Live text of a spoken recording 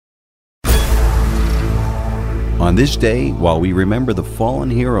On this day, while we remember the fallen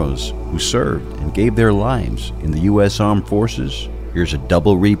heroes who served and gave their lives in the U.S. Armed Forces, here's a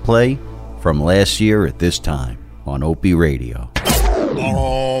double replay from last year at this time on Opie Radio.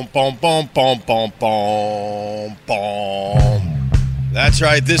 Boom, boom, boom, boom, boom, boom, boom. That's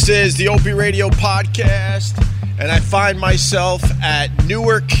right. This is the Opie Radio podcast, and I find myself at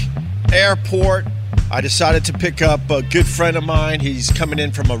Newark Airport. I decided to pick up a good friend of mine. He's coming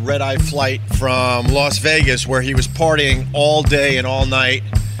in from a red-eye flight from Las Vegas, where he was partying all day and all night.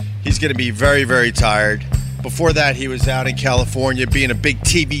 He's going to be very, very tired. Before that, he was out in California being a big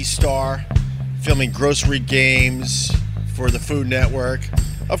TV star, filming grocery games for the Food Network.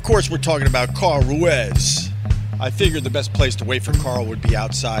 Of course, we're talking about Carl Ruiz. I figured the best place to wait for Carl would be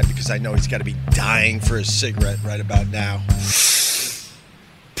outside because I know he's got to be dying for a cigarette right about now.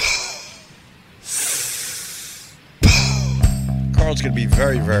 Carl's going to be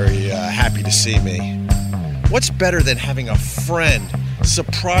very, very happy to see me. What's better than having a friend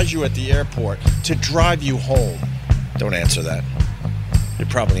surprise you at the airport to drive you home? Don't answer that. You're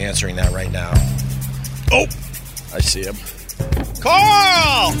probably answering that right now. Oh, I see him.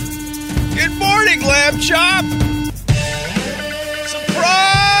 Carl! Good morning, Lamb Chop!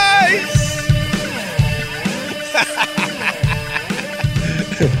 Surprise!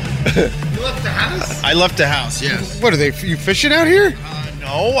 You left the house? I left the house, yes. What, you fishing out here?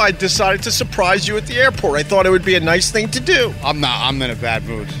 No, I decided to surprise you at the airport. I thought it would be a nice thing to do. I'm in a bad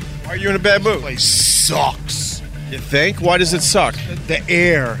mood. Are you in a bad mood? This place sucks. You think? Why does it suck? The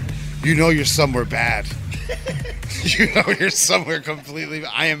air. You know you're somewhere bad. You know you're somewhere completely...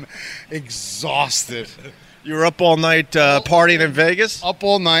 I am exhausted. You were up all night partying in Vegas? Up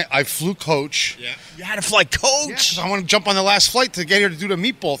all night. I flew coach. Yeah. You had to fly coach? Yeah, I want to jump on the last flight to get here to do the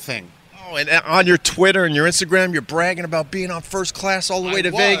meatball thing. Oh, and on your Twitter and your Instagram, you're bragging about being on first class all the way to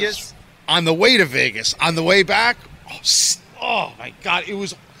Vegas? On the way to Vegas. On the way back, oh my God,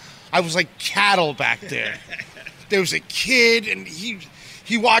 I was like cattle back there. There was a kid, and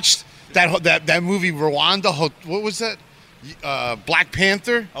he watched that movie Rwanda. What was that? Black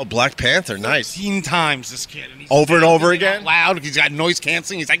Panther. Oh, Black Panther, nice. 15 times this kid. And he's over and over again? Loud. He's got noise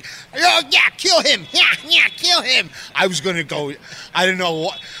canceling. He's like, oh, yeah, kill him. Yeah, kill him. I was going to go. I didn't know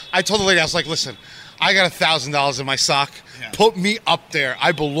what. I told the lady, I was like, listen, I got $1,000 in my sock. Yeah. Put me up there.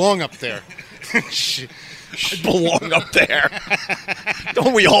 I belong up there. I belong up there.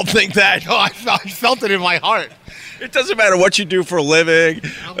 Don't we all think that? No, I felt it in my heart. It doesn't matter what you do for a living.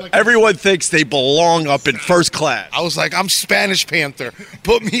 Like, everyone thinks they belong up in first class. I was like, I'm Spanish Panther.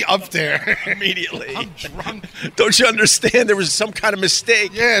 Put me up there. Immediately. I'm drunk. Don't you understand there was some kind of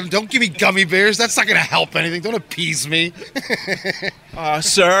mistake? Yeah, don't give me gummy bears. That's not going to help anything. Don't appease me.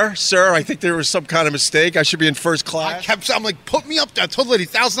 Sir, I think there was some kind of mistake. I should be in first class. I'm like, put me up there. I told the lady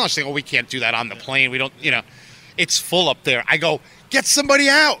 $1,000. She's like, oh, we can't do that on the plane. We don't, it's full up there. I go, get somebody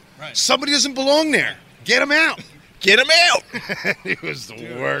out. Right. Somebody doesn't belong there. Get him out. Get him out! It was the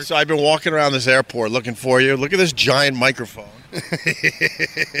worst. So I've been walking around this airport looking for you. Look at this giant microphone.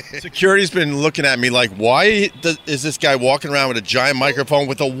 Security's been looking at me like, why is this guy walking around with a giant microphone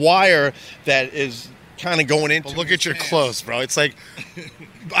with a wire that is kind of going into... Well, look at your clothes, bro. It's like,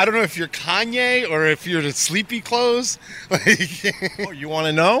 I don't know if you're Kanye or if you're the sleepy clothes. Oh, you want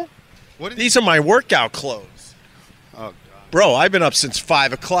to know? These are my workout clothes. Oh, bro, I've been up since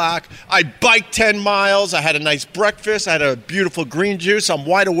 5 o'clock. I biked 10 miles. I had a nice breakfast. I had a beautiful green juice. I'm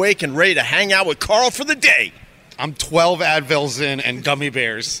wide awake and ready to hang out with Carl for the day. I'm 12 Advils in and gummy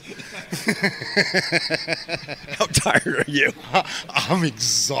bears. How tired are you? I'm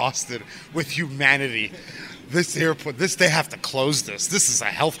exhausted with humanity. This airport, they have to close this. This is a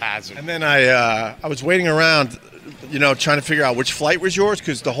health hazard. And then I was waiting around, trying to figure out which flight was yours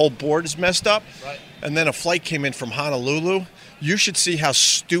because the whole board is messed up. Right. And then a flight came in from Honolulu. You should see how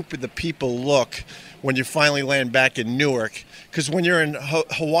stupid the people look when you finally land back in Newark. Because when you're in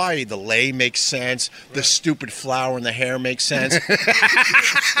Hawaii, the lei makes sense. Right. The stupid flower in the hair makes sense.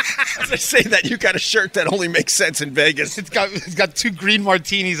 As I say that, you got a shirt that only makes sense in Vegas. It's got 2 green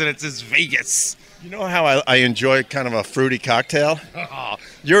martinis and it says Vegas. You know how I enjoy kind of a fruity cocktail? Oh.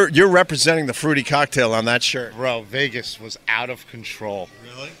 You're representing the fruity cocktail on that shirt. Bro, Vegas was out of control.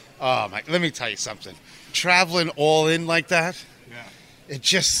 Really? Oh, my! Let me tell you something. Traveling all in like that,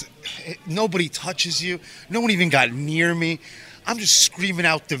 nobody touches you. No one even got near me. I'm just screaming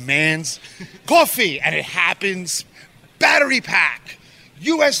out demands. Coffee, and it happens. Battery pack,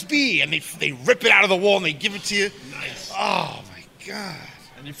 USB, and they rip it out of the wall and they give it to you. Nice. Oh, my God.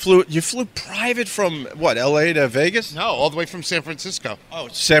 And you flew private from, what, L.A. to Vegas? No, all the way from San Francisco. Oh,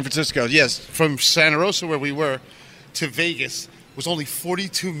 San Francisco, yes. From Santa Rosa, where we were, to Vegas. was only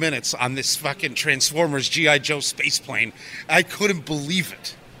 42 minutes on this fucking Transformers G.I. Joe space plane. I couldn't believe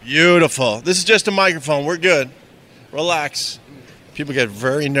it. Beautiful. This is just a microphone. We're good. Relax. People get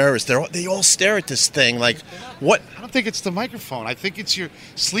very nervous. They all stare at this thing like, what? I don't think it's the microphone. I think it's your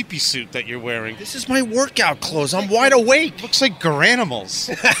sleepy suit that you're wearing. This is my workout clothes. I'm wide awake. Looks like Garanimals.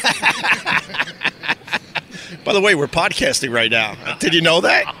 By the way, we're podcasting right now. Did you know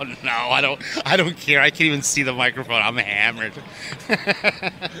that? Oh, no, I don't care. I can't even see the microphone. I'm hammered.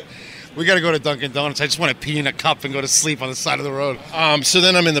 We got to go to Dunkin' Donuts. I just want to pee in a cup and go to sleep on the side of the road. So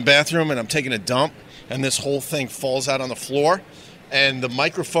then I'm in the bathroom and I'm taking a dump, and this whole thing falls out on the floor, and the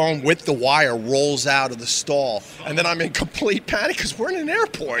microphone with the wire rolls out of the stall. And then I'm in complete panic because we're in an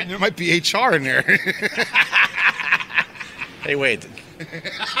airport. And there might be HR in there. Hey, wait.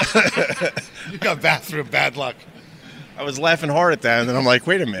 You got bathroom bad luck. I was laughing hard at that, and then I'm like,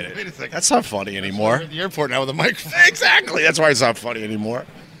 wait a minute. Wait a second. That's not funny anymore. We're at the airport now with a microphone. Exactly. That's why it's not funny anymore.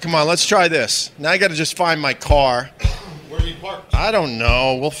 Come on, let's try this. Now I got to just find my car. Where are you parked? I don't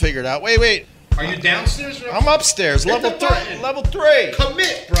know. We'll figure it out. Wait. Are you downstairs? I'm upstairs. Level 3. Level 3.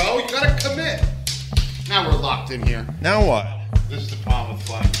 Commit, bro. You got to commit. Now we're locked in here. Now what? This is the problem with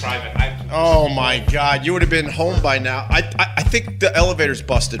flying private. Oh my God! You would have been home by now. I think the elevator's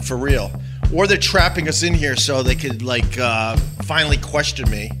busted for real, or they're trapping us in here so they could finally question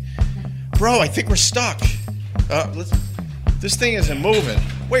me, bro. I think we're stuck. This thing isn't moving.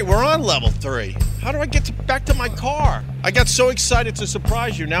 Wait, we're on level 3. How do I get back to my car? I got so excited to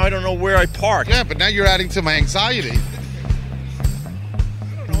surprise you. Now I don't know where I parked. Yeah, but now you're adding to my anxiety.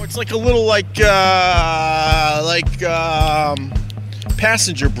 I don't know. It's like a little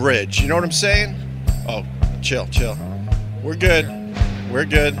passenger bridge. You know what I'm saying? Oh, chill. We're good.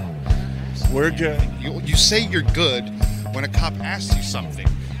 You say you're good when a cop asks you something.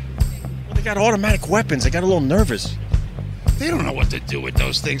 Well, they got automatic weapons. I got a little nervous. They don't know what to do with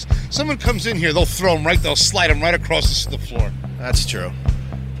those things. Someone comes in here, they'll slide them right across the floor. That's true.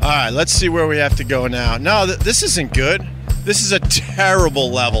 All right, let's see where we have to go now. No, this isn't good. This is a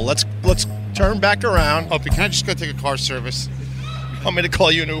terrible level. Let's turn back around. Opie, can I just go take a car service? You want me to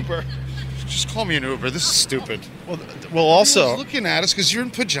call you an Uber? Just call me an Uber. This is stupid. Well, also... Everyone's looking at us because you're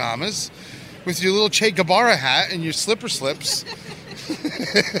in pajamas with your little Che Guevara hat and your slipper slips.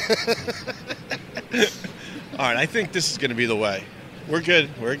 All right, I think this is going to be the way. We're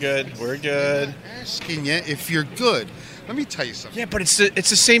good. I'm asking you if you're good. Let me tell you something. Yeah, but it's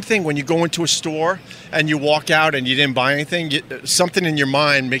the same thing when you go into a store and you walk out and you didn't buy anything. Something in your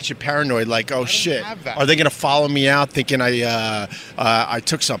mind makes you paranoid, like, oh shit, are they going to follow me out thinking I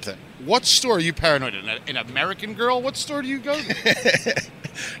took something? What store are you paranoid in? An American Girl? What store do you go to?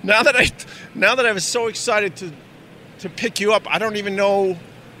 Now that I was so excited to pick you up, I don't even know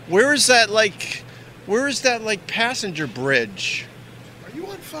where is that passenger bridge? Are you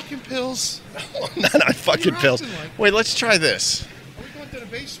on fucking pills? Not on fucking pills. Wait, let's try this. Are we going to the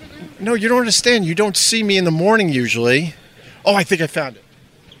basement now? No, you don't understand. You don't see me in the morning usually. Oh, I think I found it.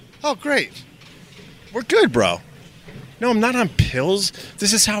 Oh, great. We're good, bro. No, I'm not on pills.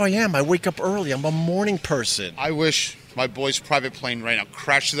 This is how I am. I wake up early. I'm a morning person. I wish my boy's private plane right now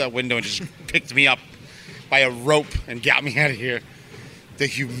crashed through that window and just picked me up by a rope and got me out of here. The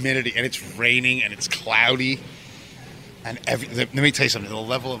humidity, and it's raining, and it's cloudy. And let me tell you something. The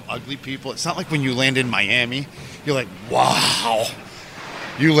level of ugly people, it's not like when you land in Miami. You're like, wow.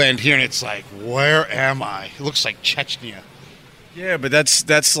 You land here, and it's like, where am I? It looks like Chechnya. Yeah, but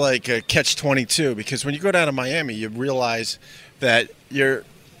that's like a catch-22, because when you go down to Miami, you realize that you're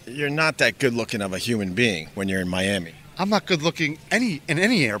not that good-looking of a human being when you're in Miami. I'm not good-looking in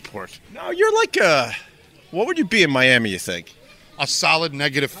any airport. No, you're like what would you be in Miami, you think? A solid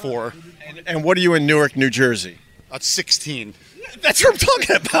 -4. And what are you in Newark, New Jersey? A 16. That's what I'm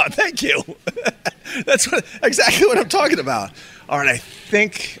talking about. Thank you. That's exactly what I'm talking about. All right, I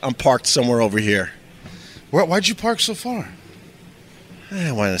think I'm parked somewhere over here. Why'd you park so far?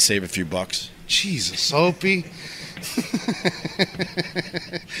 I wanted to save a few bucks. Jesus, Opie.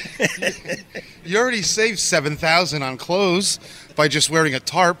 You already saved $7,000 on clothes by just wearing a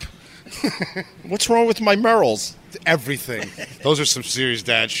tarp. What's wrong with my Merrells? Everything. Those are some serious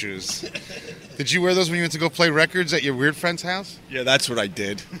dad shoes. Did you wear those when you went to go play records at your weird friend's house? Yeah, that's what I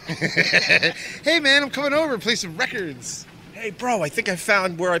did. Hey, man, I'm coming over to play some records. Hey, bro, I think I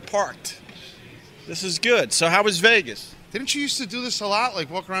found where I parked. This is good. So how was Vegas? Didn't you used to do this a lot, like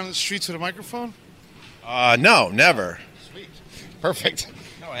walk around the streets with a microphone? No, never. Sweet. Perfect.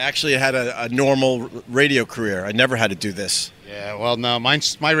 No, I actually had a normal radio career. I never had to do this. Yeah, well, no, my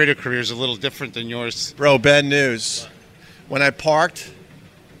radio career is a little different than yours. Bro, bad news. When I parked,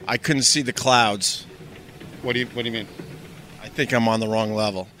 I couldn't see the clouds. What do you mean? think I'm on the wrong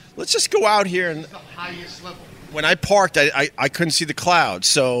level. Let's just go out here. And The highest level. when I parked, I couldn't see the clouds,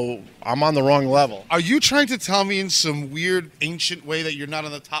 so I'm on the wrong level. Are you trying to tell me in some weird ancient way that you're not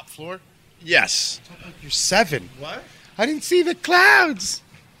on the top floor? Yes. You're 7. What? I didn't see the clouds.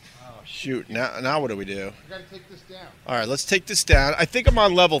 Oh, shoot. Now what do we do? You gotta take this down. All right, let's take this down. I think I'm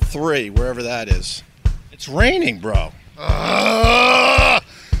on level 3, wherever that is. It's raining, bro.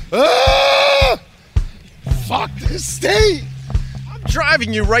 Fuck this state. I'm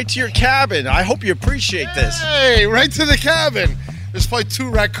driving you right to your cabin. I hope you appreciate this. Hey, right to the cabin. There's probably 2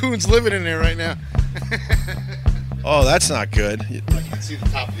 raccoons living in there right now. Oh, that's not good. I can see the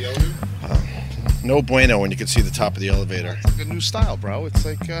top of the elevator. No bueno when you can see the top of the elevator. It's like a new style, bro. It's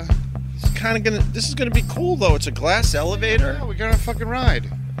like, This is gonna be cool though. It's a glass elevator. yeah, we're gonna fucking ride.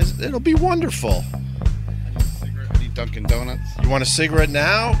 It'll be wonderful. I need Dunkin' Donuts. You want a cigarette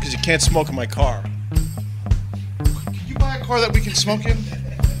now? Because you can't smoke in my car. Can you buy a car that we can smoke in?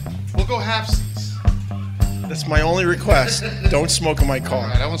 We'll go half-seats. That's my only request. Don't smoke in my All car.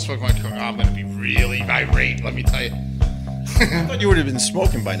 right, I won't smoke my car. I'm gonna be really irate, let me tell you. I thought you would have been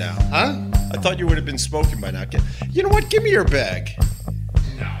smoking by now. Huh? I thought you would have been smoking by now. You know what? Give me your bag.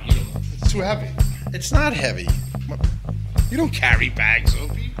 No, it's too heavy. It's not heavy. You don't carry bags,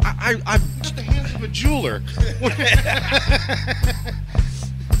 Opie. I Got the hands of a jeweler.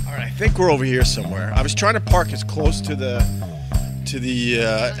 all right. I think we're over here somewhere. I was trying to park as close to the. You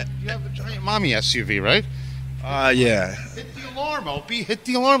have a giant mommy SUV, right? Yeah. Hit the alarm, Opie. Hit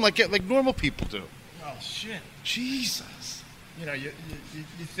the alarm like normal people do. Oh shit. Jesus. You know, you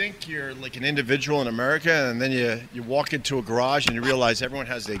think you're like an individual in America, and then you walk into a garage and you realize everyone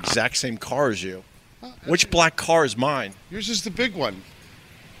has the exact same car as you. Which black car is mine? Yours is the big one.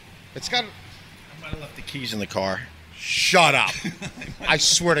 It's got. I might have left the keys in the car. Shut up. I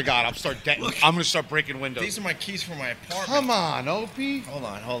swear to God, I'm gonna start breaking windows. These are my keys for my apartment. Come on, Opie. Hold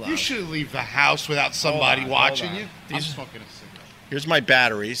on. You should leave the house without somebody Hold watching on. you. These- I'm smoking a cigarette. Here's my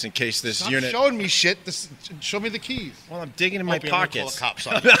batteries in case this Stop unit. showing me shit. Show me the keys. Well, I'm digging in my Opie, I'm gonna pockets. call the cops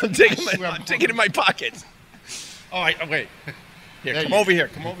on you. I'm digging, I swear I'm digging in my pockets. Oh, wait. Here, There come you- over here.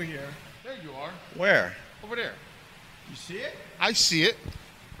 Come over here. There you are. Where? Over there. You see it? I see it.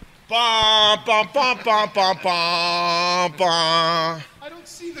 Bum, bum, bum, bum, bum, bum, bum. I don't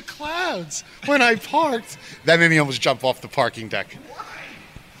see the clouds when I parked. That made me almost jump off the parking deck. Why?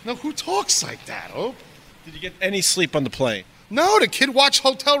 No, who talks like that, Ope? Did you get any sleep on the plane? No, the kid watched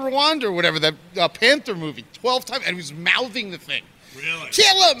Hotel Rwanda or whatever, that Panther movie, 12 times, and he was mouthing the thing. Really?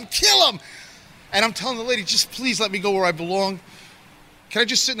 Kill him! Kill him! And I'm telling the lady, just please let me go where I belong. Can I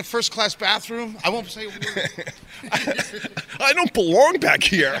just sit in the first class bathroom? I won't say a word. I don't belong back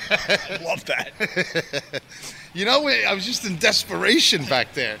here. I love that. You know, I was just in desperation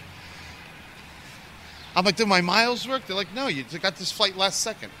back there. I'm like, did my miles work? They're like, no, you got this flight last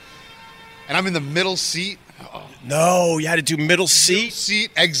second. And I'm in the middle seat. No, you had to do middle seat Seat,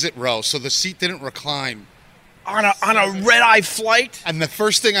 exit row, so the seat didn't recline. on a red-eye flight. And the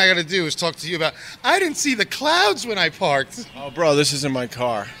first thing I got to do is talk to you about, I didn't see the clouds when I parked. Oh, bro, this is in my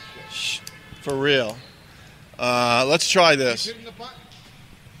car. Shh, for real. Let's try this. Hitting the button.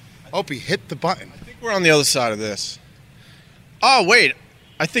 Opie, hit the button. I think we're on the other side of this. Oh, wait.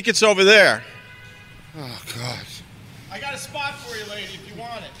 I think it's over there. Oh, God. I got a spot for you, lady, if you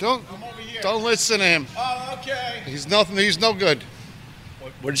want it. Don't listen to him. Oh, okay. He's no good.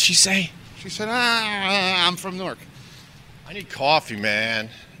 What did she say? She said, I'm from Newark. I need coffee, man.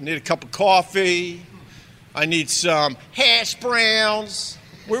 I need a cup of coffee. I need some hash browns.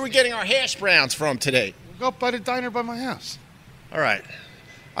 Where are we getting our hash browns from today? We'll go up by the diner by my house. All right.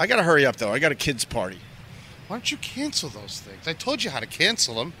 I got to hurry up, though. I got a kid's party. Why don't you cancel those things? I told you how to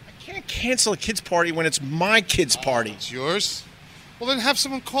cancel them. I can't cancel a kid's party when it's my kid's party. It's yours. Well, then have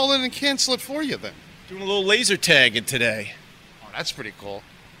someone call in and cancel it for you then. Doing a little laser tagging today. Oh, that's pretty cool.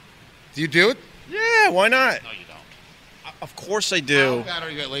 Do you do it? Yeah, why not? No, you don't. Of course I do. How bad are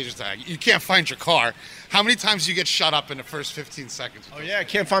you at laser tag? You can't find your car. How many times do you get shut up in the first 15 seconds? Oh, yeah, I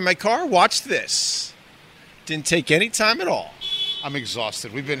can't find my car? Watch this. Didn't take any time at all. I'm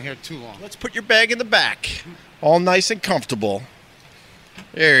exhausted. We've been here too long. Let's put your bag in the back. All nice and comfortable.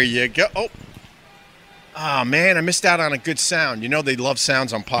 There you go. Oh, man, I missed out on a good sound. You know they love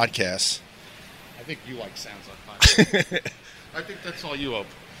sounds on podcasts. I think you like sounds on podcast. I think that's all you owe.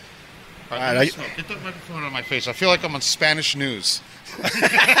 All right, All right, get that microphone on my face. I feel like I'm on Spanish news.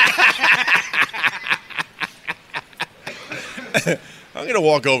 I'm going to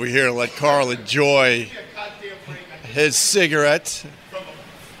walk over here and let Carl enjoy his cigarette.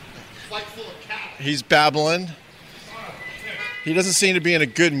 He's babbling. He doesn't seem to be in a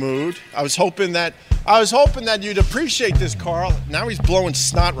good mood. I was hoping that I was hoping that you'd appreciate this, Carl. Now he's blowing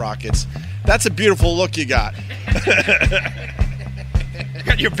snot rockets. That's a beautiful look you got.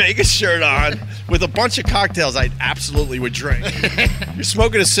 Got your Vegas shirt on with a bunch of cocktails I absolutely would drink. You're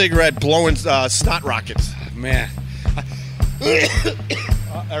smoking a cigarette, blowing snot rockets. Man. There it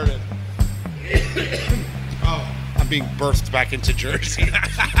is. Oh, I'm being birthed back into Jersey.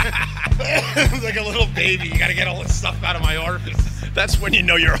 Like a little baby. You got to get all this stuff out of my orifice. That's when you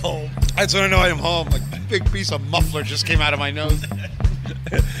know you're home. That's when I know I'm home. Like a big piece of muffler just came out of my nose.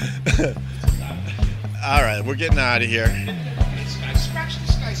 All right, we're getting out of here. Scratch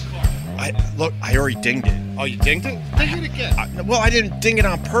this guy's car. I already dinged it. Oh, you dinged it? Ding it again. I didn't ding it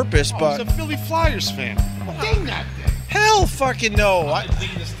on purpose, I but was a Philly Flyers fan. Ding that thing. hell fucking no. I'm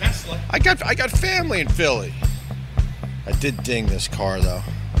dinging this Tesla. I got family in Philly. I did ding this car though.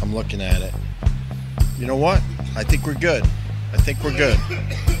 I'm looking at it. You know what? I think we're good.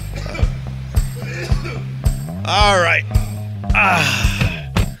 All right.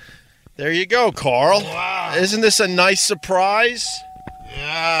 There you go, Carl. Wow. Isn't this a nice surprise?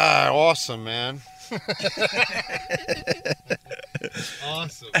 Yeah, awesome, man.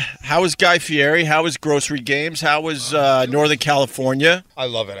 Awesome. How was Guy Fieri? How was Grocery Games? How was Northern California? I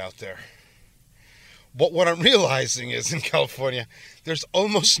love it out there. But what I'm realizing is in California, there's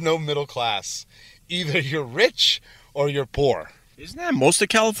almost no middle class. Either you're rich or you're poor. Isn't that most of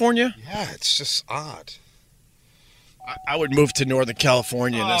California? Yeah, it's just odd. I would move to Northern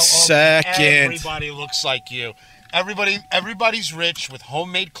California in a second. Everybody looks like you. Everybody's rich with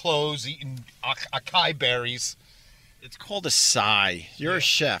homemade clothes, eating acai berries. It's called a acai. You're a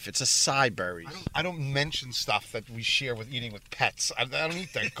chef. It's acai berries. I don't mention stuff that we share with eating with pets. I don't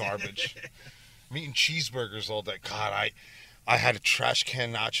eat that garbage. I'm eating cheeseburgers all day. God, I had a trash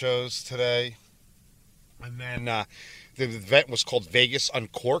can nachos today. And then the event was called Vegas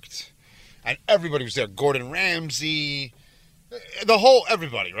Uncorked. And everybody was there. Gordon Ramsay,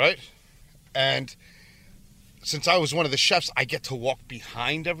 everybody, right? And since I was one of the chefs, I get to walk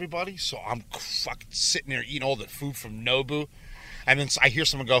behind everybody. So I'm fucking sitting there eating all the food from Nobu. And then I hear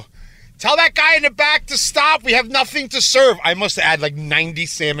someone go, "Tell that guy in the back to stop. We have nothing to serve." I must have had like 90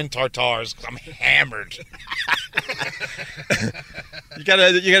 salmon tartars because I'm hammered. You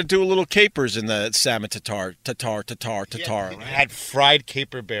gotta do a little capers in the salmon tartar. Yeah, I had fried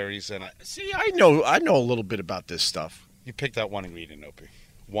caper berries in it. See, I know a little bit about this stuff. You picked out one ingredient, Opie.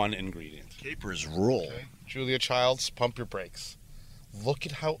 One ingredient. Capers rule. Okay. Julia Childs, pump your brakes. Look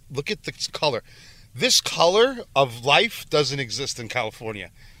at this color. This color of life doesn't exist in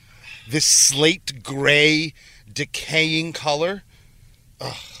California. This slate gray, decaying color.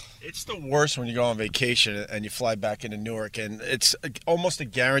 Ugh. It's the worst when you go on vacation and you fly back into Newark, and it's almost a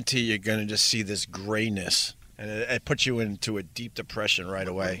guarantee you're going to just see this grayness, and it puts you into a deep depression right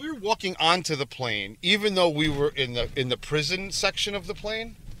away. When we were walking onto the plane, even though we were in the prison section of the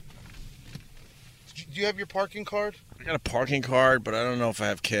plane. Do you have your parking card? I got a parking card, but I don't know if I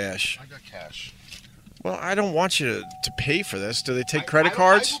have cash. I got cash. Well, I don't want you to pay for this. Do they take credit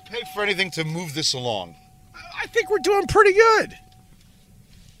cards? I don't pay for anything to move this along. I think we're doing pretty good.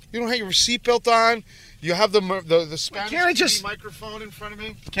 You don't have your seatbelt on. You have the Spanish microphone in front of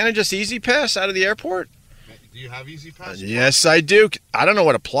me. Can I just Easy Pass out of the airport? Do you have Easy Pass? Yes, I do. I don't know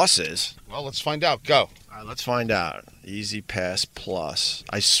what a plus is. Well, let's find out. Go. All right, let's find out. Easy Pass Plus.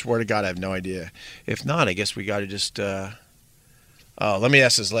 I swear to God, I have no idea. If not, I guess we got to just... let me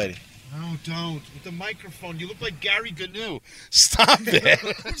ask this lady. No, don't. With the microphone, you look like Gary Gnu. Stop it.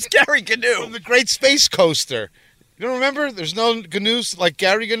 It's Gary Gnu. From the Great Space Coaster. You don't remember? There's no Gnus like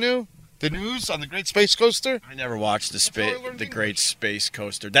Gary Gnu? The news on the Great Space Coaster? I never watched the Great Space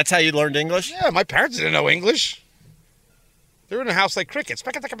Coaster. That's how you learned English? Yeah, my parents didn't know English. They were in a house like crickets.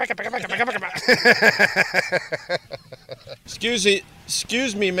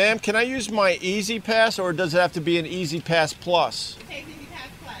 Excuse me, ma'am. Can I use my Easy Pass, or does it have to be an Easy Pass Plus? It takes Easy Pass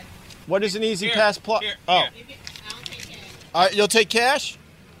Plus. What is an Easy Pass Plus? I don't take cash. You'll take cash?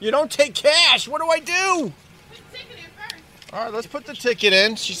 You don't take cash. What do I do? Put the ticket in first. All right, let's put the ticket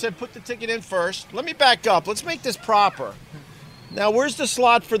in. She said put the ticket in first. Let me back up. Let's make this proper. Now, where's the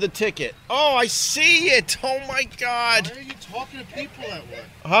slot for the ticket? Oh, I see it. Oh, my God. Why are you talking to people that way?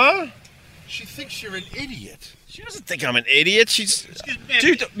 Huh? She thinks you're an idiot. She doesn't think I'm an idiot. She's...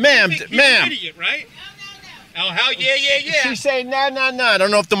 Dude, ma'am. He's an idiot, right? No. Oh, hell yeah. She's saying, no. I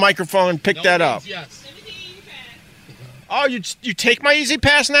don't know if the microphone picked that up. Yes. Let me see Easy Pass. Oh, you take my Easy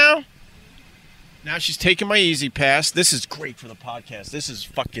Pass now? Now she's taking my Easy Pass. This is great for the podcast. This is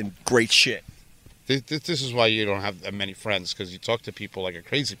fucking great shit. This is why you don't have that many friends, because you talk to people like a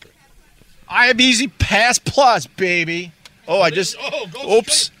crazy person. I have Easy Pass Plus, baby. Oh, I just. go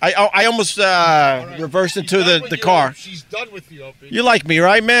Oops! straight. I almost reversed into She's done the with car. She's done with you, Opie. You like me,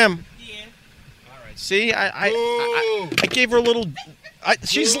 right, ma'am? Yeah. All right. See, I Boo. gave her a little.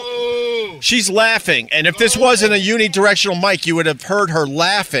 She's Boo. laughing, and if this wasn't a unidirectional mic, you would have heard her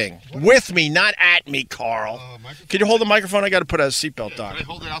laughing with me, not at me, Carl. Can you hold the microphone? I got to put a seatbelt on. Can I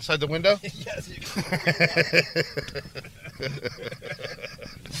hold it outside the window? Yes.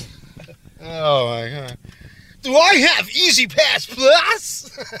 Oh my God. Do I have Easy Pass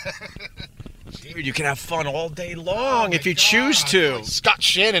Plus? Dude, you can have fun all day long if you choose to. Scott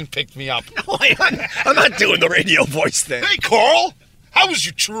Shannon picked me up. I'm not doing the radio voice thing. Hey, Carl, how was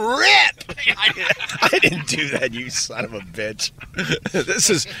your trip? I didn't do that, you son of a bitch.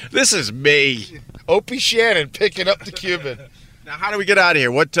 This is me. Opie Shannon picking up the Cuban. Now, how do we get out of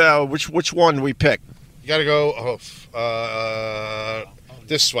here? Which one do we pick? You gotta go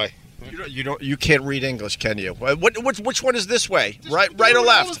this way. You can't read English, can you? Which one is this way? Right or All those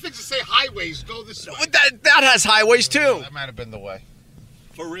left? things that say highways go this way. That has highways too. That might have been the way.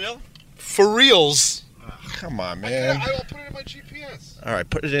 For real? For reals. Come on, man. I'll put it in my GPS. All right,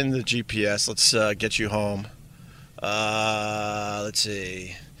 put it in the GPS. Let's get you home. Let's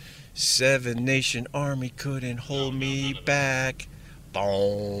see. 7 Nation Army couldn't hold me back.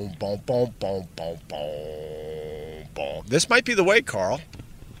 Boom, boom, boom, boom, boom, boom, boom. This might be the way, Carl.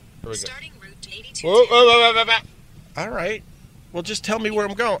 Here we go. Starting route 82. Whoa. All right. Well, just tell me where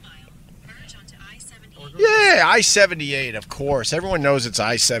I'm going. Merge onto I-78. Yeah, I-78, of course. Everyone knows it's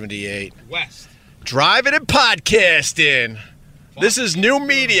I-78. West. Driving and podcasting. This is new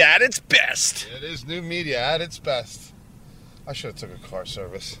media at its best. It is new media at its best. I should have took a car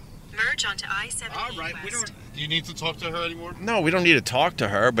service. Merge onto I-78 All right, West. Do you need to talk to her anymore? No, we don't need to talk to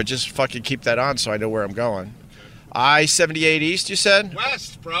her, but just fucking keep that on so I know where I'm going. I-78 East, you said?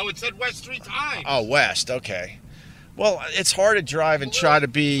 West, bro. It said west 3 times. Oh, West, okay. Well, it's hard to drive and try to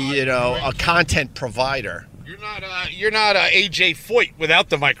be, a content provider. You're not AJ Foyt without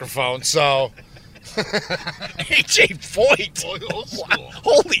the microphone, so. AJ Foyt. Old school.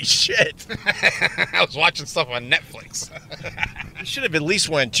 Holy shit. I was watching stuff on Netflix. You should have at least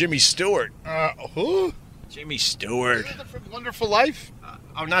went Jimmy Stewart. Who? Jimmy Stewart. Isn't that from Wonderful Life?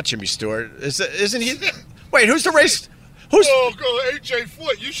 Oh, not Jimmy Stewart. Isn't he? Wait, who's the race? Who's? Oh, go AJ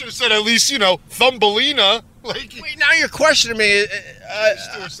Foyt. You should have said at least, Thumbelina. Like, Wait, now you're questioning me.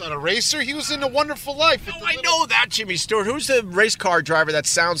 Stewart's not a racer. He was in A Wonderful Life. No, I know that Jimmy Stewart. Who's the race car driver that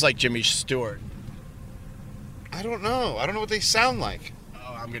sounds like Jimmy Stewart? I don't know. I don't know what they sound like.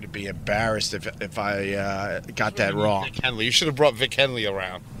 Oh, I'm going to be embarrassed if I got that wrong. Vic Henley. You should have brought Vic Henley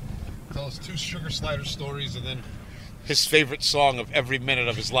around. Tell us 2 Sugar Slider stories and then his favorite song of every minute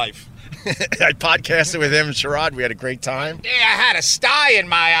of his life. I podcasted with him and Sherrod. We had a great time. Yeah, I had a sty in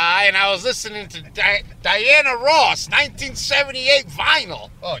my eye, and I was listening to Diana Ross, 1978 vinyl.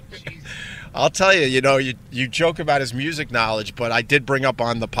 Oh, jeez. I'll tell you, you joke about his music knowledge, but I did bring up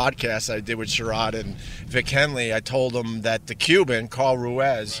on the podcast I did with Sherrod and Vic Henley, I told him that the Cuban, Carl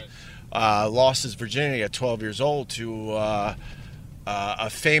Ruiz, lost his virginity at 12 years old to a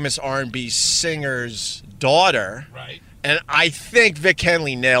famous R&B singer's daughter. Right. And I think Vic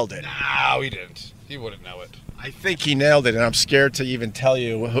Henley nailed it. No, he didn't. He wouldn't know it. I think he nailed it, and I'm scared to even tell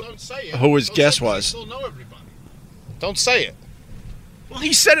you Don't say it. who his Don't guess say it, 'cause was. I still know everybody. Don't say it. Well,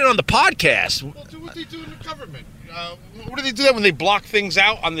 he said it on the podcast. Well, do what they do in the government. What do they do that when they block things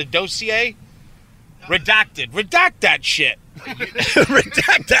out on the dossier? Redacted. Redact that shit.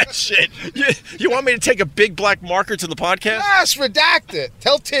 Redact that shit. You want me to take a big black marker to the podcast? Yes, redact it.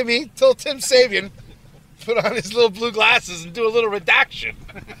 Tell Tim Sabian, put on his little blue glasses and do a little redaction.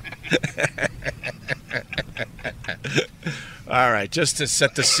 All right, just to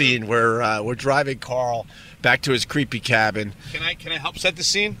set the scene, we're driving Carl back to his creepy cabin. Can I help set the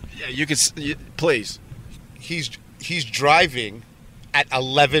scene? Yeah, you can. Please. He's driving at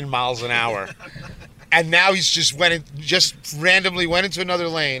 11 miles an hour, and now he's just randomly went into another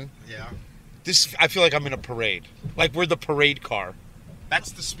lane. Yeah. I feel like I'm in a parade. Like we're the parade car.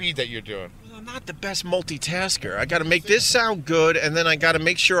 That's the speed that you're doing. Well, I'm not the best multitasker. I got to make this sound good, and then I got to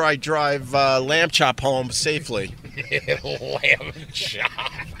make sure I drive Lamb Chop home safely. Lamb Chop.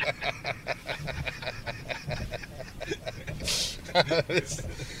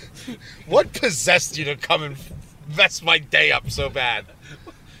 What possessed you to come and mess my day up so bad?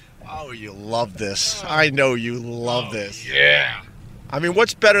 Oh, you love this. I know you love this. Yeah. I mean,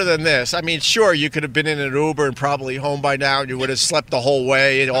 what's better than this? I mean, sure, you could have been in an Uber and probably home by now, and you would have slept the whole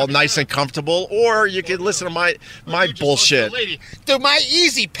way, all nice and comfortable. Or you could listen to my bullshit. Lady, do my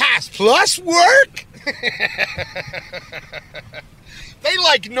Easy Pass Plus work? They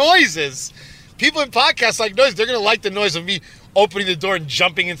like noises. People in podcasts like noise. They're gonna like the noise of me opening the door and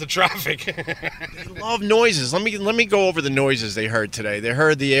jumping into traffic. They love noises. Let me go over the noises they heard today. They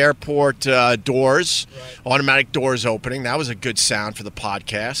heard the airport doors, automatic doors opening. That was a good sound for the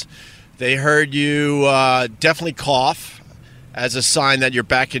podcast. They heard you definitely cough as a sign that you're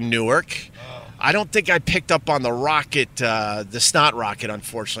back in Newark. I don't think I picked up on the rocket, the snot rocket,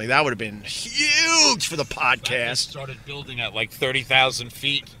 unfortunately. That would have been huge for the podcast. Started building at like 30,000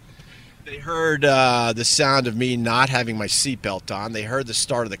 feet. They heard the sound of me not having my seatbelt on. They heard the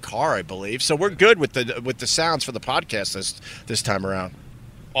start of the car, I believe. So we're good with the sounds for the podcast this time around.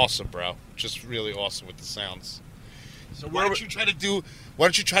 Awesome, bro. Just really awesome with the sounds. So why don't you try to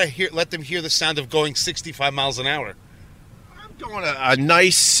let them hear the sound of going 65 miles an hour? I'm going a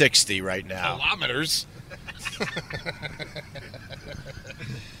nice 60 right now. Kilometers.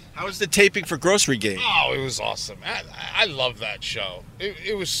 How was the taping for Grocery Game? Oh, it was awesome. I love that show.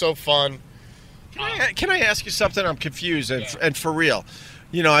 It was so fun. Can I ask you something? I'm confused and for real.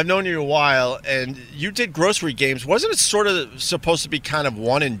 You know, I've known you a while, and you did Grocery Games. Wasn't it sort of supposed to be kind of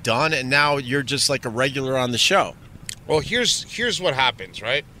one and done, and now you're just like a regular on the show? Well, here's what happens,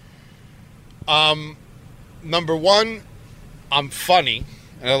 right? Number one, I'm funny,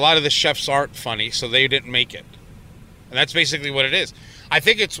 and a lot of the chefs aren't funny, so they didn't make it. And that's basically what it is.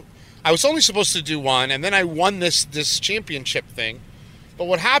 I was only supposed to do one, and then I won this championship thing. But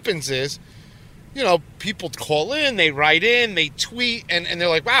what happens is, you know, people call in, they write in, they tweet, and they're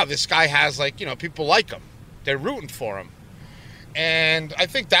like, wow, this guy has, like, you know, people like him. They're rooting for him. And I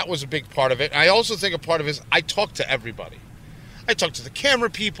think that was a big part of it. And I also think a part of it is I talk to everybody. I talk to the camera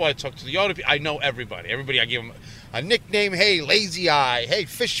people. I talk to the audio people. I know everybody. Everybody, I give them a nickname. Hey, Lazy Eye. Hey,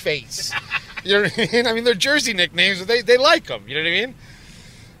 Fish Face. You know what I mean? I mean, they're Jersey nicknames, but they like them. You know what I mean?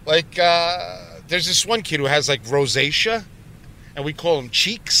 Like, there's this one kid who has, like, rosacea, and we call him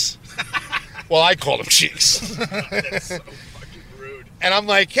Cheeks. Well, I call him Cheeks. That's so fucking rude. And I'm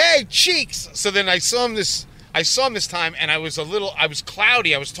like, hey, Cheeks. So then I saw him this time, and I was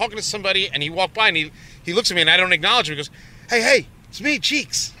cloudy. I was talking to somebody, and he walked by, and he looks at me, and I don't acknowledge him. He goes, hey, it's me,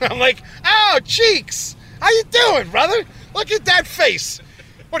 Cheeks. I'm like, oh, Cheeks. How you doing, brother? Look at that face.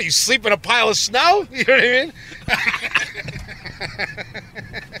 What, are you sleep in a pile of snow? You know what I mean?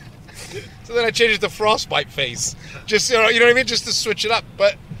 So then I changed it to frostbite face. Just, you know what I mean? Just to switch it up.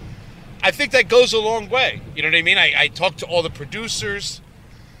 But I think that goes a long way. You know what I mean? I talk to all the producers.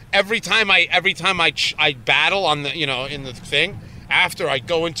 Every time I battle on the, you know, in the thing, after I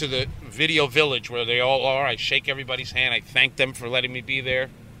go into the video village where they all are, I shake everybody's hand. I thank them for letting me be there.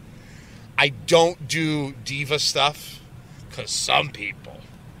 I don't do diva stuff because some people,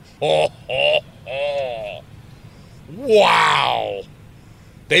 wow,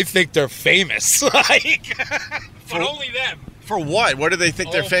 they think they're famous. Like, but only them. For what? What do they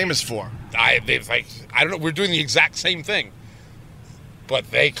think they're famous for? I don't know. We're doing the exact same thing. But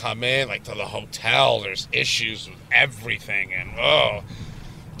they come in, like, to the hotel. There's issues with everything. And,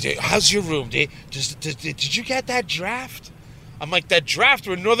 how's your room? Did you get that draft? I'm like, that draft?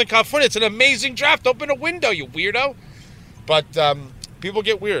 We're in Northern California. It's an amazing draft. Open a window, you weirdo. But people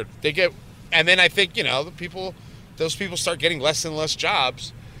get weird. And then I think, you know, those people start getting less and less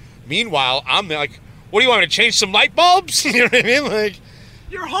jobs. Meanwhile, I'm like, what do you want me to change some light bulbs? You know what I mean? Like,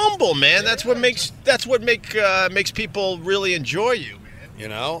 you're humble, man. That's what makes people really enjoy you. You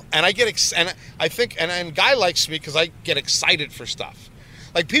know, and I get and I think and Guy likes me because I get excited for stuff.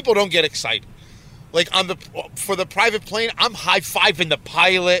 Like, people don't get excited. Like, for the private plane, I'm high-fiving the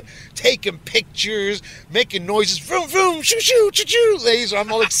pilot, taking pictures, making noises, vroom vroom, shoo shoo choo choo, laser.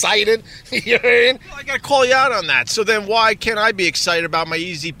 I'm all excited. You know what I mean? Well, I got to call you out on that. So then, why can't I be excited about my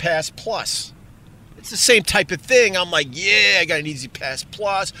Easy Pass Plus? It's the same type of thing. I'm like, yeah, I got an Easy Pass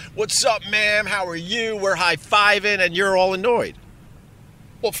Plus. What's up, ma'am? How are you? We're high-fiving, and you're all annoyed.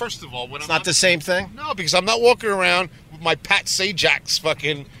 Well, first of all, it's not the same thing? No, because I'm not walking around with my Pat Sajak's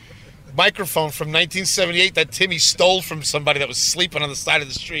fucking microphone from 1978 that Timmy stole from somebody that was sleeping on the side of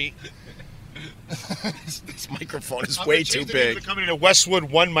the street. This microphone is way too big. They're coming in a Westwood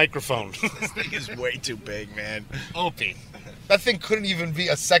One microphone. This thing is way too big, man. Opie. That thing couldn't even be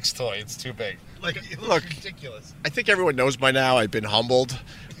a sex toy. It's too big. Like, it look, ridiculous. I think everyone knows by now I've been humbled.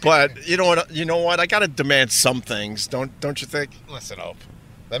 But you know what? I got to demand some things. Don't you think? Listen, Ope.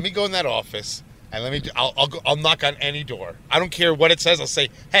 Let me go in that office and I'll knock on any door. I don't care what it says. I'll say,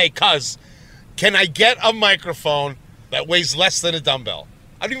 hey, cuz, can I get a microphone that weighs less than a dumbbell?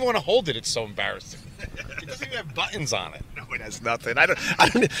 I don't even want to hold it. It's so embarrassing. It doesn't even have buttons on it. No, it has nothing. I don't.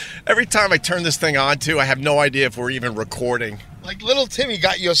 Every time I turn this thing on, I have no idea if we're even recording. Like, little Timmy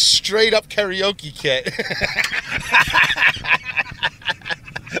got you a straight up karaoke kit.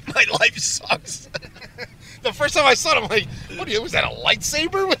 My life sucks. The first time I saw it, I'm like, was that a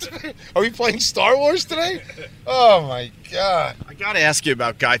lightsaber? Are we playing Star Wars today? Oh, my God. I got to ask you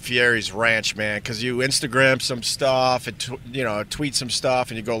about Guy Fieri's ranch, man, because you Instagram some stuff and, tweet some stuff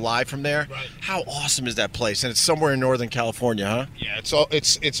and you go live from there. Right. How awesome is that place? And it's somewhere in Northern California, huh? Yeah,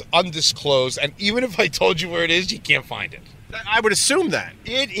 it's undisclosed, and even if I told you where it is, you can't find it. I would assume that.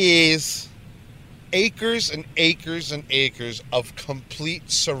 It is acres and acres and acres of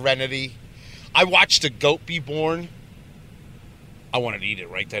complete serenity. I watched a goat be born. I wanted to eat it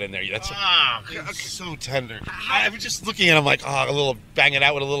right then and there. That's it's so tender. I was just looking at him like, a little, bang it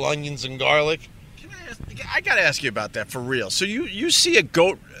out with a little onions and garlic. I got to ask you about that for real. So you see a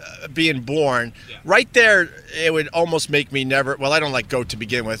goat being born, right there, it would almost make me never, well, I don't like goat to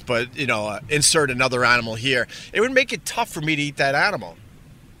begin with, but, insert another animal here. It would make it tough for me to eat that animal.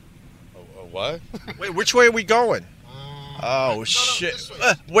 What? Wait, which way are we going? Shit.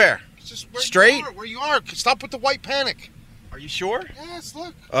 Where? Just where straight? Where you are. Stop with the white panic. Are you sure? Yes,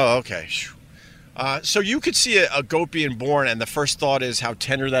 look. Oh, okay. So you could see a goat being born, and the first thought is how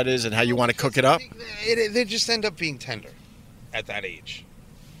tender that is and how you want to cook it up? They just end up being tender at that age.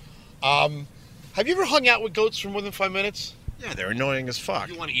 Have you ever hung out with goats for more than 5 minutes? Yeah, they're annoying as fuck.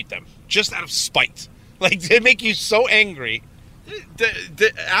 You want to eat them just out of spite. Like, they make you so angry.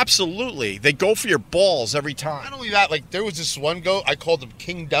 Absolutely. They go for your balls every time. Not only that, like, there was this one goat, I called him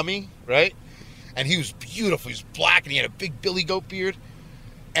King Dummy, right? And he was beautiful. He was black, and he had a big billy goat beard.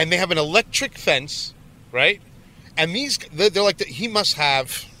 And they have an electric fence, right? And they're like, he must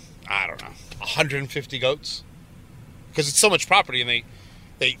have, I don't know, 150 goats. Because it's so much property, and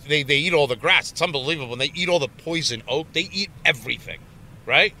they eat all the grass. It's unbelievable. And they eat all the poison oak. They eat everything,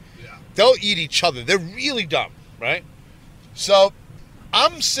 right? Yeah. They'll eat each other. They're really dumb, right? So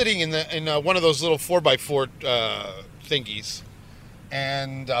I'm sitting in one of those little 4x4 thingies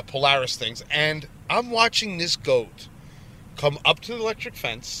and Polaris things, and I'm watching this goat come up to the electric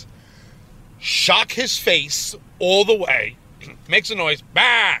fence, shock his face all the way, makes a noise,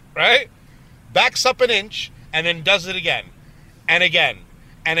 bah, right? Backs up an inch, and then does it again, and again,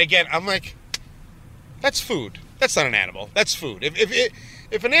 and again. I'm like, that's food. That's not an animal. That's food.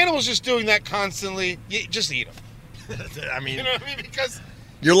 If an animal's just doing that constantly, you just eat him. I mean, you know what I mean? Because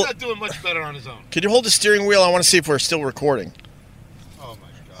he's not doing much better on his own. Can you hold the steering wheel? I want to see if we're still recording. Oh, my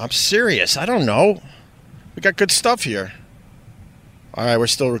God. I'm serious. I don't know. We got good stuff here. All right, we're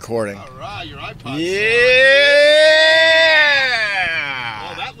still recording. All right, your iPod. Yeah!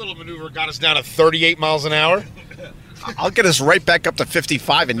 Well, that little maneuver got us down to 38 miles an hour. I'll get us right back up to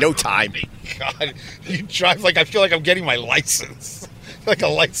 55 in no time. God, you drive like I feel like I'm getting my license. Like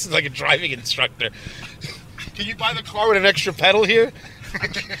a driving instructor. Can you buy the car with an extra pedal here?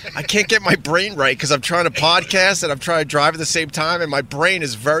 I can't get my brain right because I'm trying to podcast and I'm trying to drive at the same time, and my brain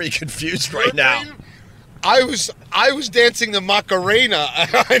is very confused right now. I was dancing the Macarena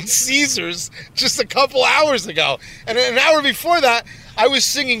on Caesars just a couple hours ago, and an hour before that, I was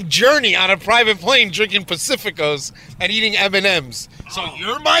singing Journey on a private plane, drinking Pacificos and eating M&Ms. So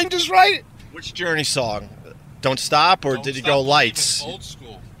your mind is right. Which Journey song? Don't Stop, or did you go Lights? Old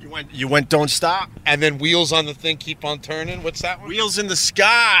school. You went Don't Stop, and then Wheels on the Thing Keep on Turning. What's that one? Wheels in the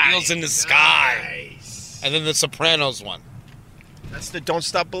Sky. Wheels in the Sky. And then the Sopranos one. That's the Don't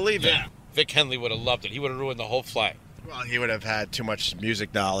Stop Believing. Yeah. Vic Henley would have loved it. He would have ruined the whole flight. Well, he would have had too much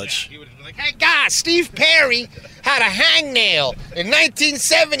music knowledge. Yeah, he would have been like, hey, guys, Steve Perry had a hangnail in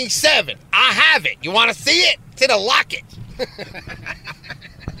 1977. I have it. You want to see it? It's in a locket.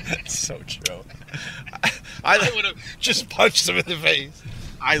 That's so true. I would have just punched him in the face.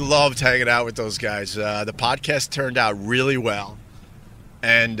 I loved hanging out with those guys. The podcast turned out really well.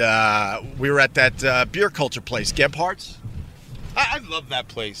 And we were at that beer culture place, Gebhardt's. I love that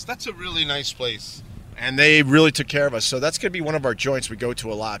place. That's a really nice place. And they really took care of us. So that's going to be one of our joints we go to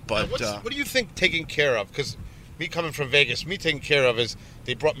a lot. But what do you think taking care of? Because me coming from Vegas, me taking care of is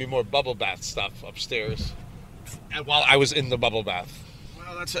they brought me more bubble bath stuff upstairs while I was in the bubble bath.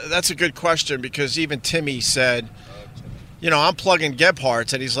 Well, that's a good question, because even Timmy said, I'm plugging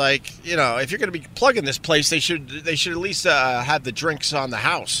Gebhardt's, and he's like, if you're going to be plugging this place, they should at least have the drinks on the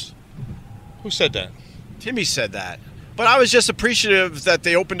house. Who said that? Timmy said that. But I was just appreciative that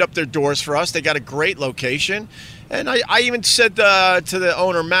they opened up their doors for us. They got a great location. And I even said to the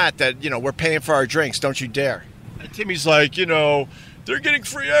owner, Matt, that, we're paying for our drinks. Don't you dare. And Timmy's like, they're getting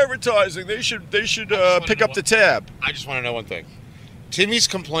free advertising. They should pick up the tab. I just want to know one thing. Timmy's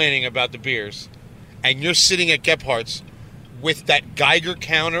complaining about the beers, and you're sitting at Gebhardt's with that Geiger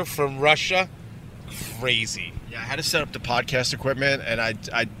counter from Russia. Crazy. Yeah, I had to set up the podcast equipment, and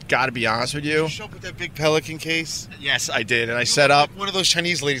I got to be honest with you. You show up with that big Pelican case. Yes, I did, and I set up. Like one of those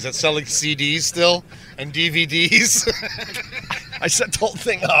Chinese ladies that's selling CDs still and DVDs. I set the whole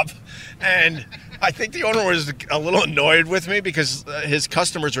thing up, and I think the owner was a little annoyed with me because his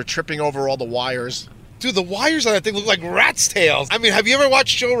customers were tripping over all the wires. Dude, the wires on that thing look like rat's tails. I mean, have you ever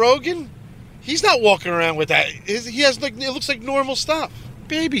watched Joe Rogan? He's not walking around with that. He has like, it looks like normal stuff.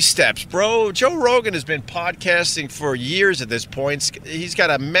 Baby steps, bro. Joe Rogan has been podcasting for years at this point. He's got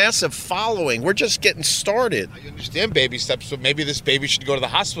a massive following. We're just getting started. I understand baby steps, but maybe this baby should go to the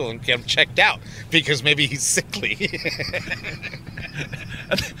hospital and get him checked out because maybe he's sickly.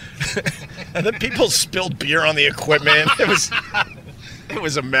 And then people spilled beer on the equipment. It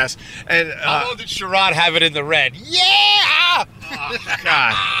was a mess. And how long did Sherrod have it in the red? Yeah! Oh,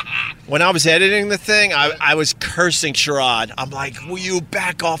 God. When I was editing the thing, I was cursing Sherrod. I'm like, will you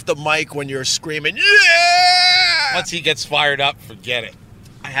back off the mic when you're screaming, yeah! Once he gets fired up, forget it.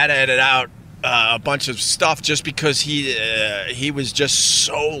 I had to edit out a bunch of stuff just because he was just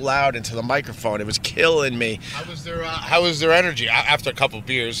so loud into the microphone. It was killing me. How was their energy? After a couple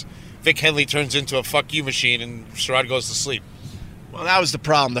beers, Vic Henley turns into a fuck you machine and Sherrod goes to sleep. Well, that was the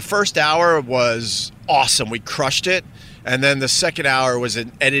problem. The first hour was awesome. We crushed it. And then the second hour was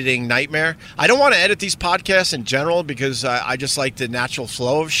an editing nightmare. I don't want to edit these podcasts in general because I just like the natural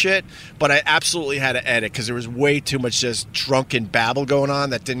flow of shit. But I absolutely had to edit because there was way too much just drunken babble going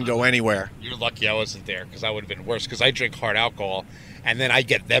on that didn't go anywhere. You're lucky I wasn't there because I would have been worse because I drink hard alcohol and then I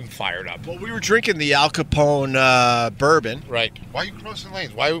get them fired up. Well, we were drinking the Al Capone bourbon. Right. Why are you crossing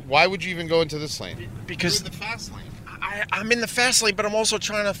lanes? Why would you even go into this lane? Because you're in the fast lane. I'm in the fast lane, but I'm also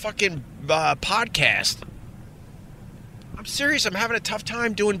trying to fucking podcast. I'm serious. I'm having a tough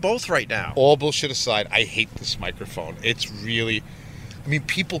time doing both right now. All bullshit aside, I hate this microphone. It's really... I mean,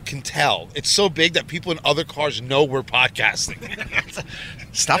 people can tell. It's so big that people in other cars know we're podcasting.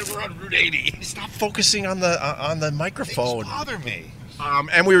 Stop. We're on Route 80. Stop focusing on the microphone. They just bother me.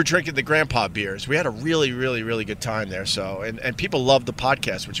 And we were drinking the Grandpa beers. We had a really, really, really good time there. So, and people loved the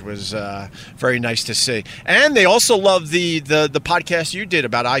podcast, which was very nice to see. And they also loved the podcast you did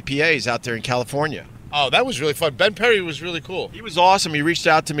about IPAs out there in California. Oh, that was really fun. Ben Perry was really cool. He was awesome. He reached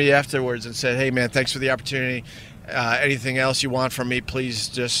out to me afterwards and said, "Hey, man, thanks for the opportunity. Anything else you want from me, please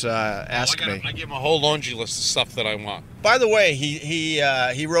just ask me." I gave him a whole laundry list of stuff that I want. By the way,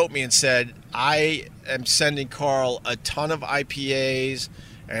 he wrote me and said, "I am sending Carl a ton of IPAs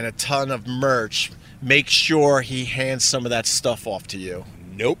and a ton of merch. Make sure he hands some of that stuff off to you."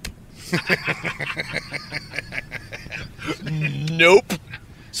 Nope. Nope.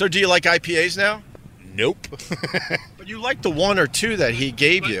 So do you like IPAs now? Nope. But you like the one or two that he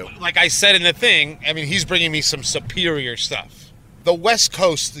gave you. Like I said in the thing, I mean, he's bringing me some superior stuff. The West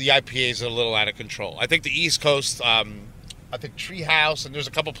Coast, the IPAs are a little out of control. I think the East Coast, I think Treehouse, and there's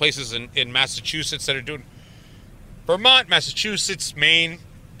a couple places in Massachusetts that are doing... Vermont, Massachusetts, Maine.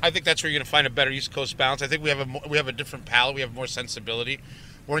 I think that's where you're going to find a better East Coast balance. I think we have a different palate. We have more sensibility.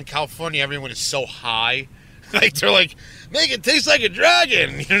 We're in California. Everyone is so high. Like, they're like, make it taste like a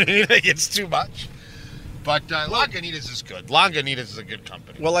dragon. You know what I mean? Like, it's too much. But Lagunitas is good. Lagunitas is a good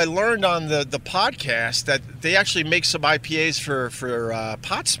company. Well, I learned on the podcast that they actually make some IPAs for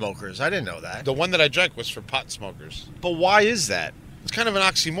pot smokers. I didn't know that. The one that I drank was for pot smokers. But why is that? It's kind of an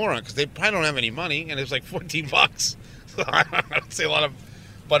oxymoron because they probably don't have any money, and it's like $14. So I don't say a lot of,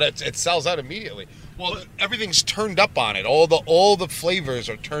 but it sells out immediately. Well, everything's turned up on it. All the flavors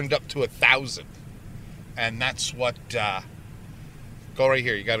are turned up to 1,000, and that's what. Go right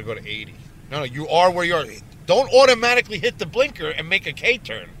here. You got to go to 80. No, you are where you are. Don't automatically hit the blinker and make a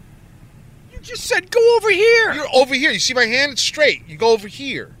K-turn. You just said go over here. You're over here. You see my hand? It's straight. You go over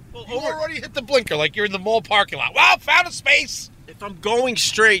here. Well, you already hit the blinker like you're in the mall parking lot. Wow, found a space. If I'm going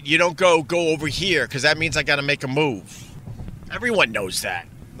straight, you don't go over here because that means I got to make a move. Everyone knows that.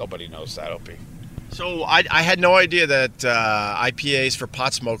 Nobody knows that, Opie. So I had no idea that IPAs for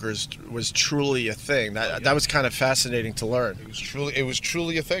pot smokers was truly a thing. That was kind of fascinating to learn. It was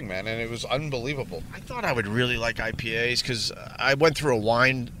truly a thing, man, and it was unbelievable. I thought I would really like IPAs because I went through a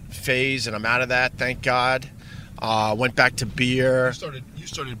wine phase and I'm out of that, thank God. Went back to beer. You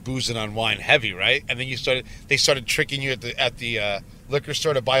started boozing on wine heavy, right? And then they started tricking you at the liquor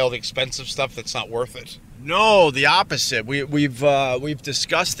store to buy all the expensive stuff that's not worth it. No, the opposite. We've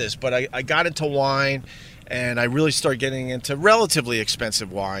discussed this, but I got into wine, and I really started getting into relatively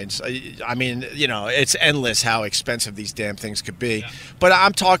expensive wines. I mean, you know, it's endless how expensive these damn things could be. Yeah. But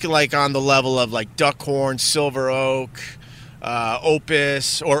I'm talking like on the level of like Duckhorn, Silver Oak,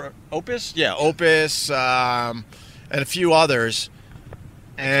 Opus, and a few others.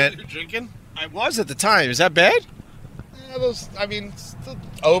 And you're drinking? I was at the time. Is that bad? Yeah, the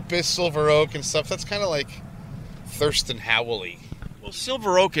Opus, Silver Oak, and stuff. That's kind of like Thurston Howell-y. Well,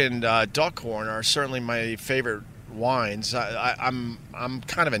 Silver Oak and Duckhorn are certainly my favorite wines. I'm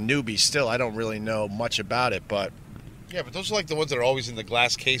kind of a newbie still. I don't really know much about it, but Yeah, but those are like the ones that are always in the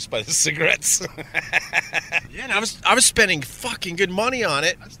glass case by the cigarettes. yeah, and I was spending fucking good money on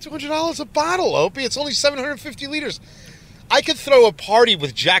it. That's $200 a bottle, Opie. It's only 750 liters. I could throw a party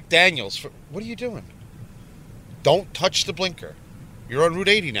with Jack Daniels. What are you doing? Don't touch the blinker. You're on Route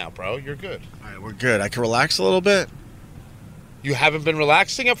 80 now, bro. You're good. All right, we're good. I can relax a little bit. You haven't been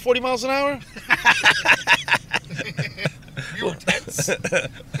relaxing at 40 miles an hour? You were tense.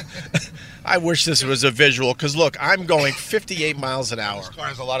 I wish this was a visual, because look, I'm going 58 miles an hour. This car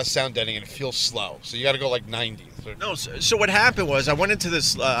has a lot of sound deadening and it feels slow, so you got to go like 90. No, so what happened was I went into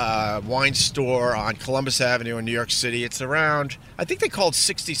this wine store on Columbus Avenue in New York City. It's around, I think they call it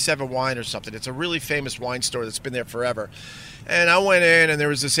 67 Wine or something. It's a really famous wine store that's been there forever. And I went in, and there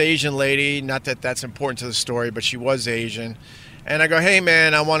was this Asian lady, not that that's important to the story, but she was Asian. And I go, hey,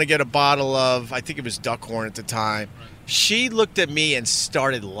 man, I want to get a bottle of, I think it was Duckhorn at the time. She looked at me and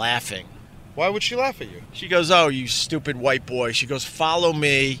started laughing. Why would she laugh at you? She goes, oh, you stupid white boy. She goes, follow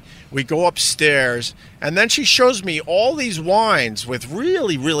me. We go upstairs. And then she shows me all these wines with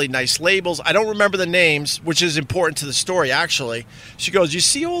really, really nice labels. I don't remember the names, which is important to the story, actually. She goes, you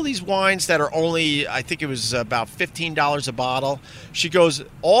see all these wines that are only, I think it was about $15 a bottle. She goes,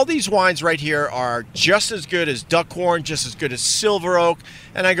 all these wines right here are just as good as Duckhorn, just as good as Silver Oak.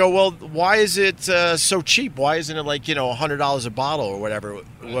 And I go, well, why is it so cheap? Why isn't it like, $100 a bottle or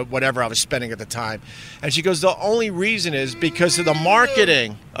whatever I was spending at the time? And she goes, the only reason is because of the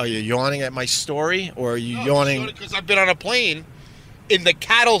marketing. Are you yawning at my story, or are you yawning? Because I've been on a plane in the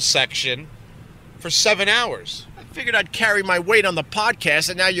cattle section for 7 hours. I figured I'd carry my weight on the podcast,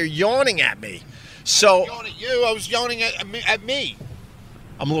 and now you're yawning at me. So I was yawning at you. I was yawning at me.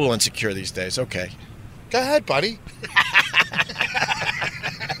 I'm a little insecure these days. Okay. Go ahead, buddy.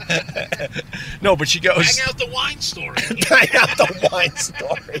 No, but she goes, Hang out the wine story. Hang out the wine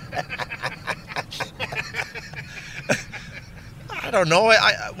story. I don't know.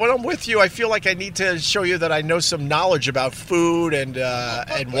 When I'm with you, I feel like I need to show you that I know some knowledge about food and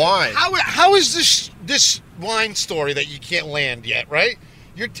wine. How is this wine story that you can't land yet, right?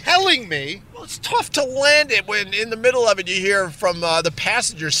 You're telling me. Well, it's tough to land it when in the middle of it you hear from the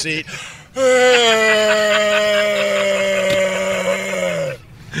passenger seat.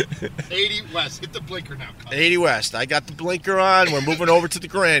 80 West. Hit the blinker now. 80 West. I got the blinker on. We're moving over to the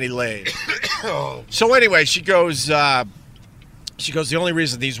granny lane. So anyway, she goes, the only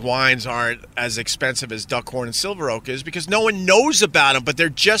reason these wines aren't as expensive as Duckhorn and Silver Oak is because no one knows about them, but they're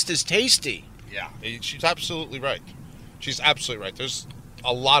just as tasty. Yeah, she's absolutely right. She's absolutely right. There's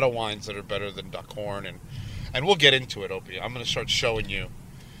a lot of wines that are better than Duckhorn, and we'll get into it, Opie. I'm going to start showing you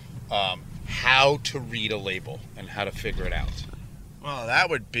how to read a label and how to figure it out. Well, that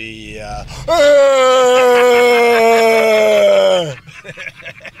would be... All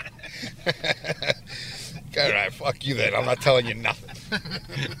right, fuck you then. I'm not telling you nothing.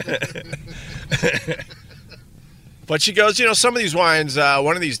 But she goes, some of these wines,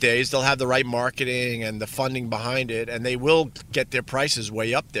 one of these days, they'll have the right marketing and the funding behind it, and they will get their prices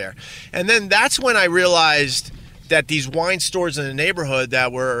way up there. And then that's when I realized that these wine stores in the neighborhood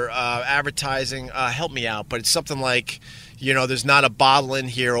that were advertising, help me out, but it's something like... there's not a bottle in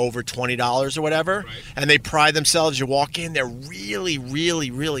here over $20 or whatever. Right. And they pride themselves. You walk in, they're really,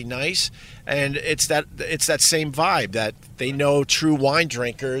 really, really nice. And it's that same vibe that they know true wine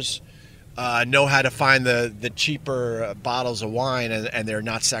drinkers know how to find the cheaper bottles of wine, and they're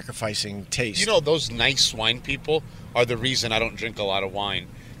not sacrificing taste. Those nice wine people are the reason I don't drink a lot of wine,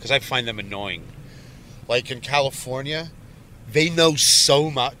 because I find them annoying. Like in California, they know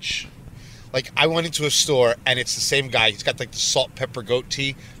so much. Like, I went into a store, and it's the same guy. He's got, like, the salt, pepper, goat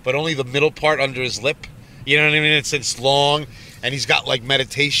tea, but only the middle part under his lip. You know what I mean? It's long, and he's got, like,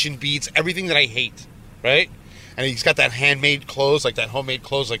 meditation beads, everything that I hate, right? And he's got that handmade clothes, like that homemade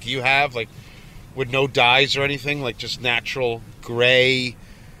clothes like you have, like, with no dyes or anything, like just natural gray,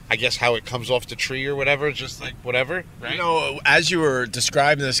 I guess how it comes off the tree or whatever, just like whatever, right? As you were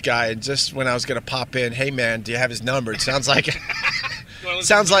describing this guy, and just when I was going to pop in, hey, man, do you have his number? It sounds like...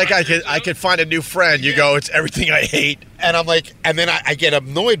 Sounds like I could find a new friend. You go, it's everything I hate. And I'm like, and then I get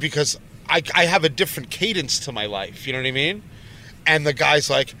annoyed because I have a different cadence to my life. You know what I mean? And the guy's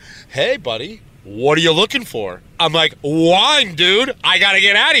like, hey, buddy, what are you looking for? I'm like, wine, dude. I got to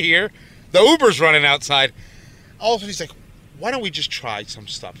get out of here. The Uber's running outside. All of a sudden, he's like, why don't we just try some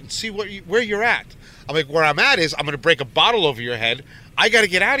stuff and see where you're at? I'm like, where I'm at is I'm going to break a bottle over your head. I got to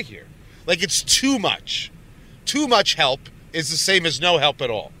get out of here. Like, it's too much. Too much help is the same as no help at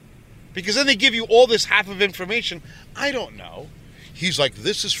all. Because then they give you all this half of information. I don't know. He's like,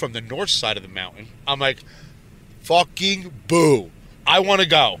 this is from the north side of the mountain. I'm like, fucking boo. I want to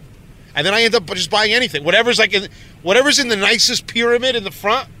go. And then I end up just buying anything. Whatever's in the nicest pyramid in the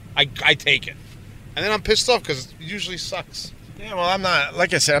front, I take it. And then I'm pissed off because it usually sucks. Yeah, well, I'm not,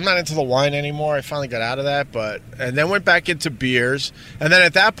 like I said, I'm not into the wine anymore. I finally got out of that, and then went back into beers. And then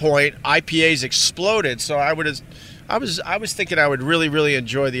at that point, IPAs exploded. So I was thinking I would really, really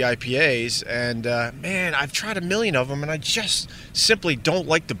enjoy the IPAs. And, man, I've tried a million of them, and I just simply don't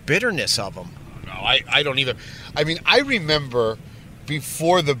like the bitterness of them. No, I don't either. I mean, I remember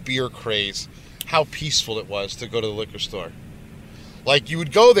before the beer craze how peaceful it was to go to the liquor store. Like, you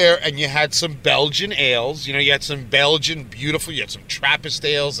would go there and you had some Belgian ales. You know, you had some Belgian beautiful, you had some Trappist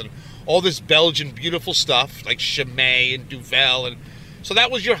ales and all this Belgian beautiful stuff, like Chimay and Duvel. And so that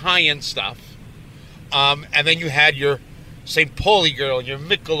was your high-end stuff. And then you had your St. Pauli girl and your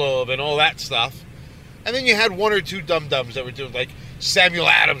Michelob and all that stuff. And then you had one or two dum-dums that were doing, like, Samuel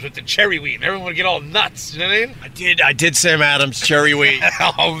Adams with the cherry wheat, and everyone would get all nuts. You know what I mean? I did Sam Adams cherry wheat.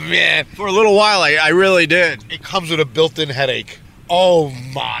 Oh, man. For a little while, I really did. It comes with a built-in headache. Oh,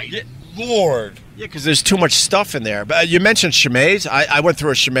 my Lord. Yeah, because there's too much stuff in there. But you mentioned Chimays. I went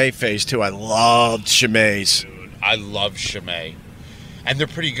through a Chimay phase, too. I loved Chimays. Dude, I love Chimay. And they're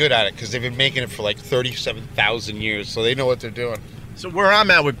pretty good at it because they've been making it for like 37,000 years, so they know what they're doing. So where I'm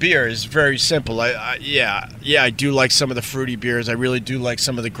at with beer is very simple. I do like some of the fruity beers. I really do like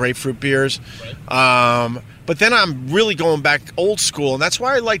some of the grapefruit beers. Right. But then I'm really going back old school, and that's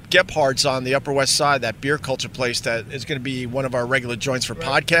why I like Gephardt's on the Upper West Side, that beer culture place that is going to be one of our regular joints for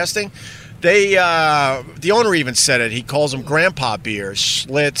podcasting. They, the owner even said it. He calls them grandpa beers,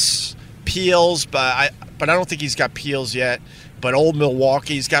 Schlitz, Peels, but I don't think he's got Peels yet. But Old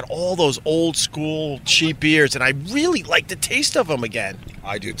Milwaukee's got all those old school cheap beers, and I really like the taste of them again.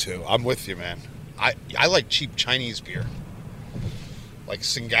 I do too. I'm with you, man. I like cheap Chinese beer, like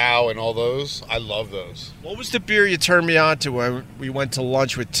Tsingtao and all those. I love those. What was the beer you turned me on to when we went to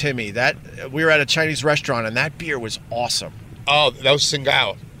lunch with Timmy? That we were at a Chinese restaurant, and that beer was awesome. Oh, that was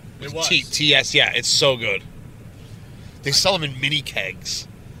Tsingtao. It was. TS, yeah, it's so good. They sell them in mini kegs,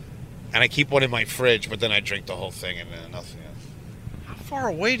 and I keep one in my fridge, but then I drink the whole thing and then nothing else. How far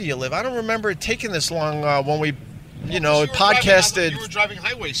away do you live? I don't remember it taking this long when we, podcasted. You were driving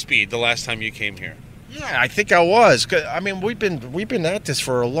highway speed the last time you came here. Yeah, I think I was. I mean, we've been at this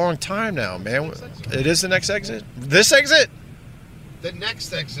for a long time now, man. It is the next exit. This exit? The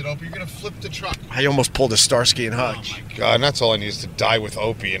next exit, Opie. You're gonna flip the truck. I almost pulled a Starsky and Hutch. Oh my God! And that's all I need is to die with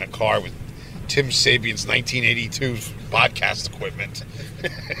Opie in a car with Tim Sabian's 1982 podcast equipment.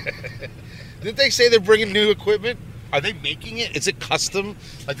 Didn't they say they're bringing new equipment? Are they making it? Is it custom?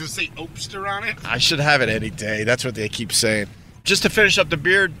 Like, does it say Opster on it? I should have it any day. That's what they keep saying. Just to finish up the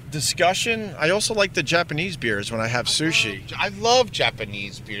beer discussion, I also like the Japanese beers when I have sushi. I love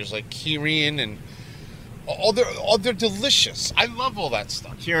Japanese beers like Kirin and they're delicious. I love all that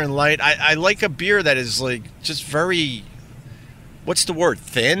stuff. Kirin Light. I like a beer that is like just very, what's the word?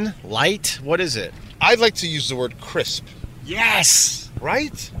 Thin? Light? What is it? I'd like to use the word crisp. Yes!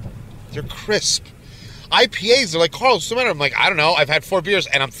 Right? They're crisp. IPAs, they're like, Carl, what's the matter? I'm like, I don't know. I've had 4 beers,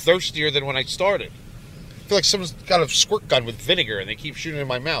 and I'm thirstier than when I started. I feel like someone's got a squirt gun with vinegar, and they keep shooting in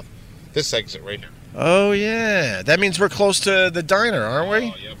my mouth. This exit right here. Oh, yeah. That means we're close to the diner, aren't we?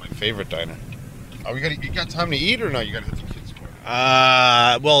 Oh, yeah, my favorite diner. You got time to eat, or no? You got to hit the kids' corner?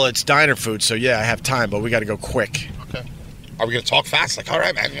 Well, it's diner food, so yeah, I have time, but we got to go quick. Okay. Are we going to talk fast? Like, all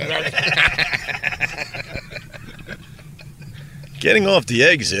right, man. Getting off the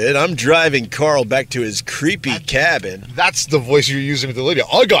exit, I'm driving Carl back to his creepy cabin. That's the voice you're using with the lady.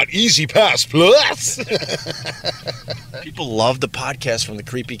 I got Easy Pass Plus. People love the podcast from the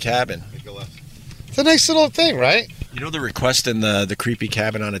creepy cabin. It's a nice little thing, right? You know they're requesting the creepy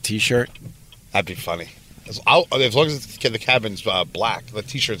cabin on a T-shirt? That'd be funny. As long as the cabin's black, the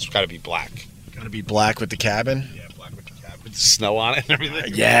T-shirt's got to be black. Got to be black with the cabin? Yeah, black with the cabin. With snow on it and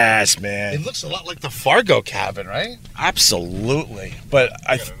everything. Yes, man. It looks a lot like the Fargo cabin, right? Absolutely. But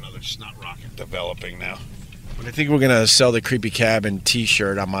I got another snot rocket developing now. But I think we're gonna sell the creepy cabin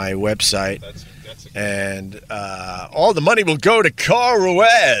T-shirt on my website. And all the money will go to Carl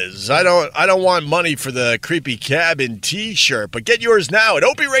Ruiz. I don't want money for the creepy cabin T-shirt, but get yours now at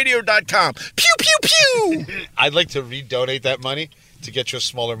opiradio.com. Pew pew pew. I'd like to redonate that money to get you a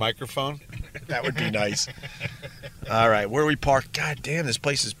smaller microphone. That would be nice. All right, where we park? God damn, this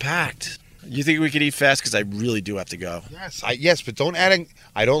place is packed. You think we could eat fast? Because I really do have to go. Yes, but don't add.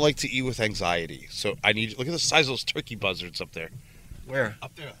 I don't like to eat with anxiety. So I need. Look at the size of those turkey buzzards up there. Where?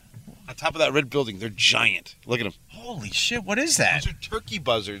 Up there. On top of that red building, they're giant. Look at them. Holy shit! What is that? Those are turkey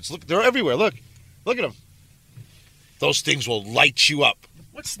buzzards. Look, they're everywhere. Look at them. Those things will light you up.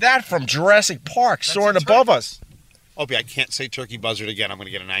 What's that from Jurassic Park soaring above us? Opie, I can't say turkey buzzard again. I'm going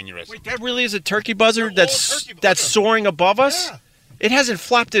to get an aneurysm. Wait, that really is a turkey buzzard They're all that's turkey that's buzzards. soaring above us? Yeah. It hasn't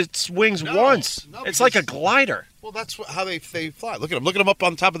flapped its wings once. No, It's like a because- glider. Well, that's how they fly. Look at them. Look at them up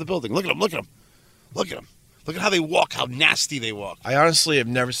on top of the building. Look at them. Look at them. Look at them. Look at how they walk. How nasty they walk. I honestly have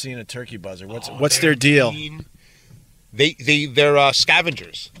never seen a turkey buzzard. What's their deal? Mean. They're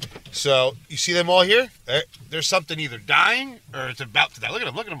scavengers. So you see them all here? There's something either dying or it's about to die. Look at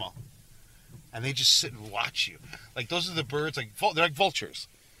them. Look at them all. And they just sit and watch you. Like those are the birds. They're like vultures.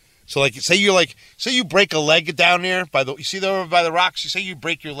 So say you break a leg down there you see there over by the rocks. You say you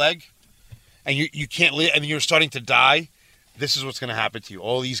break your leg, and you can't live, and you're starting to die. This is what's going to happen to you.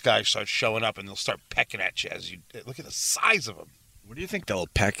 All these guys start showing up, and they'll start pecking at you as you look at the size of them. What do you think they'll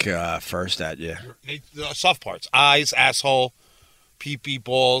peck first at you? The soft parts: eyes, asshole, pee-pee,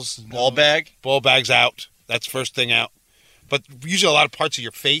 balls, Ball bag? Ball bag's out. That's first thing out. But usually a lot of parts of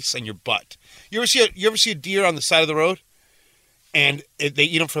your face and your butt. You ever see a deer on the side of the road, and they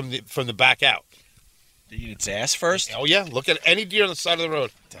eat them from the back out? They eat its ass first? Oh yeah, look at any deer on the side of the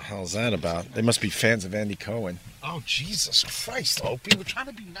road. What the hell is that about? They must be fans of Andy Cohen. Oh Jesus Christ, Opie, we're trying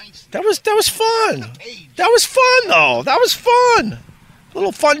to be nice. That was fun. That was fun though. That was fun. A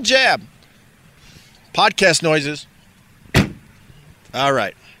little fun jab. Podcast noises. All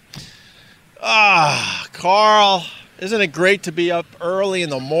right. Carl, isn't it great to be up early in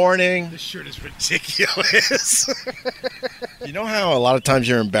the morning? This shirt is ridiculous. You know how a lot of times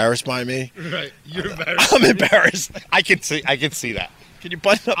you're embarrassed by me? Right, you're embarrassed. I'm embarrassed. I can see that. Can you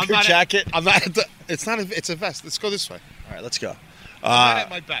button up your jacket? It's a vest. Let's go this way. All right, let's go. I'm not at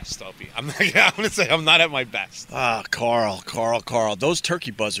my best, Opie. I'm going to say I'm not at my best. Carl. Those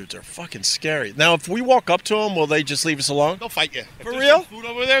turkey buzzards are fucking scary. Now, if we walk up to them, will they just leave us alone? They'll fight you. For real? Food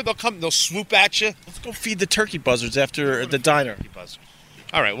over there, they'll swoop at you. Let's go feed the turkey buzzards after the diner.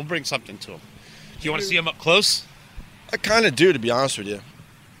 All right, we'll bring something to them. Do you want to see them up close? I kind of do, to be honest with you.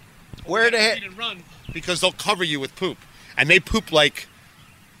 Where the heck? Run because they'll cover you with poop, and they poop like.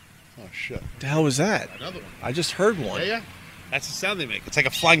 Oh shit! The hell was that? Another one. I just heard one. Yeah. That's the sound they make. It's like a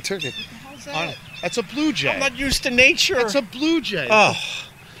flying turkey. What the hell's that? That's a blue jay. I'm not used to nature. That's a blue jay. Oh,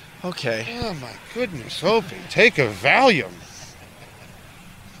 okay. Oh my goodness, Opie, take a Valium.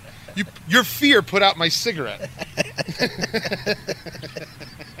 Your fear put out my cigarette.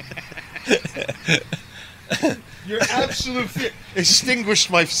 Your absolute fear extinguished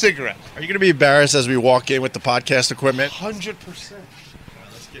my cigarette. Are you going to be embarrassed as we walk in with the podcast equipment? 100%.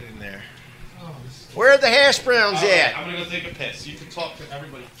 Let's get in there. Where are the hash browns at? I'm going to go take a piss. You can talk to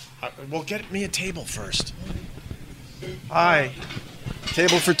everybody. Well, get me a table first. Hi.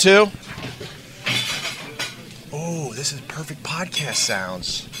 Table for two? Oh, this is perfect podcast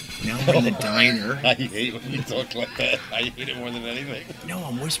sounds. Now I'm in the diner. I hate when you talk like that. I hate it more than anything. No,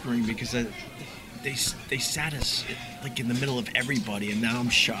 I'm whispering because they sat us like in the middle of everybody, and now I'm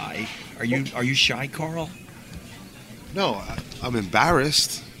shy. Are you shy, Carl? No, I'm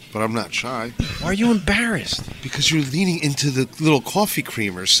embarrassed, but I'm not shy. Why are you embarrassed? Because you're leaning into the little coffee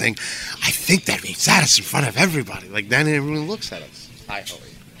creamers saying, I think that they sat us in front of everybody. Like, then everyone looks at us. Hi, Holly.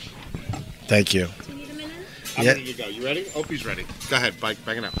 Thank you. Do you need a minute? I'm Yeah. ready to go. You ready? Opie's ready. Go ahead, bang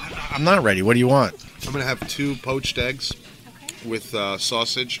it up. I'm not ready. What do you want? I'm going to have 2 poached eggs with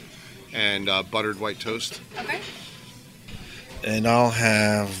sausage and buttered white toast. Okay. And I'll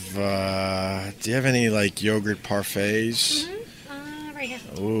have, do you have any, like, yogurt parfaits? Right here.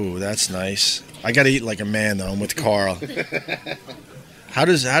 Ooh, that's nice. I got to eat like a man, though. I'm with Carl. How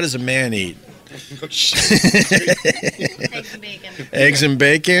does a man eat? Eggs and bacon. Eggs and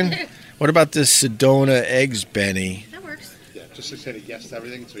bacon? What about this Sedona eggs, Benny? That works. Yeah, just said he guessed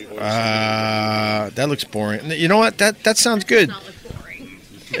everything, so he orders That looks boring. You know what? That sounds good. Does not look boring.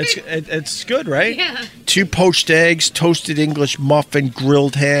 It's good, right? Yeah. 2 poached eggs, toasted English muffin,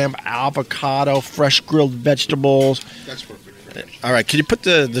 grilled ham, avocado, fresh grilled vegetables. That's perfect. All right, can you put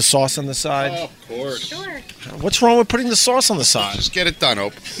the sauce on the side? Oh, of course. Sure. What's wrong with putting the sauce on the side? Just get it done,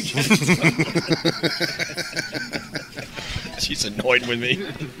 Ope. She's annoyed with me.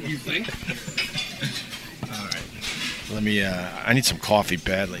 You think? All right. Let me, I need some coffee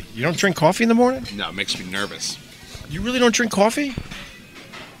badly. You don't drink coffee in the morning? No, it makes me nervous. You really don't drink coffee?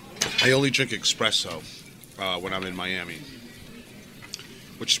 I only drink espresso when I'm in Miami,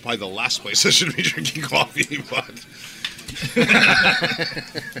 which is probably the last place I should be drinking coffee. But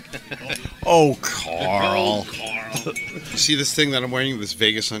Oh, Carl. you see this thing that I'm wearing, this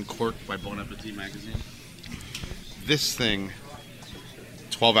Vegas Uncorked by Bon Appetit magazine? This thing,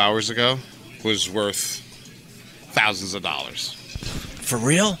 12 hours ago was worth thousands of dollars. For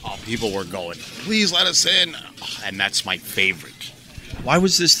real? Oh, people were going, please let us in. And that's my favorite. Why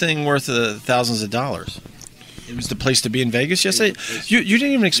was this thing worth thousands of dollars? It was the place to be in Vegas yesterday? You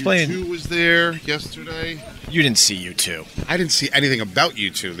didn't even explain. U2 was there yesterday. You didn't see U2. I didn't see anything about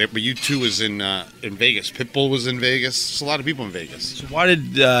U2. But U2 was in Vegas. Pitbull was in Vegas. There's a lot of people in Vegas. So why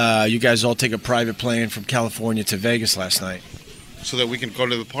did you guys all take a private plane from California to Vegas last night? So that we can go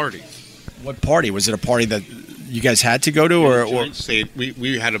to the party. What party? Was it a party that you guys had to go to? Or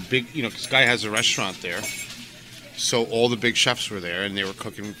we had a big, because Guy has a restaurant there. So all the big chefs were there, and they were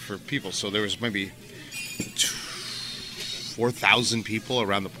cooking for people. So there was maybe 4,000 people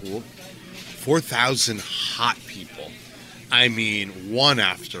around the pool. 4,000 hot people. I mean, one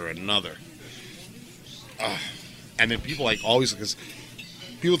after another. And then people always, because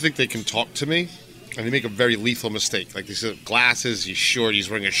people think they can talk to me, and they make a very lethal mistake. Like, they say glasses, he's short, he's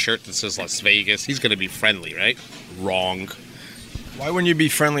wearing a shirt that says Las Vegas. He's going to be friendly, right? Wrong. why wouldn't you be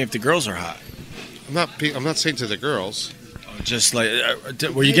friendly if the girls are hot? I'm not saying to the girls. Just like,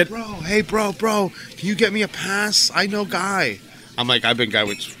 where you get... Hey, bro, can you get me a pass? I know Guy. I'm like, I've been Guy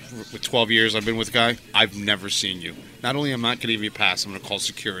with 12 years. I've been with Guy. I've never seen you. Not only am I not going to give you a pass, I'm going to call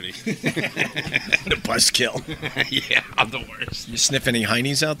security. The buzzkill. Yeah, I'm the worst. You sniff any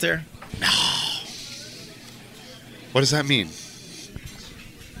heinies out there? No. What does that mean?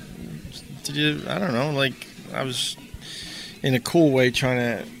 Did you? I don't know. Like, I was in a cool way trying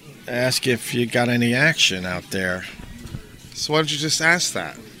to ask if you got any action out there. So why don't you just ask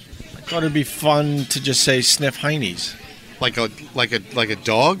that? I thought it'd be fun to just say sniff heinies. Like a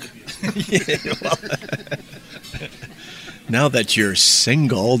dog? Yeah, well, now that you're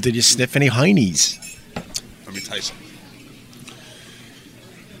single, did you sniff any heinies? Let me tell you something.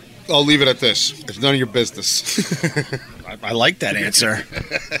 I'll leave it at this. It's none of your business. I like that answer.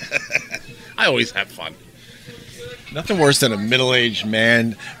 I always have fun. Nothing worse than a middle-aged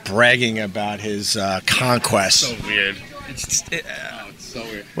man bragging about his conquest. So weird. It's So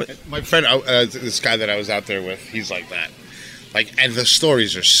weird. What? My friend, this guy that I was out there with, he's like that. Like, and the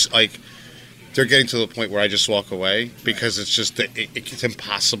stories are like, they're getting to the point where I just walk away because it's just it's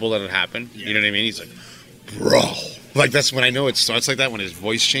impossible that it happened. Yeah. You know what I mean? He's like, bro, like that's when I know it starts like that, when his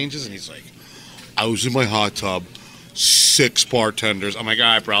voice changes and he's like, I was in my hot tub, 6 bartenders. I'm like, all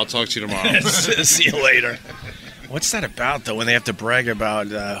right, bro, I'll talk to you tomorrow. See you later. What's that about, though, when they have to brag about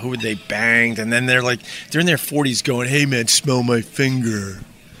who they banged, and then they're in their 40s going, hey, man, smell my finger.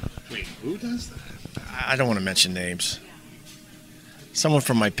 Wait, who does that? I don't want to mention names. Someone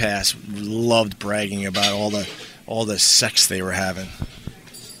from my past loved bragging about all the sex they were having.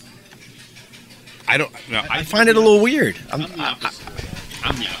 I find it a little weird. I'm the opposite.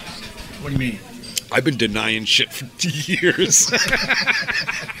 What do you mean? I've been denying shit for years.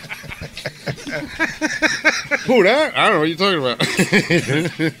 Who that? I don't know what you're talking about.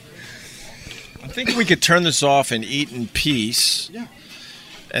 I'm thinking we could turn this off and eat in peace. Yeah.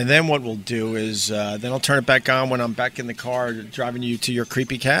 And then what we'll do is then I'll turn it back on when I'm back in the car driving you to your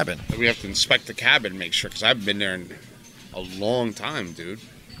creepy cabin. We have to inspect the cabin, make sure, because I've been there in a long time, dude.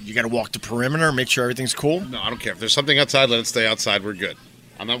 You got to walk the perimeter, make sure everything's cool? No, I don't care. If there's something outside, let it stay outside. We're good.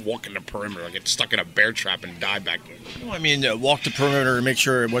 I'm not walking the perimeter. I get stuck in a bear trap and die back there. No, I mean, walk the perimeter and make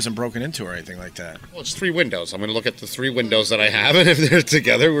sure it wasn't broken into or anything like that. Well, it's 3 windows. I'm going to look at the 3 windows that I have, and if they're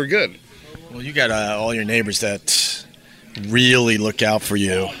together, we're good. Well, you got all your neighbors that really look out for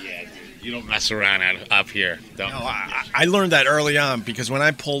you. Oh, yeah, dude. You don't mess around up here. No, I learned that early on because when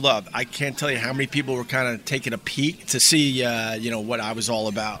I pulled up, I can't tell you how many people were kind of taking a peek to see, what I was all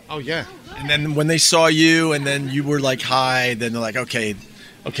about. Oh, yeah. And then when they saw you and then you were like, hi, then they're like, okay,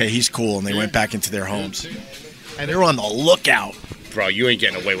 he's cool. And they went back into their homes. And they're on the lookout. Bro, you ain't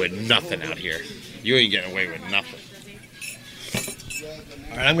getting away with nothing out here. You ain't getting away with nothing.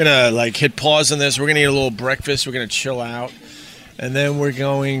 All right, I'm going to hit pause on this. We're going to eat a little breakfast. We're going to chill out. And then we're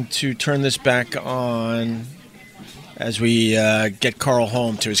going to turn this back on as we get Carl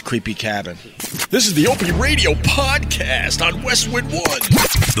home to his creepy cabin. This is the Opie Radio Podcast on Westwood One.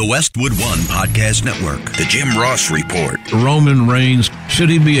 The Westwood One Podcast Network. The Jim Ross Report. Roman Reigns, should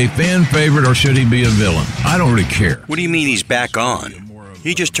he be a fan favorite or should he be a villain? I don't really care. What do you mean he's back on?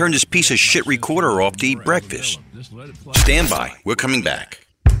 He just turned his piece of shit recorder off to eat breakfast. Stand by. We're coming back.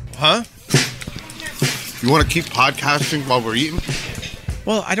 Huh? You want to keep podcasting while we're eating?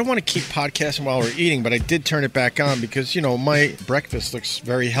 Well, I don't want to keep podcasting while we're eating, but I did turn it back on because, my breakfast looks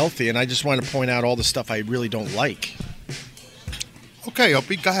very healthy, and I just want to point out all the stuff I really don't like. Okay,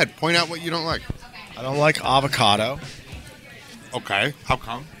 Opie, go ahead. Point out what you don't like. I don't like avocado. Okay, how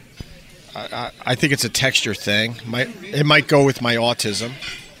come? I think it's a texture thing. It might go with my autism.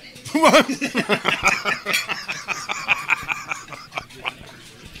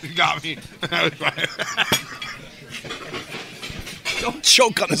 You got me. Don't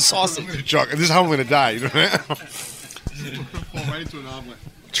choke on the sausage. Chuck, this is how I'm going to die. You know Fall right into an omelet.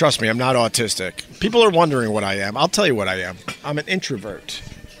 Trust me, I'm not autistic. People are wondering what I am. I'll tell you what I am. I'm an introvert.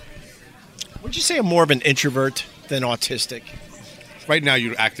 Would you say I'm more of an introvert than autistic? Right now,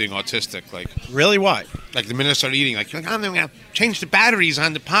 you're acting autistic. Like, really? Why? Like the minute I start eating, like, I'm going to change the batteries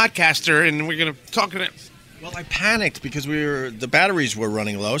on the podcaster, and we're going to talk to it. Well, I panicked because the batteries were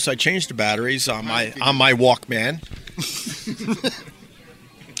running low, so I changed the batteries on my Walkman.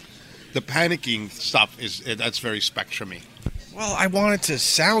 The panicking stuff that's very spectrumy. Well, I want it to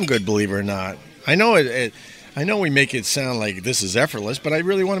sound good, believe it or not. I know I know we make it sound like this is effortless, but I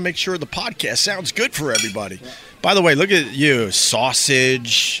really want to make sure the podcast sounds good for everybody. By the way, look at you.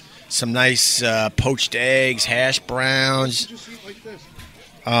 Sausage, some nice poached eggs, hash browns.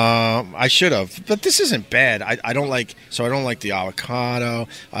 I should have, but this isn't bad. I don't like the avocado.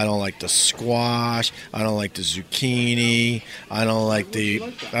 I don't like the squash. I don't like the zucchini. I don't like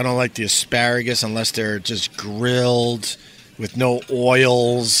the asparagus unless they're just grilled with no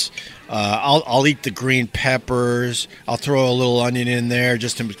oils. I'll eat the green peppers. I'll throw a little onion in there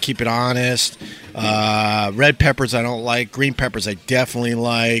just to keep it honest. Red peppers I don't like. Green peppers I definitely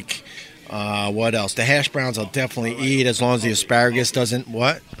like. What else? The hash browns I'll definitely eat as long as the asparagus doesn't.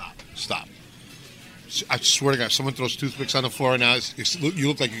 What? Stop. I swear to God, if someone throws toothpicks on the floor now, you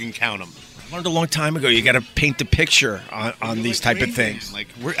look like you can count them. I learned a long time ago. You got to paint the picture on these type of things. Like,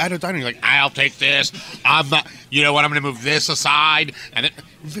 we're at a dining room, like, I'll take this. I'm not. You know what? I'm going to move this aside, and then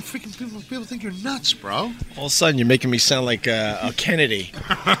freaking people think you're nuts, bro. All of a sudden, you're making me sound like a Kennedy.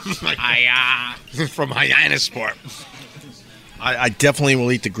 Like, from Hyannisport. I definitely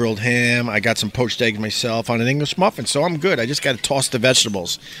will eat the grilled ham. I got some poached eggs myself on an English muffin, so I'm good. I just got to toss the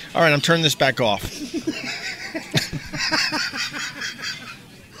vegetables. All right, I'm turning this back off.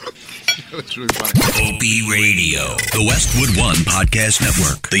 That's really funny. Opie Radio, the Westwood One Podcast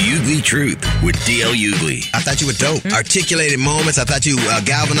Network, the Ugly Truth with D.L. Ugly. I thought you were dope. Articulated moments. I thought you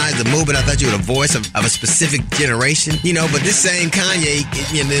galvanized the movement. I thought you were the voice of a specific generation. You know, but this same Kanye,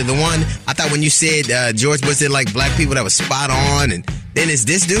 the one, I thought when you said George Bush didn't like black people, that was spot on. And then it's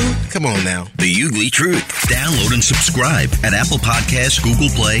this dude? Come on now. The Ugly Truth. Download and subscribe at Apple Podcasts, Google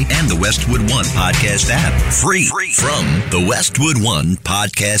Play, and the Westwood One Podcast app. Free from the Westwood One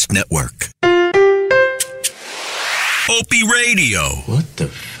Podcast Network. Opie Radio. What the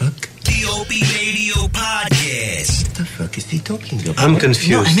fuck? The Opie Radio Podcast. What the fuck is he talking about? I'm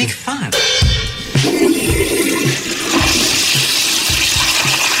confused. No, I make fun.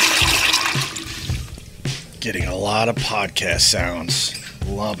 Getting a lot of podcast sounds.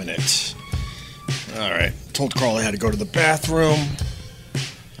 Loving it. All right. Told Carl I had to go to the bathroom.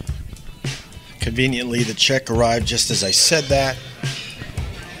 Conveniently, the check arrived just as I said that.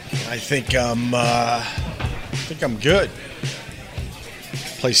 I think I'm good.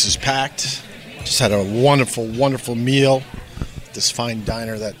 Place is packed. Just had a wonderful, wonderful meal at this fine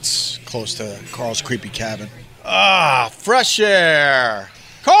diner that's close to Carl's creepy cabin. Fresh air.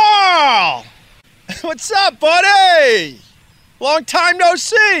 Carl! What's up, buddy? Long time no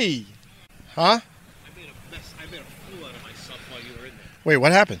see. Huh? I made a fool out of myself while you were in there. Wait,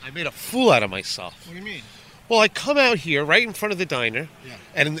 what happened? I made a fool out of myself. What do you mean? Well, I come out here right in front of the diner,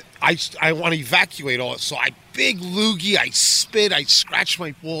 and I want to evacuate all it. So I big loogie, I spit, I scratch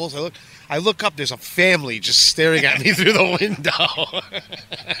my balls. I look up, there's a family just staring at me through the window.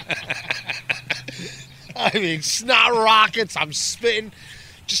 I mean, snot rockets, I'm spitting,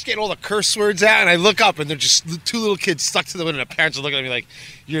 just getting all the curse words out, and I look up, and they're just two little kids stuck to the window, and the parents are looking at me like,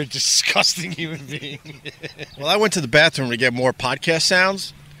 you're a disgusting human being. Well, I went to the bathroom to get more podcast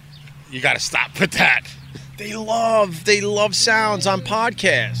sounds. You got to stop with that. They love sounds on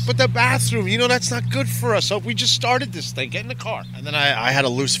podcasts. But the bathroom, that's not good for us. So we just started this thing. Get in the car. And then I had a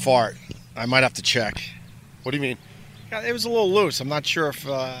loose fart. I might have to check. What do you mean? It was a little loose. I'm not sure if,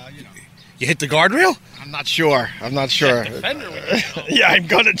 You hit the guardrail? I'm not sure. Yeah, I'm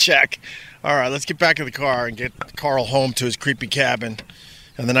going to check. All right, let's get back in the car and get Carl home to his creepy cabin.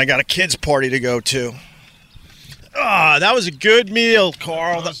 And then I got a kids' party to go to. That was a good meal,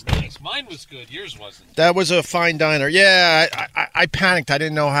 Carl. That was nice. Mine was good. Yours wasn't. That was a fine diner. Yeah, I panicked. I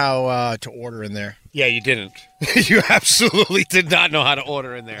didn't know how to order in there. Yeah, you didn't. You absolutely did not know how to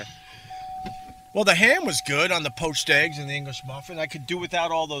order in there. Well, the ham was good on the poached eggs and the English muffin. I could do without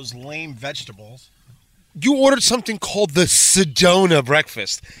all those lame vegetables. You ordered something called the Sedona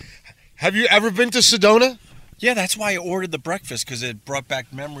breakfast. Have you ever been to Sedona? Yeah, that's why I ordered the breakfast, because it brought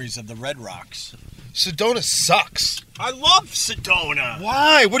back memories of the Red Rocks. Sedona sucks. I love Sedona.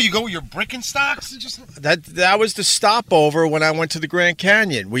 Why? What do you go with your Birkenstocks? That was the stopover when I went to the Grand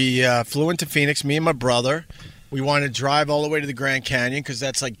Canyon. We flew into Phoenix, me and my brother. We wanted to drive all the way to the Grand Canyon because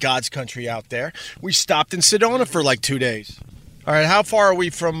that's like God's country out there. We stopped in Sedona for like 2 days. All right, how far are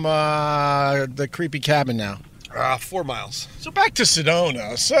we from the creepy cabin now? 4 miles. So back to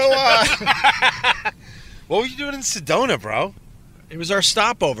Sedona. So what were you doing in Sedona, bro? It was our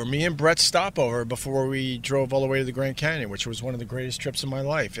stopover, me and Brett's stopover before we drove all the way to the Grand Canyon, which was one of the greatest trips of my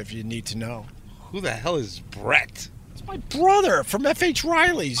life, if you need to know. Who the hell is Brett? It's my brother from F.H.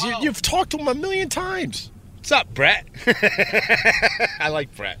 Riley's. You've talked to him a million times. What's up, Brett? I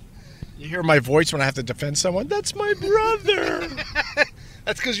like Brett. You hear my voice when I have to defend someone? That's my brother.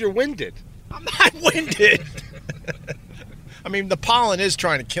 That's because you're winded. I'm not winded. I mean, the pollen is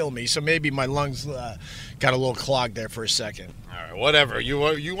trying to kill me, so maybe my lungs got a little clogged there for a second. All right, whatever. You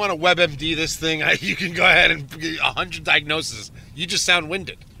want to WebMD this thing? You can go ahead and get 100 diagnoses. You just sound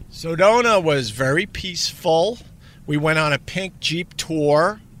winded. Sedona was very peaceful. We went on a pink Jeep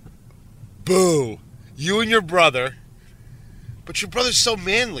tour. Boo. You and your brother. But your brother's so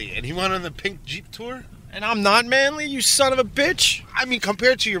manly, and he went on the pink Jeep tour? And I'm not manly, you son of a bitch. I mean,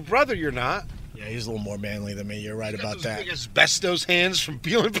 compared to your brother, you're not. Yeah, he's a little more manly than me. You're right about that. Big asbestos hands from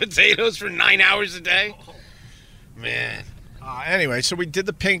peeling potatoes for 9 hours a day. Man. Anyway, so we did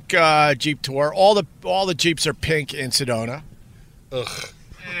the pink Jeep tour. All the Jeeps are pink in Sedona. Ugh.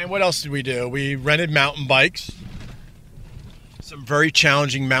 And what else did we do? We rented mountain bikes. Some very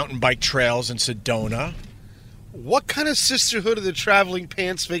challenging mountain bike trails in Sedona. What kind of Sisterhood of the Traveling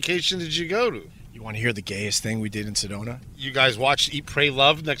Pants vacation did you go to? You want to hear the gayest thing we did in Sedona? You guys watched Eat, Pray,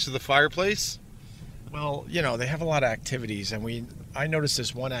 Love next to the fireplace? Well, you know, they have a lot of activities, and I noticed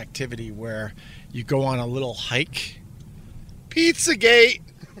this one activity where you go on a little hike. Pizzagate.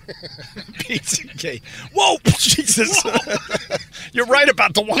 Pizzagate. Whoa, Jesus. Whoa. You're right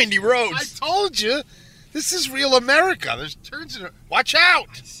about the windy roads. I told you. This is real America. There's turns in it. Watch out.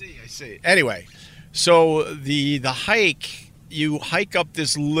 I see. Anyway, so the hike, you hike up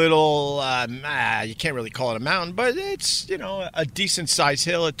this little, you can't really call it a mountain, but it's, you know, a decent-sized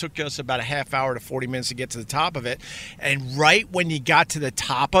hill. It took us about a half hour to 40 minutes to get to the top of it. And right when you got to the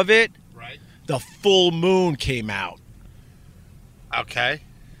top of it, right, the full moon came out. Okay.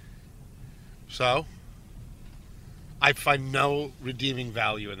 So, I find no redeeming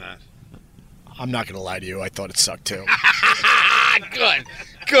value in that. I'm not going to lie to you. I thought it sucked, too.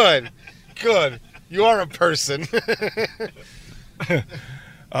 Good. You are a person.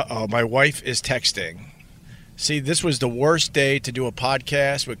 Uh-oh, my wife is texting. See, this was the worst day to do a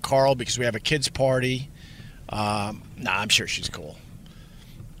podcast with Carl because we have a kids' party. I'm sure she's cool.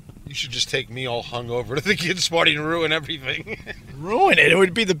 You should just take me all hungover to the kids' party and ruin everything. Ruin it? It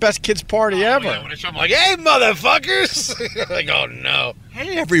would be the best kids' party ever. Yeah, when I'm like, hey, motherfuckers. Like, oh, no.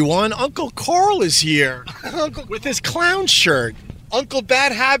 Hey, everyone. Uncle Carl is here with his clown shirt. Uncle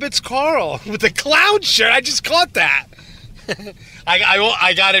Bad Habits Carl with the clown shirt. I just caught that.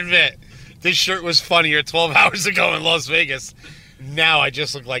 I got to admit, this shirt was funnier 12 hours ago in Las Vegas. Now I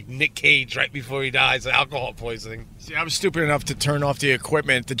just look like Nick Cage right before he dies of alcohol poisoning. See, I was stupid enough to turn off the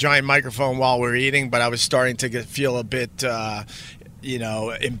equipment, the giant microphone while we were eating, but I was starting to feel a bit,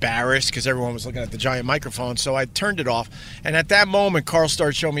 embarrassed because everyone was looking at the giant microphone, so I turned it off. And at that moment, Carl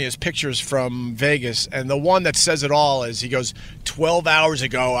started showing me his pictures from Vegas, and the one that says it all is, he goes, 12 hours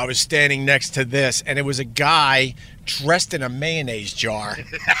ago, I was standing next to this, and it was a guy dressed in a mayonnaise jar.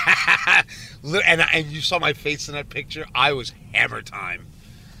 And you saw my face in that picture. I was hammer time.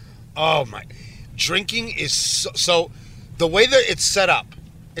 Oh, my. Drinking is so the way that it's set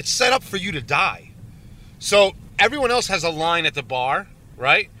up for you to die. So everyone else has a line at the bar,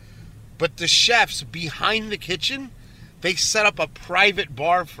 right? But the chefs behind the kitchen, they set up a private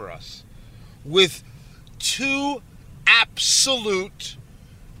bar for us with 2 absolute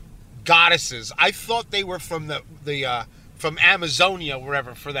goddesses. I thought they were from from Amazonia,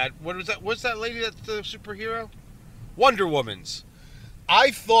 wherever, for that. What was that? What's that lady that's the superhero? Wonder Woman's.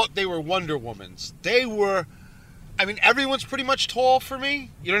 I thought they were Wonder Woman's. They were, I mean, everyone's pretty much tall for me.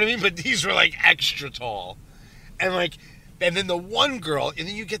 You know what I mean? But these were like extra tall. And then the one girl, and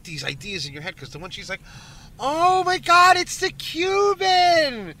then you get these ideas in your head because the one, she's like, oh my God, it's the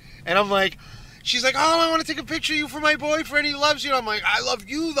Cuban. And I'm like, she's like, oh, I want to take a picture of you for my boyfriend. He loves you. I'm like, I love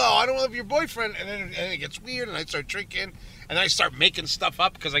you, though. I don't love your boyfriend. And then it gets weird, and I start drinking, and then I start making stuff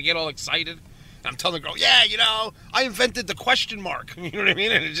up because I get all excited. And I'm telling the girl, yeah, I invented the question mark. You know what I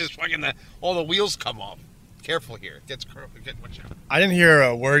mean? And it's just fucking all the wheels come off. Careful here. It gets watch out. I didn't hear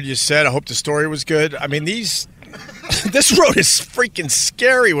a word you said. I hope the story was good. I mean, these This road is freaking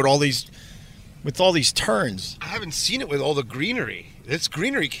scary with all these turns. I haven't seen it with all the greenery. This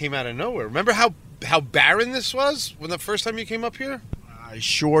greenery came out of nowhere. Remember how barren this was when the first time you came up here? I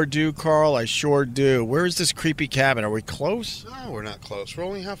sure do, Carl. I sure do. Where is this creepy cabin? Are we close? No, we're not close. We're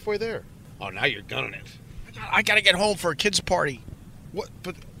only halfway there. Oh, now you're gunning it. I gotta get home for a kids' party. What?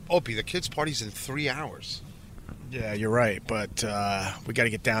 But Opie, the kids' party's in 3 hours. Yeah, you're right. But we gotta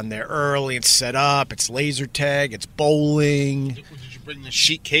get down there early and set up. It's laser tag. It's bowling. Did you bring the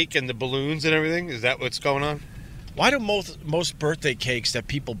sheet cake and the balloons and everything? Is that what's going on? Why do most birthday cakes that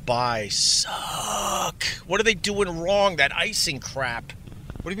people buy suck? What are they doing wrong? That icing crap.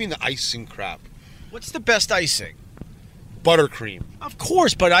 What do you mean the icing crap? What's the best icing? Buttercream. Of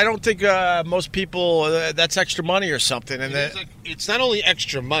course, but I don't think most people, that's extra money or something. And It's not only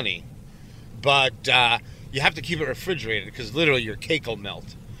extra money, but you have to keep it refrigerated because literally your cake will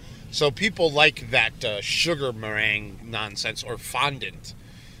melt. So people like that sugar meringue nonsense or fondant.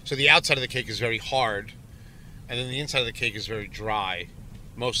 So the outside of the cake is very hard, and then the inside of the cake is very dry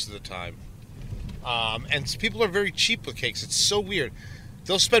most of the time. And people are very cheap with cakes. It's so weird.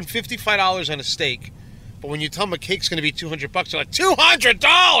 They'll spend $55 on a steak, but when you tell them a cake's going to be $200, they're like,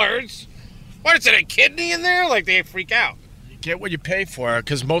 $200? What, is it a kidney in there? Like, they freak out. You get what you pay for,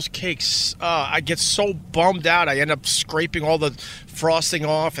 because most cakes, I get so bummed out, I end up scraping all the frosting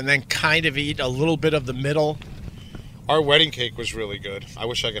off and then kind of eat a little bit of the middle. Our wedding cake was really good. I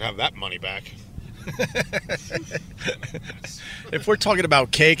wish I could have that money back. If we're talking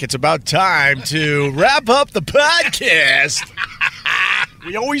about cake, it's about time to wrap up the podcast.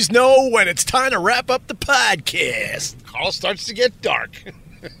 We always know when it's time to wrap up the podcast. Carl starts to get dark.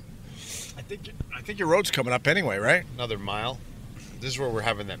 I think your road's coming up anyway, right? Another mile. This is where we're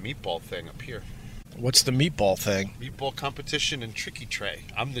having that meatball thing up here. What's the meatball thing? Meatball competition and Tricky Tray.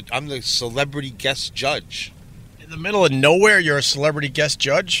 I'm the celebrity guest judge. In the middle of nowhere, you're a celebrity guest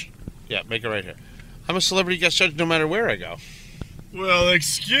judge? Yeah, make it right here. I'm a celebrity guest judge no matter where I go. Well,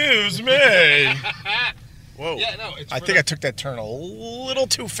 excuse me. Whoa. Yeah, no, I think I took that turn a little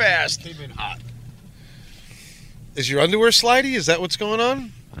too fast. Came in hot. Is your underwear slidey? Is that what's going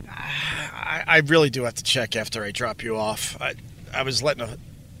on? I really do have to check after I drop you off. I was letting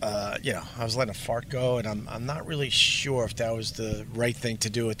a fart go, and I'm not really sure if that was the right thing to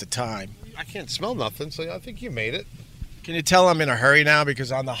do at the time. I can't smell nothing, so I think you made it. Can you tell I'm in a hurry now?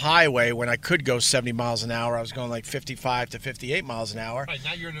 Because on the highway, when I could go 70 miles an hour, I was going like 55 to 58 miles an hour. Right,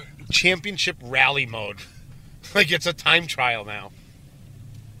 now you're in a championship rally mode. Like it's a time trial now.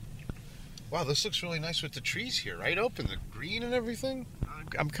 Wow, this looks really nice with the trees here, right? Open the green and everything.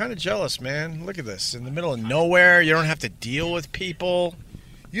 I'm kind of jealous, man. Look at this. In the middle of nowhere, you don't have to deal with people.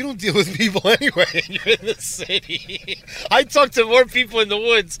 You don't deal with people anyway, and you're in the city. I talk to more people in the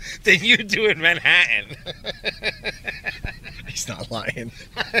woods than you do in Manhattan. He's not lying.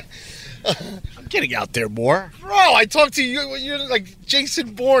 I'm getting out there more. Bro, I talk to you. You're like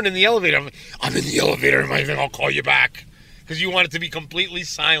Jason Bourne in the elevator. I'm in the elevator, and I think I'll call you back. Because you want it to be completely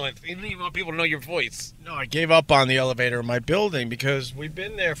silent. You didn't even want people to know your voice. No, I gave up on the elevator in my building because we've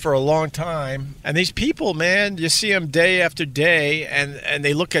been there for a long time. And these people, man, you see them day after day, and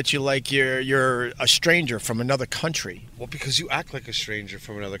they look at you like you're a stranger from another country. Well, because you act like a stranger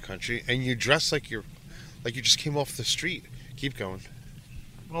from another country, and you dress like you just came off the street. Keep going.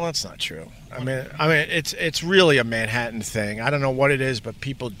 Well, that's not true. I mean, it's really a Manhattan thing. I don't know what it is, but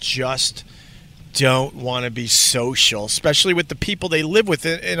people just don't want to be social, especially with the people they live with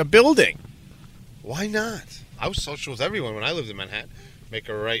in a building. Why not? I was social with everyone when I lived in Manhattan. Make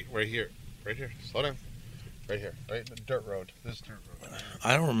a right here. Right here. Slow down. Right here. Right, the dirt road. This dirt road.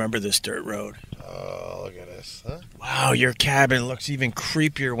 I don't remember this dirt road. Oh, look at this. Huh? Wow, your cabin looks even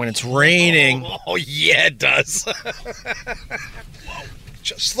creepier when it's raining. Oh yeah, it does.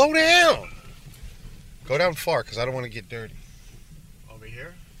 Just slow down. Go down far, because I don't want to get dirty. Over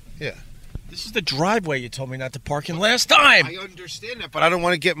here? Yeah. This is the driveway you told me not to park in last time. I understand that, but I don't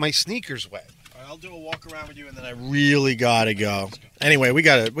want to get my sneakers wet. All right, I'll do a walk around with you, and then I really gotta go. Anyway, we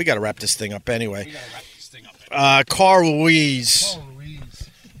gotta wrap this thing up anyway. We gotta wrap this thing up. Carl Ruiz.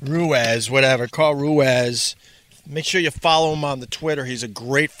 Carl Ruiz. Make sure you follow him on the Twitter. He's a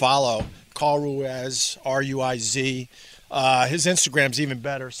great follow. Carl Ruiz, Ruiz. His Instagram's even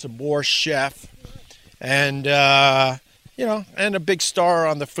better, Sabor Chef. And and a big star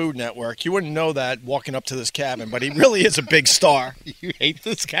on the Food Network. You wouldn't know that walking up to this cabin, but he really is a big star. You hate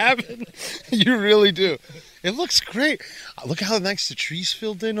this cabin? You really do. It looks great. Look how nice the trees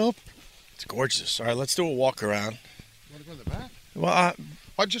filled in up. It's gorgeous. All right, let's do a walk around. You want to go in the back? Well,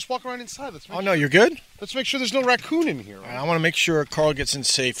 I'll just walk around inside. No, you're good? Let's make sure there's no raccoon in here. Right? I want to make sure Carl gets in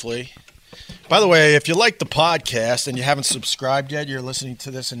safely. By the way, if you like the podcast and you haven't subscribed yet, you're listening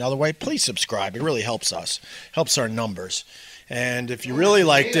to this another way, please subscribe. It really helps us, helps our numbers. And if you really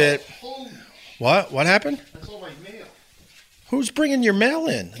liked it, what happened? That's all my mail. Who's bringing your mail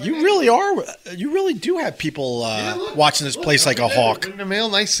in? You really do have people watching this place like a hawk. Bring the mail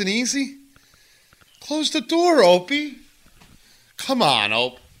nice and easy. Close the door, Opie. Come on,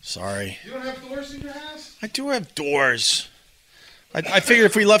 Ope. Sorry. You don't have doors in your house? I do have doors. I figured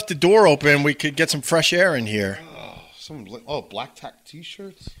if we left the door open, we could get some fresh air in here. Black tack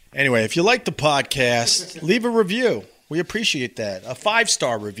T-shirts. Anyway, if you like the podcast, leave a review. We appreciate that. A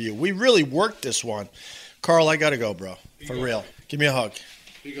 5-star review. We really worked this one. Carl, I got to go, bro. For real. Give me a hug.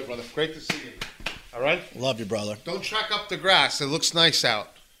 Be good, brother. Great to see you. All right? Love you, brother. Don't track up the grass. It looks nice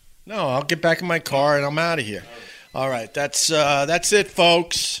out. No, I'll get back in my car and I'm out of here. All right. That's it,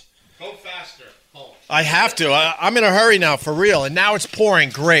 folks. Go faster. I have to. I'm in a hurry now, for real. And now it's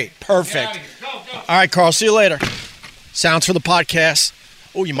pouring. Great. Perfect. Go. All right, Carl. See you later. Sounds for the podcast.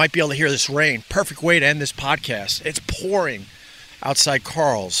 Oh, you might be able to hear this rain. Perfect way to end this podcast. It's pouring outside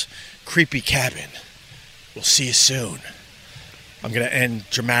Carl's creepy cabin. We'll see you soon. I'm going to end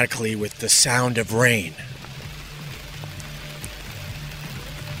dramatically with the sound of rain.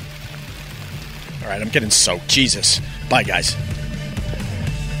 All right, I'm getting soaked. Jesus. Bye, guys.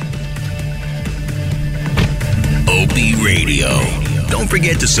 Opie Radio. Don't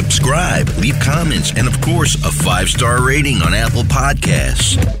forget to subscribe, leave comments, and of course, a 5-star rating on Apple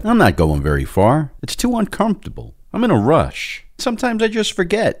Podcasts. I'm not going very far. It's too uncomfortable. I'm in a rush. Sometimes I just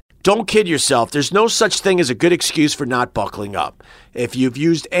forget. Don't kid yourself. There's no such thing as a good excuse for not buckling up. If you've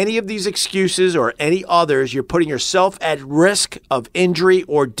used any of these excuses or any others, you're putting yourself at risk of injury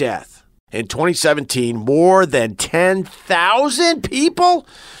or death. In 2017, more than 10,000 people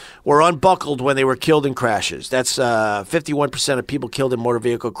were unbuckled when they were killed in crashes. That's 51% of people killed in motor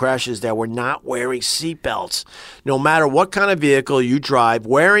vehicle crashes that were not wearing seatbelts. No matter what kind of vehicle you drive,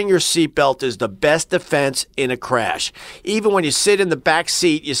 wearing your seatbelt is the best defense in a crash. Even when you sit in the back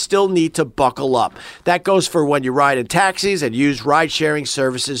seat, you still need to buckle up. That goes for when you ride in taxis and use ride-sharing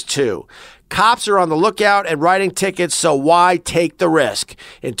services too. Cops are on the lookout and writing tickets, so why take the risk?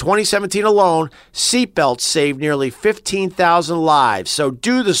 In 2017 alone, seatbelts saved nearly 15,000 lives. So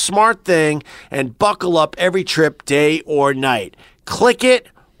do the smart thing and buckle up every trip, day or night. Click it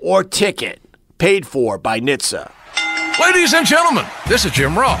or ticket. Paid for by NHTSA. Ladies and gentlemen, this is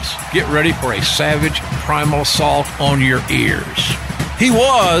Jim Ross. Get ready for a savage primal assault on your ears. He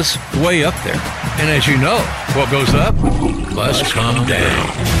was way up there. And as you know, what goes up must come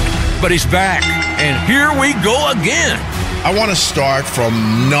down. But he's back, and here we go again. I want to start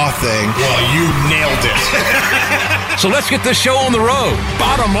from nothing. Well, you nailed it. So let's get this show on the road.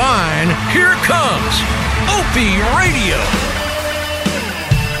 Bottom line, here comes Opie Radio.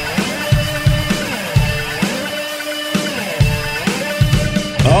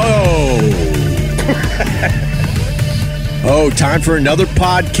 Oh, time for another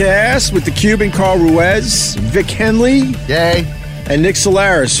podcast with the Cuban Carl Ruiz, Vic Henley. Yay. And Nick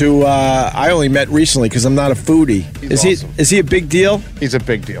Solaris, who I only met recently because I'm not a foodie. Is he a big deal? He's a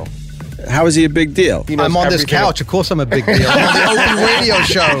big deal. How is he a big deal? I'm on this couch. Of course I'm a big deal. I'm on the Opie Radio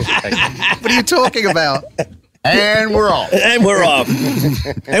show. What are you talking about? And we're off. And we're off.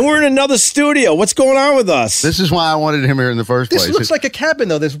 And we're in another studio. What's going on with us? This is why I wanted him here in the first place. This looks like a cabin,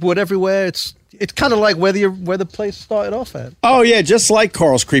 though. There's wood everywhere. It's kind of like where the place started off at. Oh, yeah, just like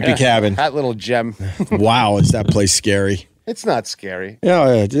Carl's creepy cabin. That little gem. Wow, is that place scary. It's not scary.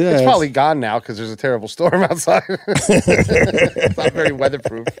 Yeah, it's probably gone now because there's a terrible storm outside. It's not very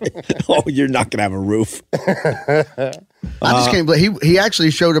weatherproof. Oh, you're not going to have a roof. I just can't believe he actually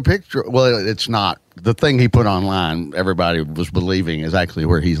showed a picture. Well, it's not. The thing he put online, everybody was believing is actually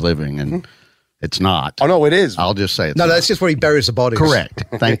where he's living, and it's not. Oh, no, it is. I'll just say it. No, that's just where he buries the bodies. Correct.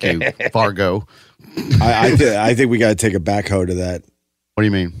 Thank you, Fargo. I think we got to take a backhoe to that. What do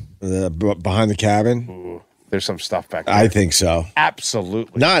you mean? Behind the cabin? Ooh, there's some stuff back there. I think so.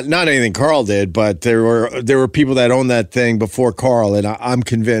 Absolutely. Not anything Carl did, but there were people that owned that thing before Carl, and I'm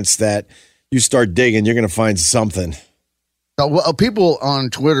convinced that you start digging, you're going to find something. Well, people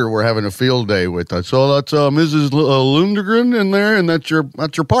on Twitter were having a field day with that. So that's Mrs. Lundgren in there, and that's your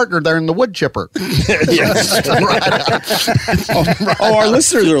partner there in the wood chipper. Yes. Our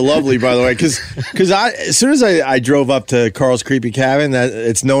listeners are lovely, by the way, because as soon as I drove up to Carl's Creepy Cabin, that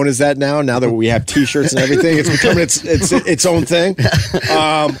it's known as that now. Now that we have T-shirts and everything, it's becoming its own thing.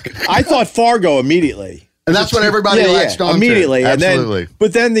 I thought Fargo immediately. And that's what everybody latched on immediately. To. Absolutely.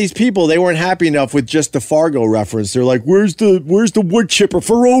 But then these people, they weren't happy enough with just the Fargo reference. They're like, "Where's the wood chipper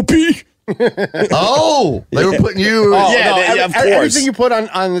for Opie?" Oh, they were putting you. Oh, Yeah, no, of course. Everything you put on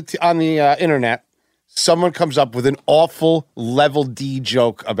the internet, someone comes up with an awful level D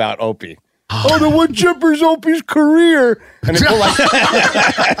joke about Opie. Oh, the wood chipper's Opie's career, and they put like,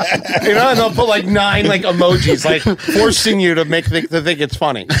 and they'll put like 9 like emojis, like forcing you to to think it's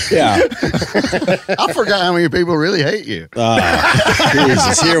funny. Yeah. I forgot how many people really hate you.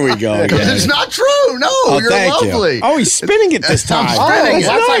 Jesus, here we go again. It's not true. No, you're thank lovely. You. Oh, he's spinning it this time. I'm spinning it.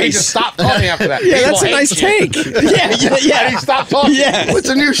 That's why he nice. just stopped talking after that. Yeah, People that's a hate nice you. take. Yeah. And he stopped talking. Yeah. It's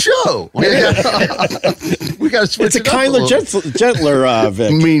a new show. We got to switch It's a it up kinder, little. gentler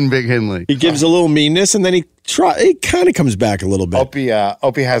Vic. Mean Big Henley. He gives a little meanness, and then he kind of comes back a little bit.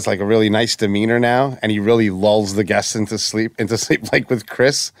 Opie has like a really nice demeanor now, and he really lulls the guests into sleep, like with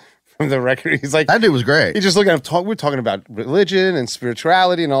Chris from the record. He's like, that dude was great. He just looking at him. We're talking about religion and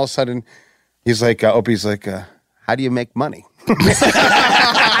spirituality, and all of a sudden, he's like, Opie's like, how do you make money?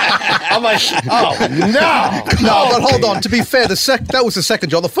 I'm like, oh No, but hold on. To be fair, that was the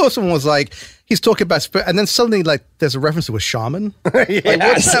second job. The first one was like he's talking about spirit, and then suddenly like there's a reference to a shaman. Like,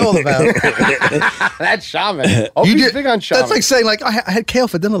 what's that all about? That shaman. Opie's big on shaman. That's like saying like I had kale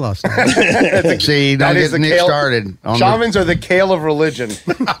for dinner last night. See, don't get Nick started. Shamans are the kale of religion.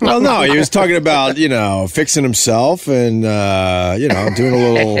 Well, no, he was talking about fixing himself and doing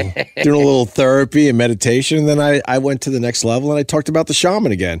a little therapy and meditation. And then I went to the next level and I talked about the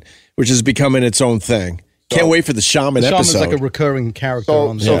shaman again, which is becoming its own thing. Can't wait for the shaman Shaman's episode. like a recurring character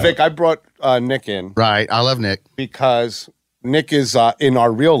on the So Vic, I brought Nick in. Right, I love Nick because Nick is in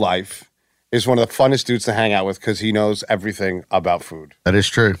our real life is one of the funnest dudes to hang out with because he knows everything about food. That is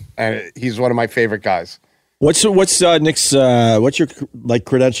true, and he's one of my favorite guys. What's Nick's what's your like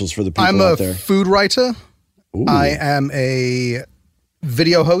credentials for the people I'm out a there? food writer. Ooh. I am a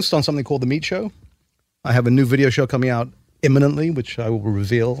video host on something called The Meat Show. I have a new video show coming out imminently, which I will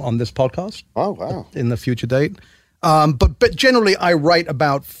reveal on this podcast. Oh, wow. In the future date. But generally, I write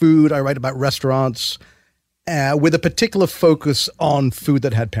about food. I write about restaurants with a particular focus on food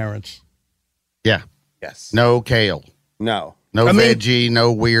that had parents. Yeah. Yes. No kale. No. No veggie.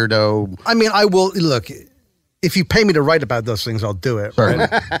 No weirdo. I mean, I will look. If you pay me to write about those things, I'll do it. Certainly.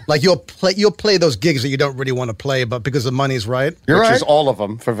 Right? Like you'll play those gigs that you don't really want to play, but because the money's right. Which is all of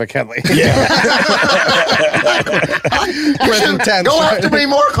them for Vic Henley. Yeah. Go after me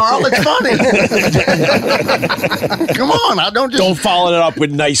more, Carl. It's funny. Come on, I don't just don't follow it up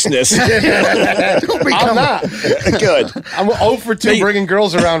with niceness. I'm not good. I'm 0 for 2 bringing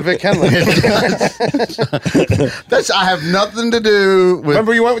girls around Vic Henley. I have nothing to do with.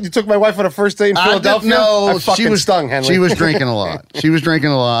 Remember you took my wife on a first date in Philadelphia? No, she was stung, Henley. She was drinking a lot.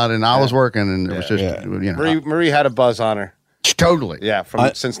 And I was working, and it was just Marie had a buzz on her. Totally. Yeah,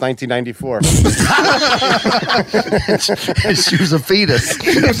 since 1994. She was a fetus.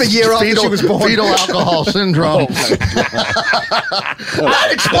 The year after she was born. Fetal alcohol syndrome. That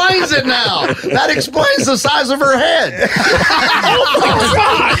explains it now. That explains the size of her head.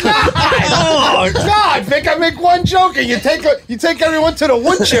 Oh God, Vic! I make one joke, and you take everyone to the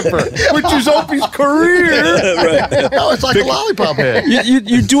wood chipper, which is Opie's career. Right. No, it's like a lollipop head.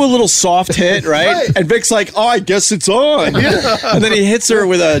 You do a little soft hit, right? And Vic's like, "Oh, I guess it's on." And then he hits her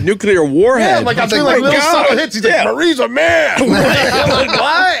with a nuclear warhead. Yeah, I'm doing like little subtle hits. He's like, Marie's a man. I'm like,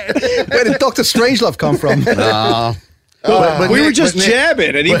 what? Where did Dr. Strangelove come from? We were just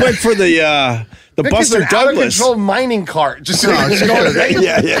jabbing, and he went for the Vic Buster is an Douglas out-of-control mining cart. Just No, it's going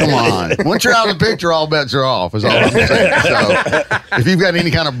yeah. Come on. Once you're out of the picture, all bets are off, is all I'm saying. So if you've got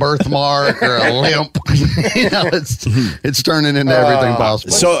any kind of birthmark or a limp, it's turning into everything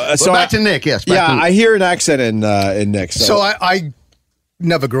possible. So back to Nick, yes. I hear an accent in Nick. So I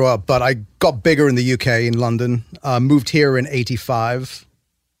never grew up, but I got bigger in the UK, in London. Moved here in 85.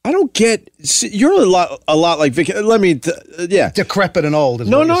 I don't get. You're a lot like Vic. Let me. Decrepit and old. Is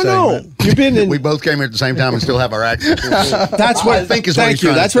No. what you're saying, right? You've been in. We both came here at the same time and still have our accents. That's what I think is. Thank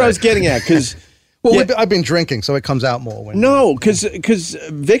you. That's what I was getting at. Because I've been drinking, so it comes out more. Because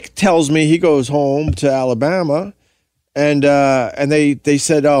Vic tells me he goes home to Alabama, and they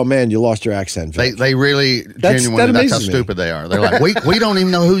said, "Oh man, you lost your accent." Vic. They really genuinely. That's how stupid they are. They're like, we don't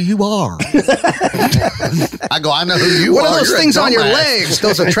even know who you are. I go, I know who you are. What are those You're a things on your dumbass." legs?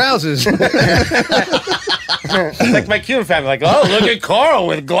 Those are trousers. Like my Cuban family, like, oh, look at Carl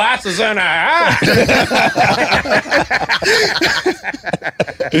with glasses and a hat.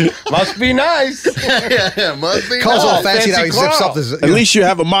 Must be nice. Yeah, must be. Carl's all nice. fancy now. He zips up his. At least you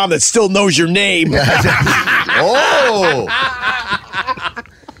have a mom that still knows your name. Oh.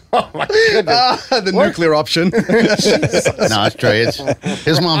 Oh my goodness. The nuclear option. No, it's true.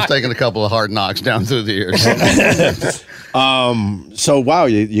 His mom's taken a couple of hard knocks down through the years. So wow,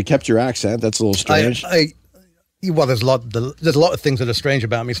 you kept your accent. That's a little strange. Well, there's a lot of things that are strange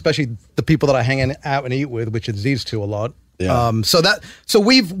about me, especially the people that I hang out and eat with, which is these two a lot. Yeah. So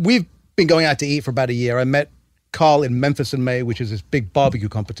we've been going out to eat for about a year. I met Carl in Memphis in May, which is this big barbecue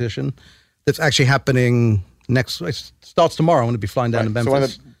competition that's actually happening it starts tomorrow. I'm going to be flying down to Memphis. So one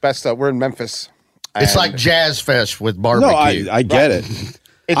of the best. We're in Memphis. It's like Jazz Fest with barbecue. No, I get it.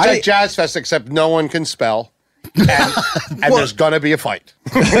 It's like Jazz Fest, except no one can spell. And there's gonna be a fight.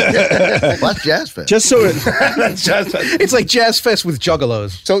 What's Jazz Fest? Just so That's Jazz Fest. It's like Jazz Fest with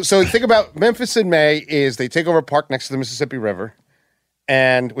juggalos. So think about Memphis in May is they take over a park next to the Mississippi River,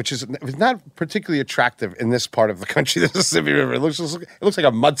 and which is not particularly attractive in this part of the country. The Mississippi River. It looks like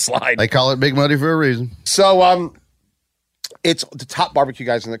a mudslide. They call it Big Muddy for a reason. So it's the top barbecue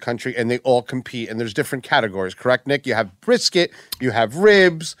guys in the country, and they all compete. And there's different categories, correct, Nick? You have brisket, you have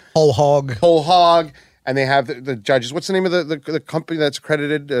ribs, whole hog. And they have the judges. What's the name of the company that's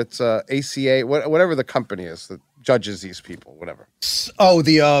accredited? It's ACA, whatever the company is that judges these people, whatever. Oh,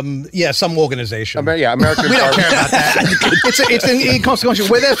 some organization. American. We don't care about that. it's an inconsequential.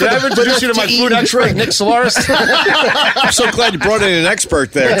 We're there for Did I ever introduce you to my food expert, Nick Solaris? I'm so glad you brought in an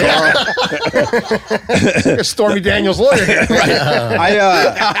expert there, Carl. Stormy Daniels' lawyer here.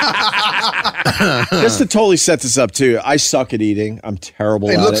 Just to totally set this up too, I suck at eating. I'm terrible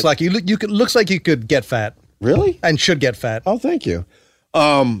at it. Looks like looks like you could get fat. Really? And should get fat. Oh, thank you.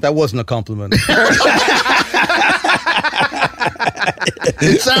 That wasn't a compliment.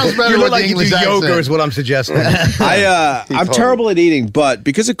 It sounds better You look with like the you do English yoga accent. is what I'm suggesting. I'm terrible at eating, but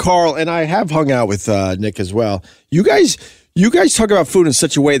because of Carl, and I have hung out with Nick as well, you guys talk about food in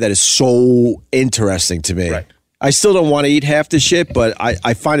such a way that is so interesting to me. Right. I still don't want to eat half the shit, but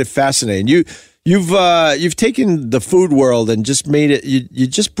I find it fascinating. You've taken the food world and just made it. You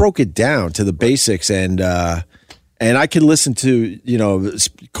just broke it down to the basics, and I can listen to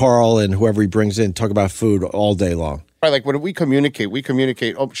Carl and whoever he brings in talk about food all day long. Right, like when we communicate.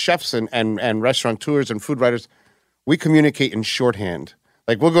 Chefs and restaurateurs and food writers, we communicate in shorthand.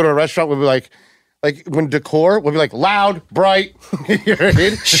 Like we'll go to a restaurant, we'll be like when decor, we'll be like loud, bright,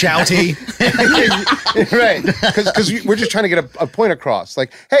 shouty, right? Because we're just trying to get a point across.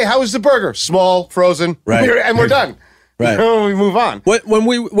 Like, hey, how was the burger? Small, frozen, right? And we're done. Right. We move on. When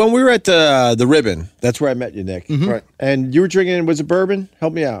we were at the Ribbon, that's where I met you, Nick. Mm-hmm. Right. And you were drinking, was it bourbon?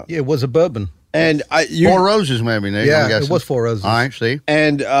 Help me out. Yeah, it was a bourbon. And Four Roses, maybe, Nick. Yeah, it was Four Roses. All right, see.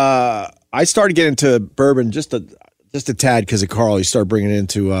 And I started getting into bourbon just a tad because of Carl. He started bringing it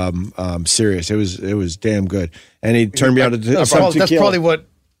into Sirius. It was damn good. And he turned me on to That's some tequila. probably what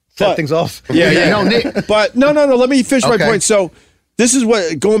set things off. Yeah. No, Nick. But no. Let me finish my Okay. point. So this is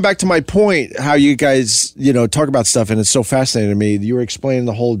what, going back to my point, how you guys, talk about stuff, and it's so fascinating to me. You were explaining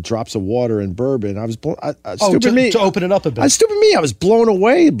the whole drops of water in bourbon. I was to open it up a bit. Stupid me. I was blown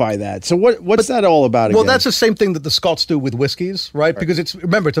away by that. So what's that all about again? Well, that's the same thing that the Scots do with whiskeys, right? Because it's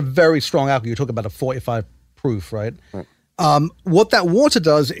a very strong alcohol. You're talking about a 45 proof, right? What that water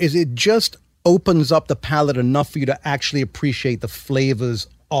does is it just opens up the palate enough for you to actually appreciate the flavors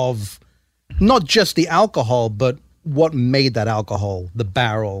of not just the alcohol, but what made that alcohol, the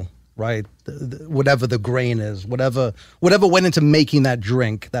barrel, right? Whatever the grain is, whatever went into making that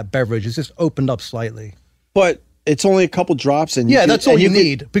drink, that beverage, is just opened up slightly. But it's only a couple drops, and that's all you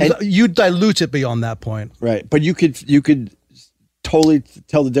need, because you dilute it beyond that point. Right, but you could totally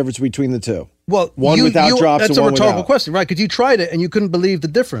tell the difference between the two. Well, one without drops. That's and a one rhetorical without. question, right? Because you tried it and you couldn't believe the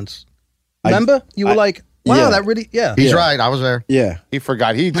difference. Remember, you were like, "Wow, yeah. that really." Yeah, He's right. I was there. Yeah, he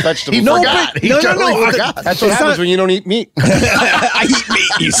forgot. He vegetables. He forgot. He totally forgot. That's what happens when you don't eat meat. I eat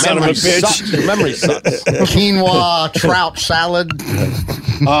meat, you son of a bitch. Sucks. Your memory sucks. Quinoa trout salad.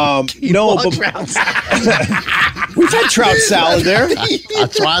 No, but trout salad. we've had trout salad there.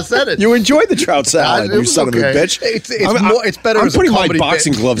 That's why I said it. You enjoyed the trout salad, it you was son of a okay. bitch. It's better I'm as a putting my comedy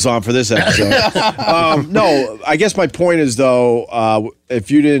boxing bit. gloves on for this episode. No, I guess my point is, though, if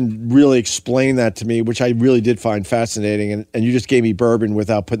you didn't really explain that to me, which I really did find fascinating, and you just gave me bourbon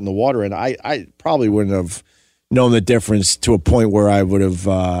without putting the water in, I probably wouldn't have known the difference to a point where I would have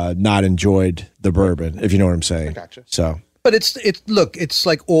not enjoyed the bourbon, if you know what I'm saying. I gotcha. So, But it's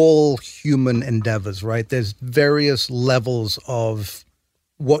like all human endeavors, right? There's various levels of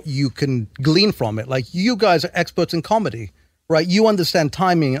what you can glean from it. Like, you guys are experts in comedy, right? You understand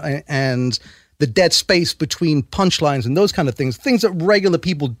timing and the dead space between punchlines and those kind of things that regular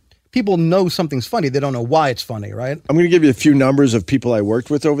people know something's funny. They don't know why it's funny, right? I'm going to give you a few numbers of people I worked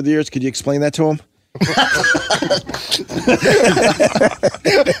with over the years. Could you explain that to them?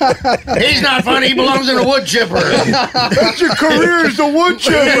 He's not funny. He belongs in a wood chipper. That's your career is the wood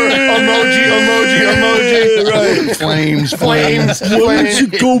chipper. emoji. Right. Flames. Why don't you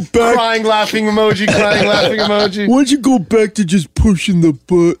go back? Crying, laughing emoji. Why don't you go back to just pushing the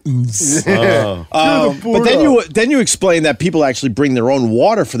buttons? But then you explain that people actually bring their own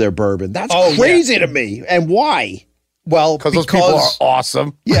water for their bourbon. That's crazy to me. And why? Well, because those people are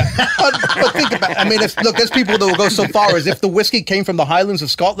awesome. Yeah, but think about it. I mean, there's people that will go so far as if the whiskey came from the Highlands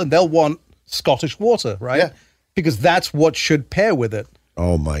of Scotland, they'll want Scottish water, right? Yeah. Because that's what should pair with it.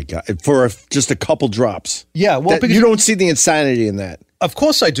 Oh, my God. For just a couple drops. Yeah, well, because you don't see the insanity in that. Of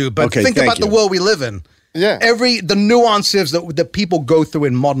course I do, but think about the world we live in. Yeah. The nuances that people go through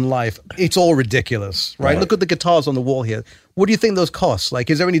in modern life, it's all ridiculous, right? Look at the guitars on the wall here. What do you think those cost? Like,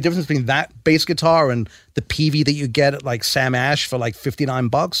 is there any difference between that bass guitar and the PV that you get at like Sam Ash for like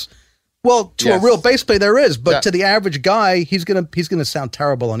 $59? Well, to a real bass player there is, but to the average guy, he's gonna sound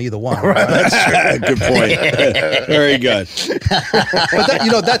terrible on either one. Right? That's good point. Very good.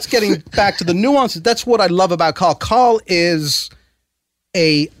 But that's getting back to the nuances. That's what I love about Carl. Carl is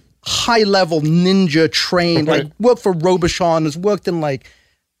a high-level ninja trained, like worked for Robichon, has worked in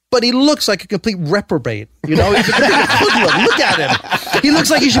but he looks like a complete reprobate. He's a complete hoodlum. Look at him. He looks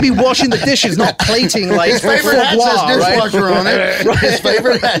like he should be washing the dishes, not plating like his favorite hat says dishwasher on it. Right. His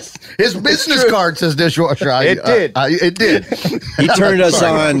favorite hat, his business card says dishwasher. It did. He turned us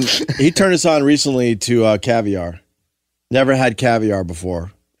on. He turned us on recently to caviar. Never had caviar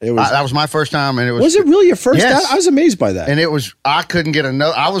before. It was that was my first time, and it was. Was it really your first? Yes. I was amazed by that. And it was. I couldn't get a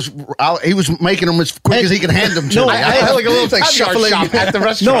note. He was making them as quick as he could hand them to me. I had like a little caviar shop at the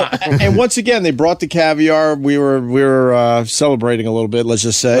restaurant. No, and once again, they brought the caviar. We were celebrating a little bit. Let's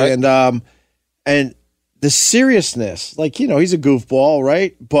just say, and the seriousness, he's a goofball,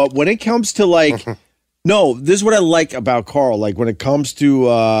 right? But when it comes to no, this is what I like about Carl. Like when it comes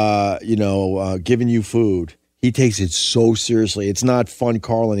to giving you food. He takes it so seriously. It's not fun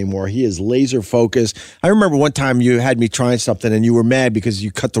Carl anymore. He is laser focused. I remember one time you had me trying something and you were mad because you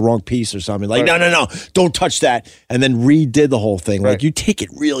cut the wrong piece or something. Like, no, don't touch that. And then redid the whole thing. Like, you take it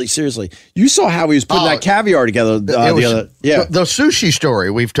really seriously. You saw how he was putting that caviar together. The sushi story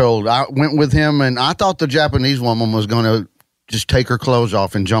we've told. I went with him and I thought the Japanese woman was going to just take her clothes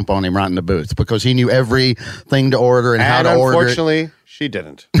off and jump on him right in the booth because he knew everything to order and how to order it. Unfortunately, she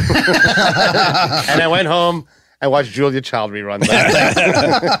didn't. And I went home and watched Julia Child reruns.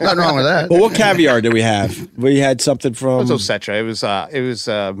 Nothing wrong with that. Well, what caviar do we have? We had something from... It was Osetra. It was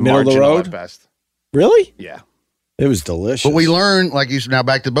middle of the road? At best. Really? Yeah. It was delicious. But we learned, now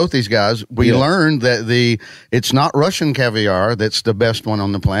back to both these guys, we learned that it's not Russian caviar that's the best one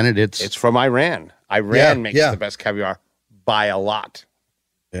on the planet. It's from Iran. Iran makes the best caviar by a lot.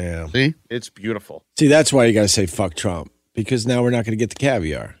 Yeah. See? It's beautiful. See, that's why you got to say fuck Trump. Because now we're not going to get the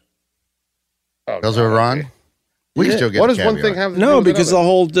caviar. Because of Iran? We can still get What does caviar. one thing have to do No, with because another? the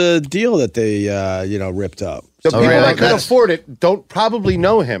whole deal that they, ripped up. The people that could afford it don't probably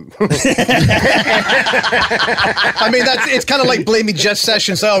know him. I mean, it's kind of like blaming Jeff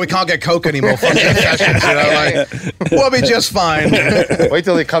Sessions. Oh, we can't get Coke anymore. Fuck Jeff Sessions. We'll be just fine. Wait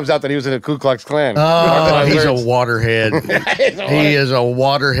till it comes out that he was in a Ku Klux Klan. Oh, he's a waterhead. He is a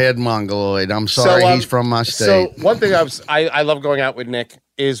waterhead mongoloid. I'm sorry, he's from my state. So one thing I love going out with Nick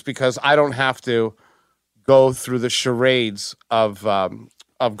is because I don't have to go through the charades of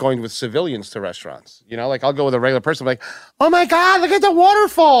going with civilians to restaurants. I'll go with a regular person, like, oh my God, look at the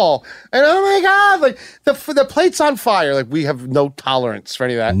waterfall. And oh my God, like the plate's on fire. Like we have no tolerance for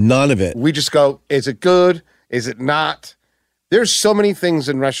any of that. None of it. We just go, is it good? Is it not? There's so many things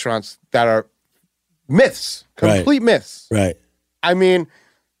in restaurants that are myths, complete myths. Right. I mean,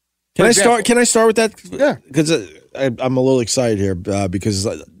 Can I start with that? Yeah. Because I'm a little excited here because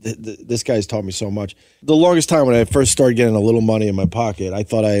this guy's taught me so much. The longest time when I first started getting a little money in my pocket, I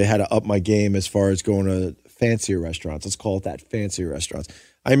thought I had to up my game as far as going to fancier restaurants. Let's call it that, fancier restaurants.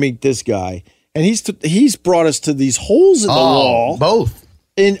 I meet this guy, and he's brought us to these holes in the wall. Both.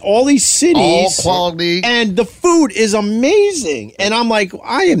 In all these cities. All quality. And the food is amazing. And I'm like,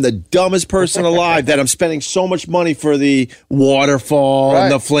 I am the dumbest person alive that I'm spending so much money for the waterfall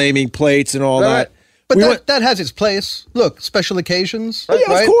and the flaming plates and all that. But that has its place. Look, special occasions. Oh,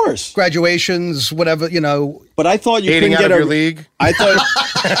 yeah, right? of course. Graduations, whatever, But I thought you couldn't get your league. I thought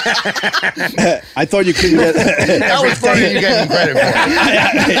you couldn't get. That was funny. You gave him credit for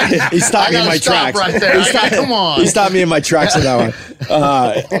it. He stopped me in my tracks. Right there. Come on. He stopped me in my tracks on that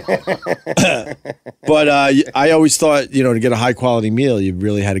one. But I always thought, to get a high quality meal, you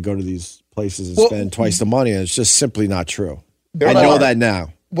really had to go to these places and spend twice the money, and it's just simply not true. I know that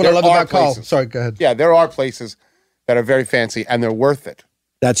now. What I There love are about Carl. places. Sorry, go ahead. Yeah, there are places that are very fancy and they're worth it.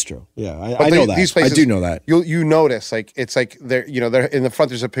 That's true. Yeah, I But know that. These places, I do know that. You notice like it's like they're they're in the front.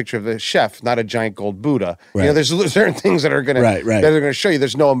 There's a picture of the chef, not a giant gold Buddha. Right. There's certain things that are gonna Right. that they're gonna show you.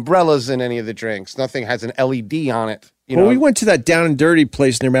 There's no umbrellas in any of the drinks. Nothing has an LED on it. Well, we went to that down and dirty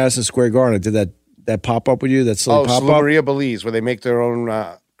place near Madison Square Garden. I did that pop up with you. That silly pop up. Maria Belize, where they make their own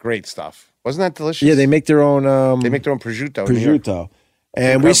great stuff. Wasn't that delicious? Yeah, they make their own. They make their own prosciutto. in New York. Prosciutto.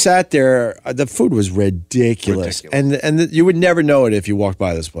 And we sat there. The food was ridiculous. And you would never know it if you walked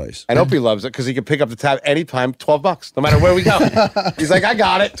by this place. And Opie loves it because he can pick up the tab anytime, $12, no matter where we go. He's like, I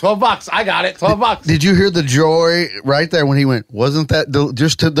got it, $12. I got it, $12. Did you hear the joy right there when he went? Wasn't that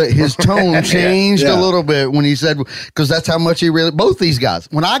his tone changed a little bit when he said, because that's how much he really. Both these guys.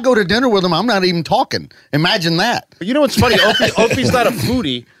 When I go to dinner with them, I'm not even talking. Imagine that. But you know what's funny? Opie's not a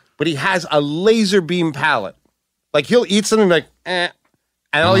foodie, but he has a laser beam palate. Like he'll eat something like, and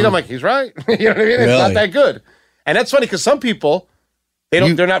I'll eat. I'm like, he's right. You know what I mean? It's not that good. And that's funny because some people, they're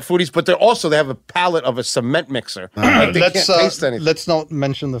not foodies, but they have a palate of a cement mixer. Like they can't taste anything. Let's not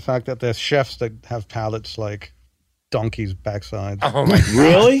mention the fact that there's chefs that have palates like donkeys' backsides. Oh my God.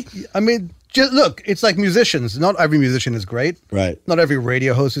 Really? I mean, just look, it's like musicians. Not every musician is great. Right. Not every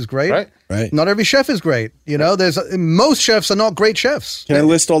radio host is great. Right. Not every chef is great. Most chefs are not great chefs. Can I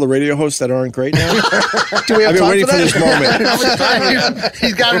list all the radio hosts that aren't great now? Do we have I've been time waiting for for that? this moment.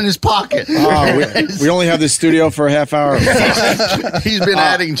 He's got it in his pocket. We only have this studio for a half hour. He's been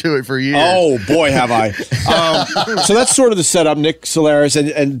adding to it for years. Oh boy, have I! So that's sort of the setup, Nick Solaris.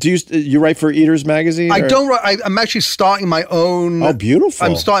 And do you write for Eaters Magazine? I or- don't write. I'm actually starting my own. Oh, beautiful!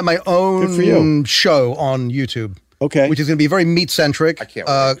 I'm starting my own Good for you. show on YouTube. Okay. Which is going to be very meat centric. I can't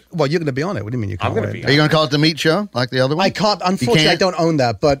wait. Well, you're going to be on it. What do you mean you can't? I'm gonna wait? be. Are you going to call it the meat show like the other one? I can't. Unfortunately, I don't own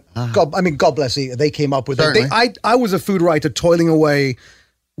that. But God bless you. They came up with it. Certainly. I was a food writer toiling away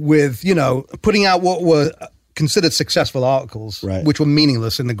with putting out what were considered successful articles, which were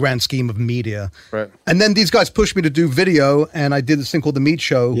meaningless in the grand scheme of media. Right. And then these guys pushed me to do video, and I did this thing called The Meat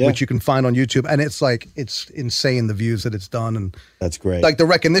Show, Yeah. which you can find on YouTube. And it's insane the views that it's done, and That's great. like the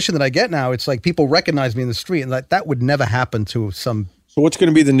recognition that I get now. It's like people recognize me in the street, and like that would never happen to some. So what's going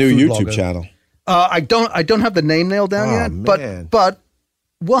to be the new Food YouTube blogger. channel? I don't have the name nailed down Oh, yet, man. but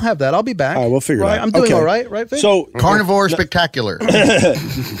we'll have that. I'll be back. All right, we'll figure it right? out. I'm doing Okay. all right, Vic? So Carnivore Spectacular. So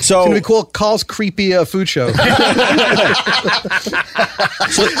it's gonna be called Carl's Creepy Food Show.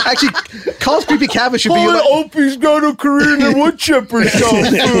 Actually, Carl's Creepy Cabbage should be. Opie's got a Korean and wood chipper show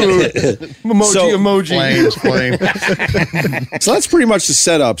food. Flames, flame. So that's pretty much the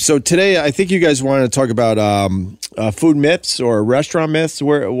setup. So today, I think you guys wanted to talk about food myths or restaurant myths.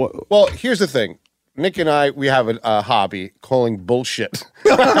 Well, here's the thing. Nick and I, we have a hobby calling bullshit.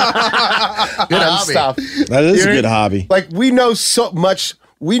 Good on stuff. That is a You know, good hobby. Like we know so much.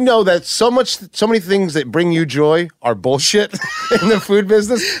 We know that so many things that bring you joy are bullshit in the food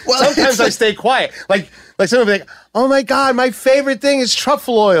business. Well, sometimes I stay quiet. Like someone will be like, "Oh my God, my favorite thing is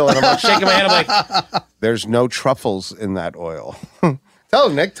truffle oil," and I'm like shaking my head. I'm like, "There's no truffles in that oil." Tell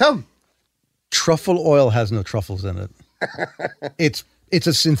him, Nick. Tell him. Truffle oil has no truffles in it. It's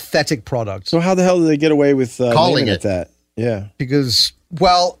a synthetic product. So how the hell do they get away with Calling naming it that? Yeah. Because,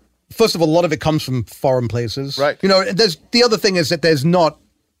 well, first of all, a lot of it comes from foreign places. Right. There's the other thing is that there's not.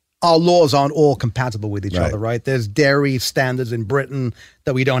 Our laws aren't all compatible with each Right. other, right? There's dairy standards in Britain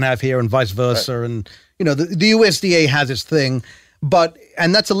that we don't have here, and vice versa. Right. And the USDA has its thing,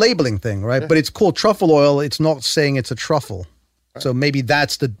 and that's a labeling thing, right? Yeah. But it's called truffle oil. It's not saying it's a truffle. Right. So maybe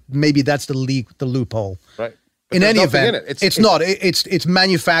that's the loophole. Right. But In any nothing event, in it. it's not. It's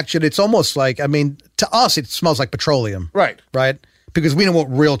manufactured. It's almost like, to us, it smells like petroleum. Right. Right? Because we know what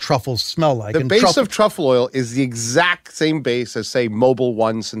real truffles smell like. The base of truffle oil is the exact same base as, say, Mobil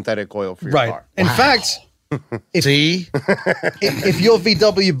 1 synthetic oil for your car. In fact, if your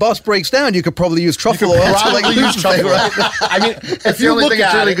VW bus breaks down, you could probably use truffle oil. Probably use truffle oil. I mean, if you look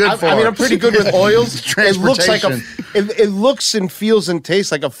at it, I'm pretty good with oils. It looks like it looks and feels and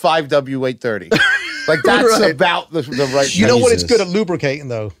tastes like a 5W830. Like that's Right. about the right. You know what it's good at lubricating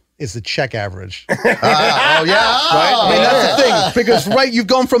though is the check average. Oh yeah, Right. I mean that's the thing because you've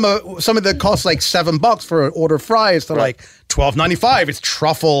gone from something that costs like $7 for an order of fries to like $12.95. It's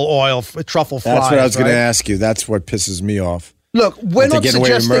truffle oil, truffle fries. That's what I was going to right? ask you. That's what pisses me off. Look, we're That they not get away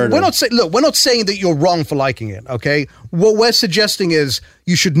with suggesting. murder. We're not saying that you're wrong for liking it. Okay, what we're suggesting is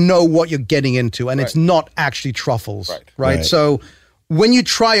you should know what you're getting into, and it's not actually truffles, right? So when you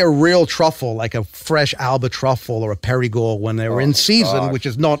try a real truffle, like a fresh Alba truffle or a Perigord, when they're in season, which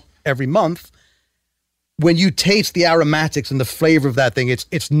is not every month, when you taste the aromatics and the flavor of that thing,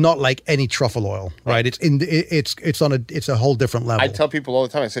 it's not like any truffle oil, right? It's a whole different level. I tell people all the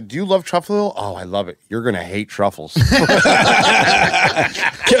time. I said, "Do you love truffle oil?" "Oh, I love it." "You're gonna hate truffles." You know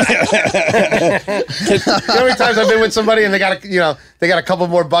how many times I've been with somebody and they got a couple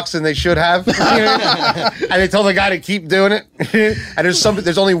more bucks than they should have, and they told the guy to keep doing it. And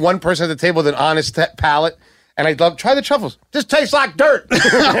there's only one person at the table with an honest palate. And I'd love, try the truffles. Just tastes like dirt.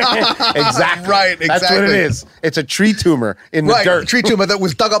 Exactly. Right, That's what it is. It's a tree tumor in the dirt. A tree tumor that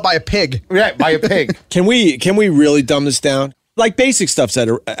was dug up by a pig. Yeah, by a pig. Can we really dumb this down? Like basic stuff's at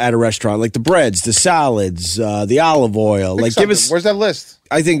a restaurant, like the breads, the salads, the olive oil. Like, give us. Where's that list?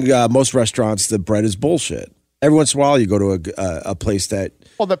 I think most restaurants, the bread is bullshit. Every once in a while, you go to a place that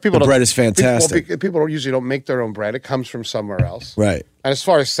the bread is fantastic. People usually don't make their own bread. It comes from somewhere else. Right. And as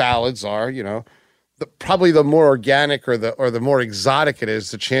far as salads are, probably the more organic or the more exotic it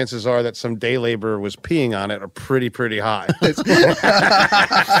is, the chances are that some day laborer was peeing on it are pretty high.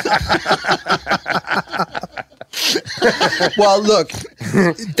 Well, look,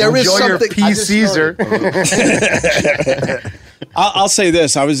 there is Enjoy your something. pea Caesar. I'll say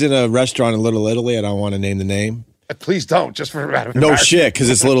this: I was in a restaurant in Little Italy. I don't want to name the name. Please don't, just for out of No shit,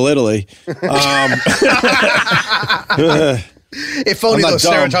 because it's Little Italy. If only those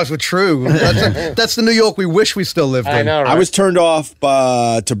stereotypes were true. That's the New York we wish we still lived in. I know, right? I was turned off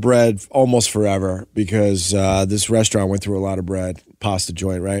to bread almost forever because this restaurant went through a lot of bread, pasta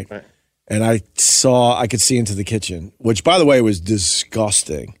joint, right? And I could see into the kitchen, which, by the way, was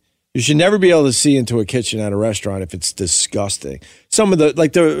disgusting. You should never be able to see into a kitchen at a restaurant if it's disgusting. Some of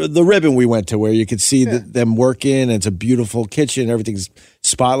the ribbon we went to where you could see them working, and it's a beautiful kitchen, everything's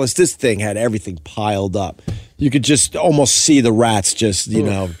spotless. This thing had everything piled up. You could just almost see the rats just,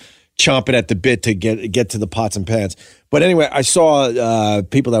 chomping at the bit to get to the pots and pans. But anyway, I saw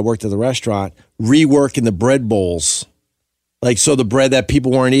people that worked at the restaurant reworking the bread bowls. Like, so the bread that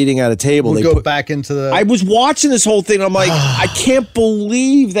people weren't eating at a table, We'll go back into the... I was watching this whole thing. I'm like, I can't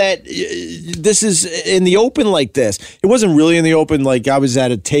believe that this is in the open like this. It wasn't really in the open. Like, I was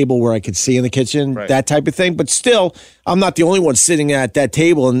at a table where I could see in the kitchen, that type of thing. But still, I'm not the only one sitting at that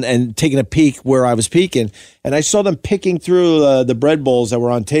table and taking a peek where I was peeking. And I saw them picking through the bread bowls that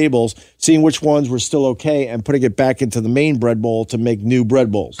were on tables, seeing which ones were still okay, and putting it back into the main bread bowl to make new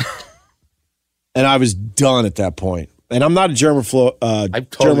bread bowls. And I was done at that point. And I'm not a germaphobe. I'm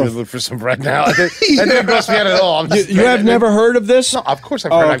totally looking for some bread now. That didn't gross me out at all. You have never heard of this? No, of course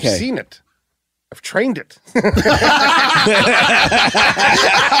I've heard. Okay. I've seen it. I've trained it. You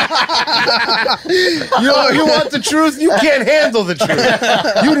want the truth? You can't handle the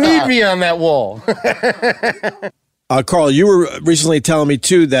truth. You need me on that wall. Carl, you were recently telling me,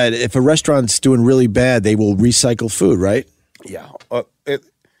 too, that if a restaurant's doing really bad, they will recycle food, right? Yeah.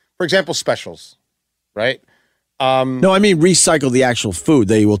 For example, specials, right? No, I mean recycle the actual food.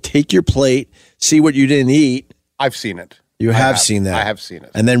 They will take your plate, see what you didn't eat. I've seen it. You have seen that. I have seen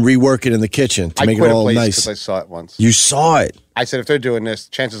it. And then rework it in the kitchen to make it all nice. Because I saw it once. You saw it. I said, if they're doing this,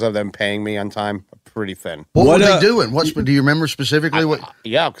 chances of them paying me on time are pretty thin. What were they doing? Do you remember specifically?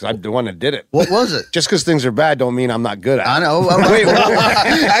 Yeah, because I'm the one that did it. What was it? Just because things are bad don't mean I'm not good at it. I know.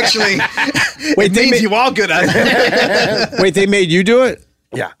 Actually, it means you are good at it. Wait, they made you do it?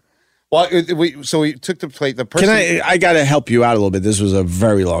 Yeah. Well, so we took the plate. The person. I got to help you out a little bit. This was a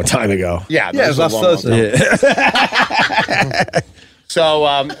very long time ago. Yeah, it was last Thursday.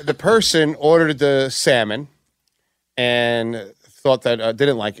 So the person ordered the salmon and thought that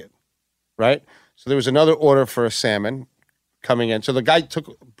didn't like it, right? So there was another order for a salmon coming in. So the guy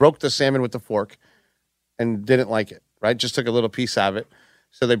broke the salmon with the fork and didn't like it, right? Just took a little piece of it.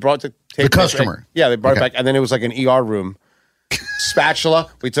 So they brought the customer. Back. Yeah, they brought it back, and then it was like an ER room. Spatula.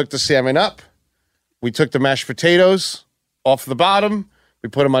 We took the salmon up. We took the mashed potatoes off the bottom. We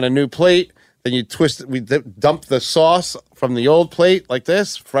put them on a new plate. Then you twist it. We dump the sauce from the old plate like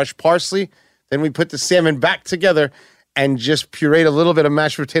this, fresh parsley. Then we put the salmon back together and just pureed a little bit of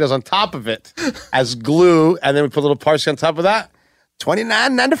mashed potatoes on top of it as glue. And then we put a little parsley on top of that.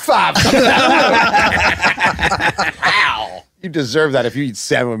 $29.95. Ow. You deserve that if you eat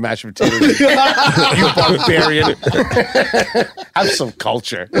salmon with mashed potatoes. You barbarian. Have some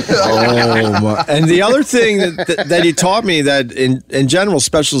culture. Oh, my. And the other thing that he taught me that in general,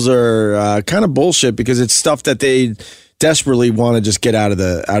 specials are kind of bullshit because it's stuff that they desperately want to just get out of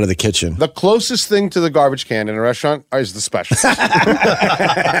the kitchen. The closest thing to the garbage can in a restaurant is the specials.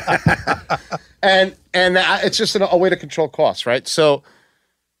 and it's just a way to control costs, right? So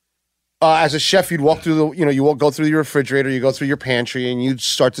as a chef, you'd walk through you go through your refrigerator, you go through your pantry, and you'd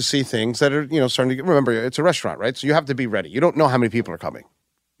start to see things that are, starting to remember, it's a restaurant, right? So you have to be ready. You don't know how many people are coming.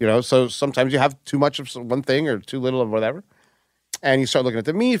 You know, so sometimes you have too much of one thing or too little of whatever. And you start looking at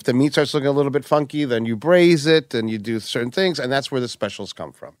the meat. If the meat starts looking a little bit funky, then you braise it and you do certain things. And that's where the specials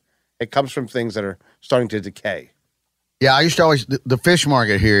come from. It comes from things that are starting to decay. Yeah, I used to always the fish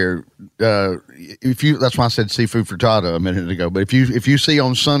market here. That's why I said seafood frittata a minute ago. But if you see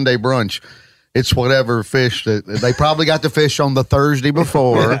on Sunday brunch, it's whatever fish that they probably got the fish on the Thursday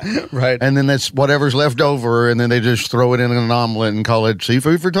before, right? And then that's whatever's left over, and then they just throw it in an omelet and call it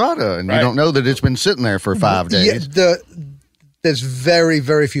seafood frittata, and you don't know that it's been sitting there for 5 days. Yeah, there's very,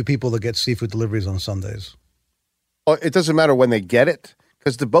 very few people that get seafood deliveries on Sundays. Well, it doesn't matter when they get it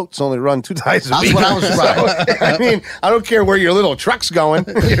because the boats only run 2 times a week. That's what I was right. I mean, I don't care where your little truck's going.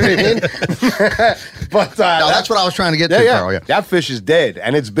 You know what I mean? But that's what I was trying to get to, Carl. Yeah, that fish is dead,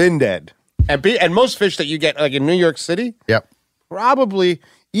 and it's been dead. And most fish that you get, like in New York City, probably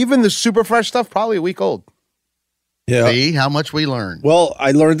even the super fresh stuff, probably a week old. Yeah. See how much we learned. Well,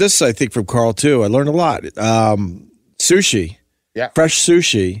 I learned this, I think, from Carl too. I learned a lot. Sushi, fresh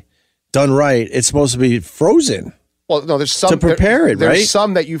sushi, done right. It's supposed to be frozen. Well, no, there's some to prepare it, right? There's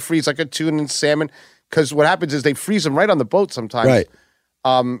some that you freeze, like a tuna and salmon, because what happens is they freeze them right on the boat sometimes. Right.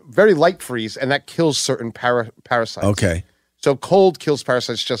 Very light freeze, and that kills certain parasites. Okay. So cold kills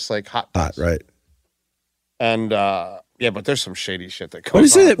parasites just like hot. Hot, right. And but there's some shady shit that goes What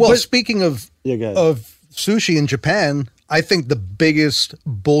is on. it? Well, speaking of sushi in Japan, I think the biggest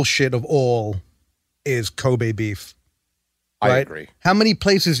bullshit of all is Kobe beef. I agree. How many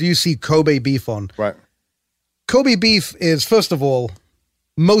places do you see Kobe beef on? Right. Kobe beef is, first of all,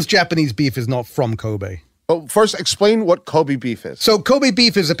 most Japanese beef is not from Kobe. Well, first, explain what Kobe beef is. So Kobe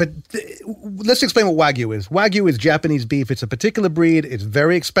beef is let's explain what Wagyu is. Wagyu is Japanese beef. It's a particular breed. It's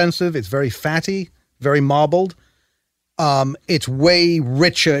very expensive. It's very fatty, very marbled. It's way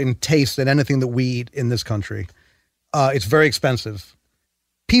richer in taste than anything that we eat in this country. It's very expensive.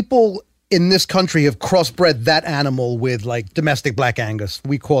 People in this country have crossbred that animal with like domestic black Angus.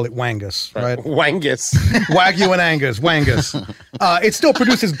 We call it Wangus, right? Wangus. Wagyu and Angus, Wangus. It still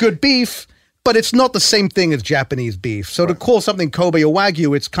produces good beef, but it's not the same thing as Japanese beef. So to call something Kobe or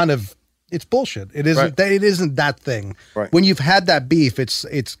Wagyu, it's bullshit. It isn't. It isn't that thing. Right. When you've had that beef,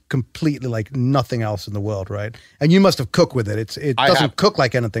 it's completely like nothing else in the world, right? And you must have cooked with it. It doesn't cook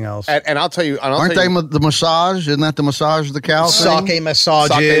like anything else. And I'll tell you, aren't they the massage? Isn't that the massage of the cow? Sake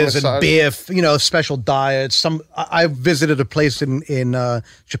massages and beef, special diets. I visited a place in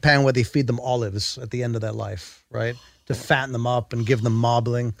Japan where they feed them olives at the end of their life, right? To fatten them up and give them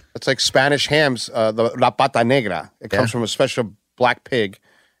marbling. It's like Spanish hams, the La Pata Negra. It comes from a special black pig,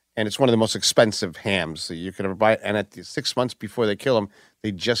 and it's one of the most expensive hams that you could ever buy. And at 6 months before they kill them,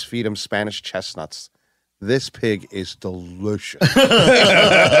 they just feed them Spanish chestnuts. This pig is delicious.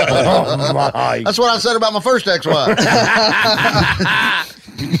 Oh my! That's what I said about my first ex-wife.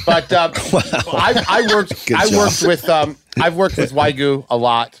 But I've worked with Wagyu a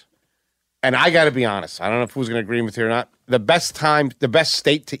lot. And I got to be honest. I don't know if who's going to agree with you or not. The best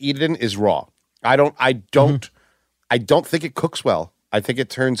state to eat it in is raw. I don't think it cooks well. I think it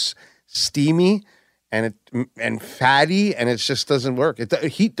turns steamy and fatty, and it just doesn't work.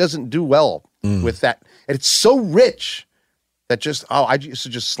 Heat doesn't do well with that. And it's so rich that I used to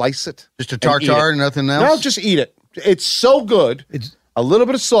just slice it. Just a tartare and nothing else? No, just eat it. It's so good. It's a little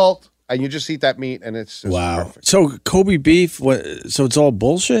bit of salt. And you just eat that meat, and it's just perfect. So Kobe beef, so it's all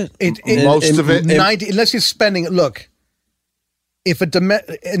bullshit? Most of it. 90, unless you're spending, look,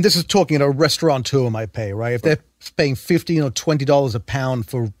 and this is talking at a restaurateur might pay, right? If they're paying $15 or $20 a pound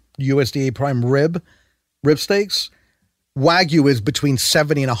for USDA prime rib steaks, Wagyu is between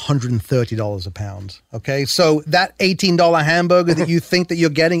 $70 and $130 a pound, okay? So that $18 hamburger that you think that you're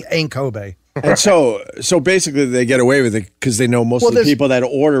getting ain't Kobe. And so basically they get away with it because they know most of the people that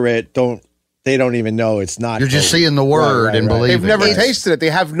order it don't even know it's not. You're just seeing the word and believe They've never tasted it. They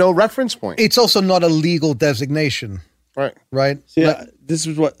have no reference point. It's also not a legal designation. Right. See, this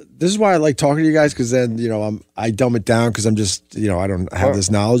is why I like talking to you guys, because then I dumb it down because I'm just I don't have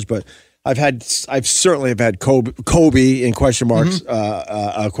this knowledge, but I've certainly have had Kobe in question marks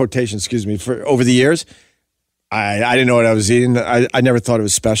quotation, for over the years. I didn't know what I was eating. I never thought it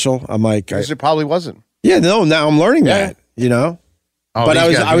was special. I'm like, it probably wasn't. Yeah, no. Now I'm learning that. Oh, but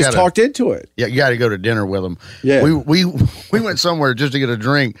I was talked into it. Yeah, you got to go to dinner with them. Yeah, we went somewhere just to get a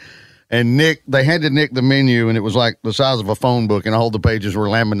drink, and they handed Nick the menu, and it was like the size of a phone book, and all the pages were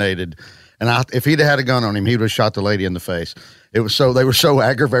laminated. And if he'd had a gun on him, he would have shot the lady in the face. They were so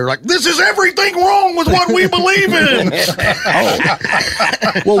aggravated, like, this is everything wrong with what we believe in.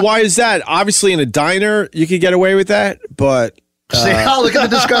 Well, why is that? Obviously, in a diner, you could get away with that, but see, look at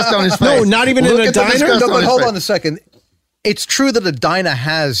the disgust on his face. No, not even in a diner. No, but hold on a second. It's true that a diner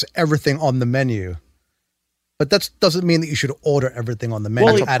has everything on the menu, but that doesn't mean that you should order everything on the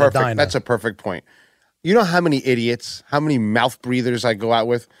menu at a diner. That's a perfect point. You know how many idiots, how many mouth breathers I go out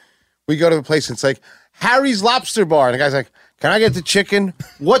with? We go to the place and it's like, Harry's Lobster Bar. And the guy's like, can I get the chicken?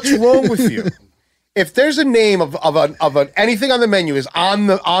 What's wrong with you? If there's a name of anything on the menu is on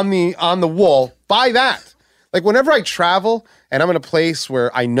the wall, buy that. Like whenever I travel and I'm in a place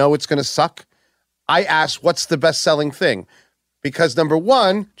where I know it's going to suck, I ask, what's the best-selling thing? Because number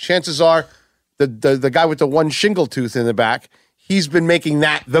one, chances are the guy with the one shingle tooth in the back, he's been making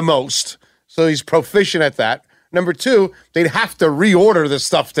that the most. So he's proficient at that. Number two, they'd have to reorder the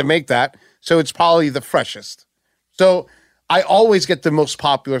stuff to make that. So it's probably the freshest. So I always get the most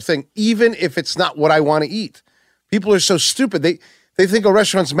popular thing, even if it's not what I want to eat. People are so stupid. They think a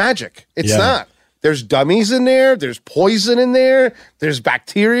restaurant's magic. It's not. There's dummies in there. There's poison in there. There's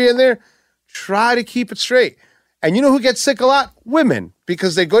bacteria in there. Try to keep it straight. And you know who gets sick a lot? Women.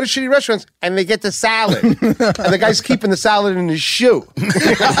 Because they go to shitty restaurants and they get the salad. And the guy's keeping the salad in his shoe.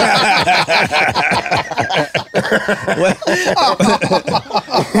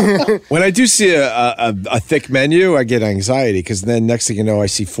 When I do see a thick menu, I get anxiety because then next thing you know, I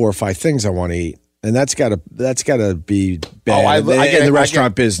see 4 or 5 things I want to eat. And that's gotta be bad in the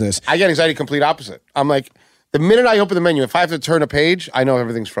restaurant business. I get anxiety complete opposite. I'm like, the minute I open the menu, if I have to turn a page, I know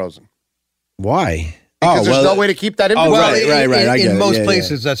everything's frozen. Why? Because there's no way to keep that inventory. Right. In most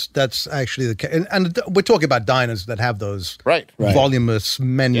places, that's actually the case. And we're talking about diners that have those voluminous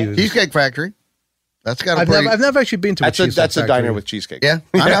menus. Cheesecake Factory. That's got a I've never actually been to a Cheesecake That's a Factory. diner with cheesecake. Yeah,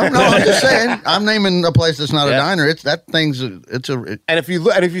 I know. No, I'm just saying. I'm naming a place that's not a diner. And if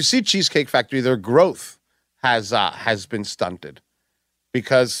you see Cheesecake Factory, their growth has been stunted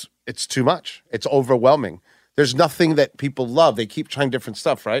because it's too much. It's overwhelming. There's nothing that people love. They keep trying different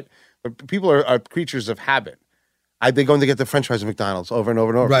stuff, right? But people are creatures of habit. I've been going to get the French fries at McDonald's over and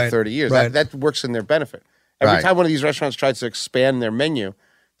over and over for 30 years. Right. That works in their benefit. Every time one of these restaurants tries to expand their menu,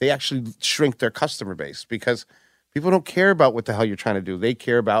 they actually shrink their customer base because people don't care about what the hell you're trying to do. They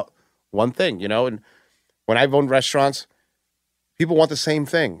care about one thing, you know? And when I've owned restaurants, people want the same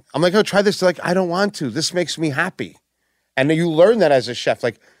thing. I'm like, oh, try this. They're like, I don't want to. This makes me happy. And then you learn that as a chef.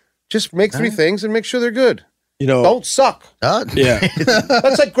 Like, just make 3 things and make sure they're good. You know, don't suck. Yeah.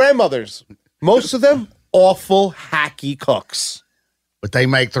 That's like grandmothers. Most of them, awful, hacky cooks. But they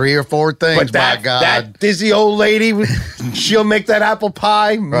make 3 or 4 things, by God. That dizzy old lady, she'll make that apple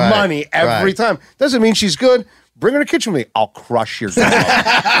pie money every time. Doesn't mean she's good. Bring her to the kitchen with me. I'll crush your grandma.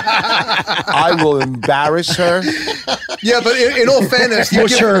 I will embarrass her. Yeah, but in all fairness,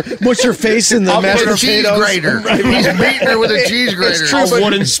 mush her face in the mashed potatoes. Cheese grater. He's beating her with a cheese grater. It's true,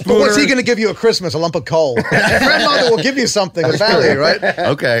 but what's he going to give you at Christmas? A lump of coal. Grandmother will give you something of value, right?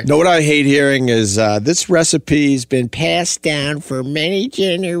 Okay. No, what I hate hearing is this recipe's been passed down for many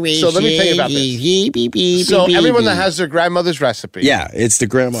generations. So let me tell you about this. So everyone that has their grandmother's recipe, it's the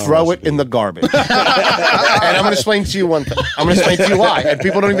grandma. Throw it in the garbage. And I'm going to explain to you one thing. I'm going to explain to you why. And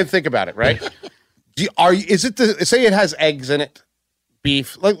people don't even think about it, right? Say it has eggs in it,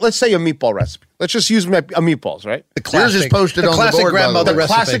 beef. Let's say a meatball recipe. Let's just use meatballs, right? The classic, yours is posted on the board, grandmother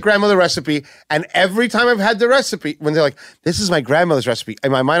recipe. Classic grandmother recipe. And every time I've had the recipe, when they're like, "This is my grandmother's recipe,"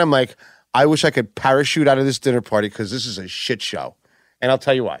 in my mind, I'm like, "I wish I could parachute out of this dinner party because this is a shit show." And I'll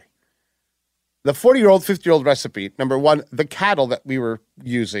tell you why. The 40-year-old, 50-year-old recipe, number one, the cattle that we were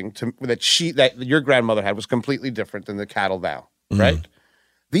using that your grandmother had was completely different than the cattle now, right?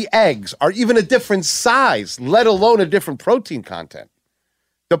 The eggs are even a different size, let alone a different protein content.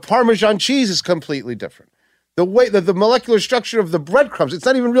 The Parmesan cheese is completely different. The way the molecular structure of the breadcrumbs, it's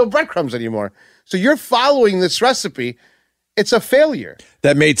not even real breadcrumbs anymore. So you're following this recipe. It's a failure.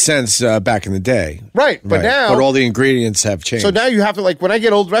 That made sense back in the day. Right. But now. But all the ingredients have changed. So now you have to, like, when I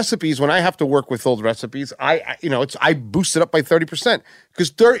get old recipes, when I have to work with old recipes, I boost it up by 30% because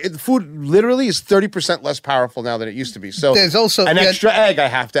food literally is 30% less powerful now than it used to be. So there's also an extra egg I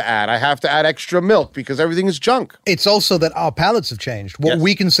have to add. I have to add extra milk because everything is junk. It's also that our palates have changed. What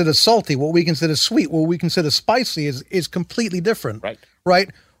we consider salty, what we consider sweet, what we consider spicy is completely different. Right?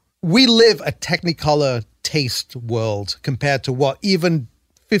 We live a Technicolor taste world compared to what even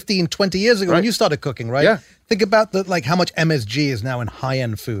 15, 20 years ago when you started cooking, right? Yeah. Think about how much MSG is now in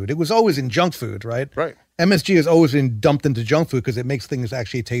high-end food. It was always in junk food, right? Right. MSG has always been dumped into junk food because it makes things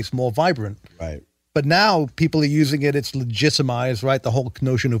actually taste more vibrant. Right. But now people are using it. It's legitimized, right? The whole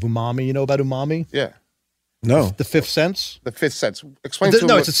notion of umami. You know about umami? Yeah. No. The fifth sense? The fifth sense. Explain to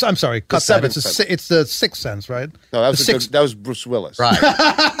No, me. I'm sorry. Cut that. It's the sixth sense, right? No, that was Bruce Willis. Right.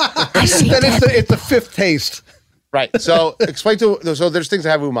 Then it's the fifth taste. Right. So explain so there's things that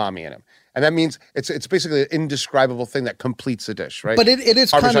have umami in them. And that means it's basically an indescribable thing that completes a dish, right? But it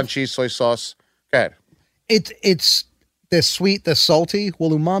is Parmesan kind of, cheese, soy sauce. Go ahead. It's they're sweet, they're salty.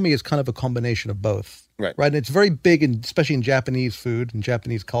 Well, umami is kind of a combination of both. Right. And it's very big, especially in Japanese food and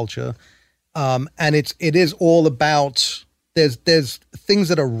Japanese culture. And it is all about there's things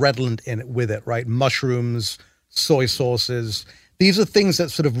that are redolent in it with it, right? Mushrooms, soy sauces. These are things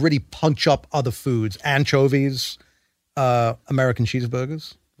that sort of really punch up other foods. Anchovies, American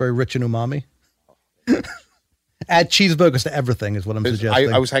cheeseburgers, very rich in umami. Add cheeseburgers to everything is what I'm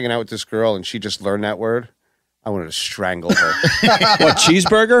suggesting. I was hanging out with this girl and she just learned that word. I wanted to strangle her. What,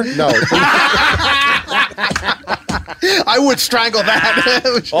 cheeseburger? No. I would strangle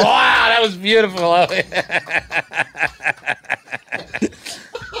that. Wow, that was beautiful.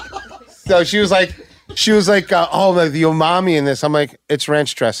 So she was like, oh, the umami in this. I'm like, it's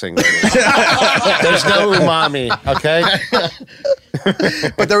ranch dressing. There's no umami, okay?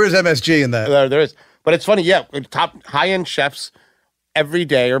 But there is MSG in that. There is. But it's funny, yeah. Top high-end chefs every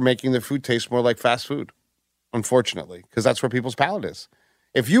day are making the food taste more like fast food, unfortunately, because that's where people's palate is.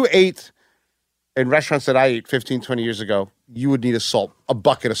 If you ate in restaurants that I ate 15, 20 years ago, you would need a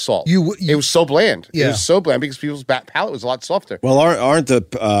bucket of salt. It was so bland. Yeah. It was so bland because people's palate was a lot softer. Well, aren't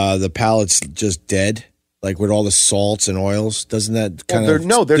the palates just dead? Like with all the salts and oils, doesn't that kind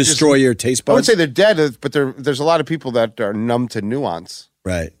of destroy your taste buds? I would say they're dead, but there's a lot of people that are numb to nuance.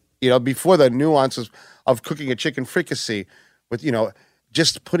 Right. Before the nuances of cooking a chicken fricassee with,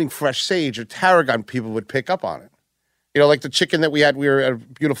 just putting fresh sage or tarragon, people would pick up on it. Like the chicken that we were at a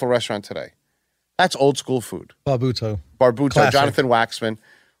beautiful restaurant today. That's old school food. Barbuto, Classic. Jonathan Waxman.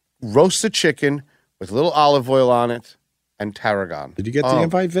 Roasted chicken with a little olive oil on it and tarragon. Did you get the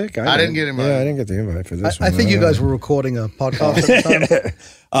invite, Vic? I didn't get invited. Yeah, I didn't get the invite for this one. I think you guys were recording a podcast at the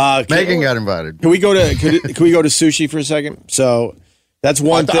time. Megan got invited. Can we go to sushi for a second? So that's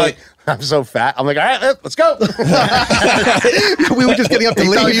one thing. I'm so fat. I'm like, all right, let's go. We were just getting up to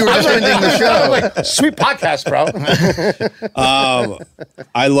leave. You were just ending the show. Like, sweet podcast, bro.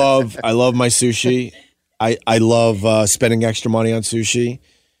 I love my sushi. I love spending extra money on sushi.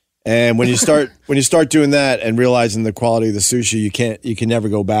 And when you start doing that and realizing the quality of the sushi, you can never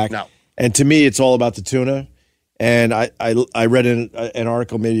go back. No. And to me, it's all about the tuna. And I read an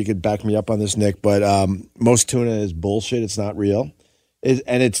article, maybe you could back me up on this, Nick, but most tuna is bullshit. It's not real.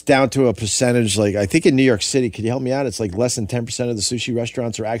 And it's down to a percentage, like I think in New York City, could you help me out? It's like less than 10% of the sushi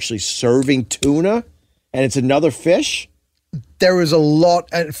restaurants are actually serving tuna, and it's another fish? There is a lot,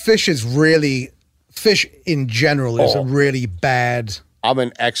 and fish in general is a really bad. I'm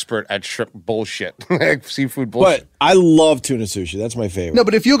an expert at shrimp bullshit, seafood bullshit. But I love tuna sushi. That's my favorite. No,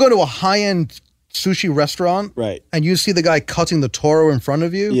 but if you go to a high-end sushi restaurant, right, and you see the guy cutting the toro in front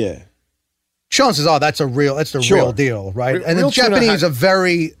of you, yeah, chances are that's the real deal, right? And the Japanese are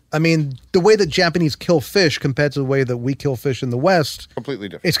the way that Japanese kill fish compared to the way that we kill fish in the West, completely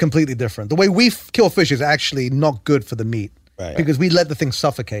different. It's completely different. The way we kill fish is actually not good for the meat, right? Because we let the thing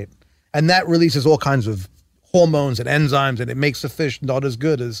suffocate, and that releases all kinds of hormones and enzymes, and it makes the fish not as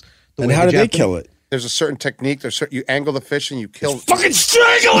good as the way. And how do they kill it? There's a certain technique. You angle the fish and you kill. Fucking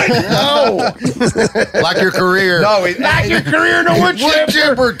strangle it! No, like your career. No, not your career. No wood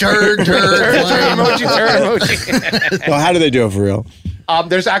chipper. Turd. Emoji. Well, how do they do it for real?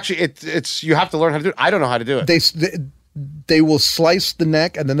 There's actually it's you have to learn how to do it. I don't know how to do it. They will slice the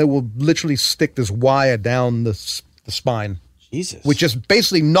neck and then they will literally stick this wire down the spine. Jesus, which just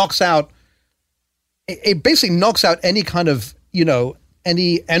basically knocks out. It basically knocks out any kind of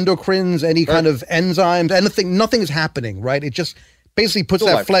any endocrines, any kind of enzymes, anything. Nothing is happening, right? It just basically puts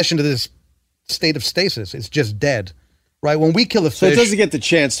that flesh into this state of stasis. It's just dead, right? When we kill a fish, so it doesn't get the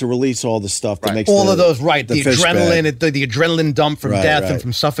chance to release all the stuff that makes all of those, right? The fish adrenaline, the adrenaline dump from death right. and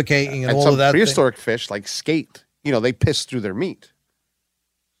from suffocating and all some of that. Prehistoric fish like skate, they piss through their meat.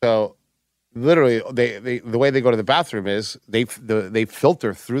 So literally, they the way they go to the bathroom is they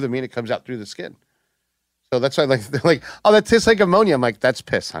filter through the meat. It comes out through the skin. So that's why they're like, oh, that tastes like ammonia. I'm like, that's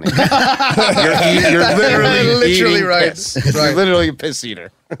piss, honey. you're literally right. Piss. You're literally a piss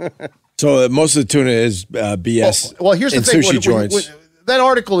eater. So most of the tuna is BS. Well, here's the thing. Sushi joints. That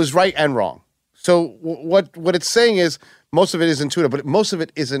article is right and wrong. So what it's saying is most of it isn't tuna, but most of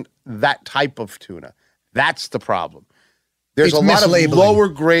it isn't that type of tuna. That's the problem. There's a lot of lower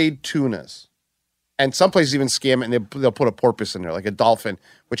grade tunas. And some places even scam it, and they'll put a porpoise in there, like a dolphin,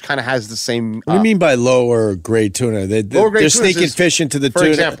 which kind of has the same. What do you mean by lower grade tuna? They're sneaking fish into the tuna. For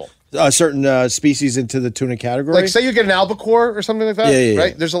example, certain species into the tuna category. Like say you get an albacore or something like that,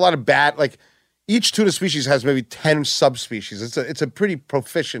 right? Yeah. There's a lot of bad. Like each tuna species has maybe 10 subspecies. It's a pretty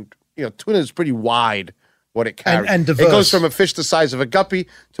proficient. Tuna is pretty wide what it carries. And it diverse. goes from a fish the size of a guppy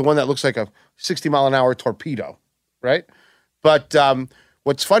to one that looks like a 60-mile-an-hour torpedo, right? But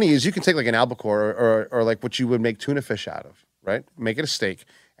what's funny is you can take like an albacore or like what you would make tuna fish out of, right? Make it a steak.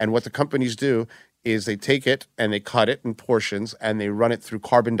 And what the companies do is they take it and they cut it in portions and they run it through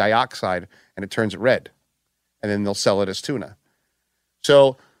carbon dioxide and it turns it red. And then they'll sell it as tuna.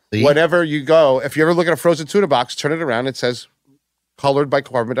 So whenever you go, if you ever look at a frozen tuna box, turn it around, it says colored by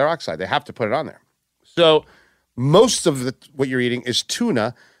carbon dioxide. They have to put it on there. So most of what you're eating is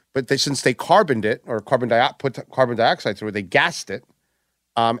tuna, but since they carboned it or put carbon dioxide through it, they gassed it.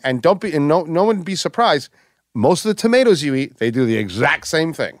 And no one be surprised. Most of the tomatoes you eat, they do the exact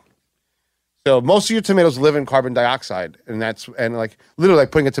same thing. So most of your tomatoes live in carbon dioxide, and like literally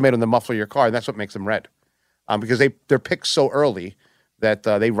like putting a tomato in the muffler of your car, and that's what makes them red, because they're picked so early that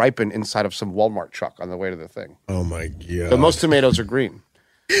they ripen inside of some Walmart truck on the way to the thing. Oh my god! So most tomatoes are green.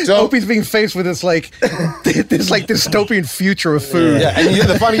 So Opie's being faced with this like dystopian future of food. Yeah, and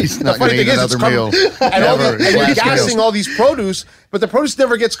the funny thing is, you're gassing all these produce, but the produce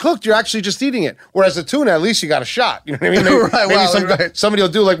never gets cooked. You're actually just eating it. Whereas the tuna, at least you got a shot. You know what I mean? Maybe somebody will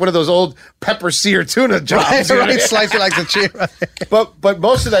do like one of those old pepper sear tuna jobs. Right, slice it like the cheer. But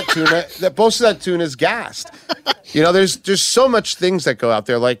most of that tuna is gassed. You know, there's so much things that go out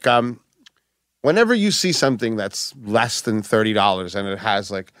there. Like whenever you see something that's less than $30 and it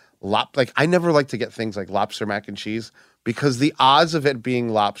has like I never like to get things like lobster mac and cheese because the odds of it being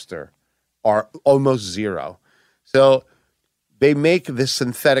lobster are almost zero. So they make this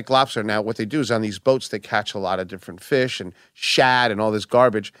synthetic lobster. Now, what they do is on these boats, they catch a lot of different fish and shad and all this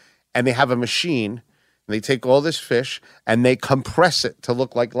garbage, and they have a machine, and they take all this fish and they compress it to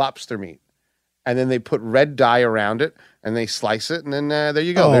look like lobster meat. And then they put red dye around it, and they slice it, and then there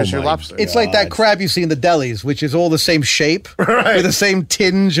you go. There's your lobster. It's like that crab you see in the delis, which is all the same shape, with the same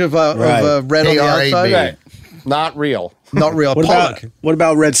tinge of red on the outside. Right. Not real. Not real. What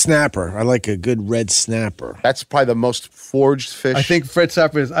about red snapper? I like a good red snapper. That's probably the most forged fish. I think red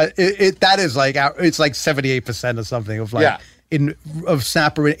snapper is that is like it's like 78% or something of like of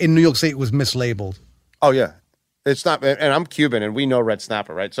snapper in New York State. It was mislabeled. Oh yeah, it's not. And I'm Cuban, and we know red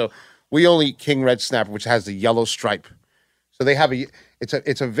snapper, right? So we only eat king red snapper, which has the yellow stripe. So they have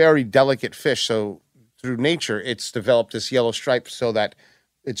it's a very delicate fish. So through nature, it's developed this yellow stripe so that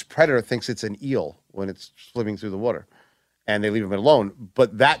its predator thinks it's an eel when it's swimming through the water, and they leave it alone.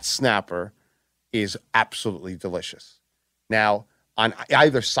 But that snapper is absolutely delicious. Now, on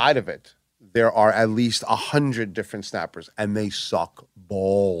either side of it, there are at least 100 different snappers, and they suck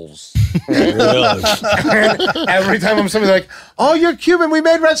balls. Really? Every time I'm somebody's like, "Oh, you're Cuban. We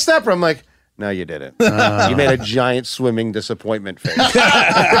made red snapper." I'm like, "No, you didn't. You made a giant swimming disappointment face."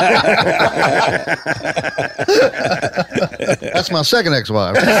 That's my second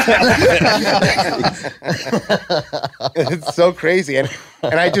ex-wife. It's so crazy, and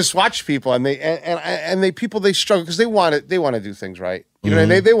I just watch people, and they struggle because they want to do things right. You know,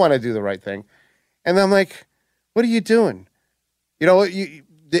 they want to do the right thing, and I'm like, "What are you doing?" You know, and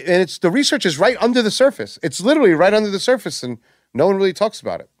it's the research is right under the surface. It's literally right under the surface, and no one really talks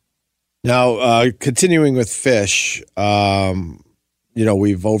about it. Now, continuing with fish, you know,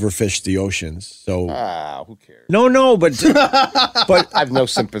 we've overfished the oceans. So who cares? No, but I have no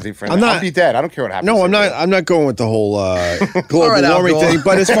sympathy for that. I'll be dead. I don't care what happens. No, I'm not going with the whole global warming thing.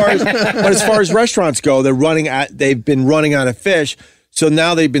 But as far as restaurants go, they've been running out of fish. So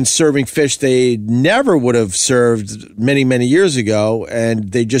now they've been serving fish they never would have served many, many years ago,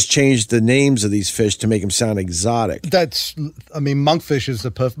 and they just changed the names of these fish to make them sound exotic. Monkfish is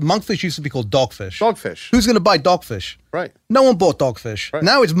the perfect. Monkfish used to be called dogfish. Dogfish. Who's going to buy dogfish? Right. No one bought dogfish. Right.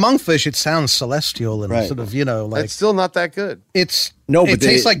 Now it's monkfish. It sounds celestial and sort of, like it's still not that good. It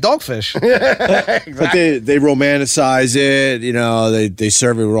tastes like dogfish. Exactly. But they romanticize it. You know, they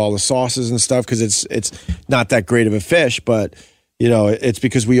serve it with all the sauces and stuff because it's not that great of a fish, but. You know, it's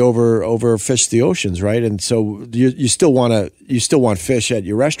because we overfish the oceans, right? And so you still want fish at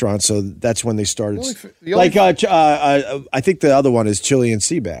your restaurant. So that's when they started. I think the other one is Chilean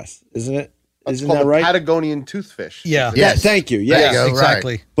sea bass, isn't it? Isn't that right? Patagonian toothfish. Yeah. Yes. Thank you. Yes. There you go,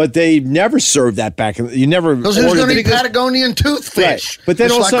 exactly. Right. But they never served that back. You never. Because who's going to eat Patagonian toothfish? Right. But then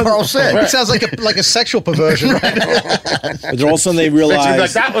just also, like Carl said, it sounds like a sexual perversion. Right? But then also they realized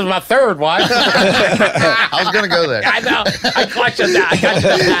like, that was my third wife. I was going to go there. I know. I caught you now. I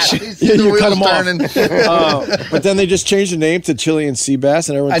got you. you cut them off. But then they just changed the name to Chilean sea bass,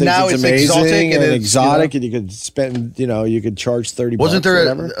 and everyone thinks it's amazing and exotic, and you could spend, you could charge $30. Wasn't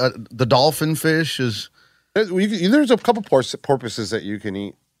there the dolphin fish is? There's a couple porpoises that you can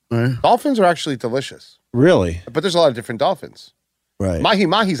eat. Dolphins are actually delicious. Really? But there's a lot of different dolphins. Right.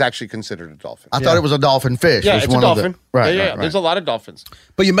 Mahi's actually considered a dolphin. I thought it was a dolphin fish. Yeah, was it's a one of the- dolphin. right, yeah. right. There's a lot of dolphins.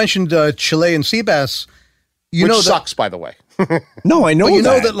 But you mentioned Chilean sea bass. You Which know that, sucks, by the way. No, I know but you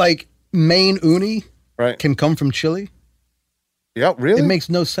know that. that like Maine uni Right. can come from Chile. Yeah, really? It makes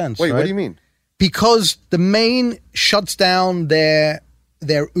no sense. Wait, what right? do you mean? Because the Maine shuts down their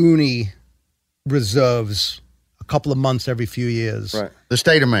uni reserves a couple of months every few years. Right. The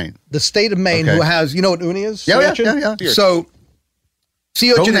state of Maine. The state of Maine, Okay. who has, you know what uni is? Yeah, Sea yeah, urchin? yeah, yeah. So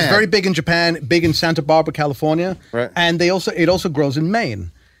sea urchin is Gonad. very big in Japan, big in Santa Barbara, California, Right. and it also grows in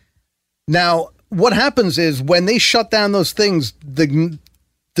Maine. Now, what happens is when they shut down those things,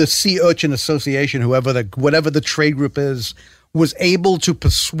 the Sea Urchin Association, whatever the trade group is, was able to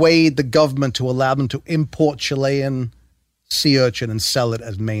persuade the government to allow them to import Chilean sea urchin and sell it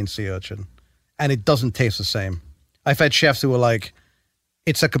as Maine sea urchin, and it doesn't taste the same. I've had chefs who were like,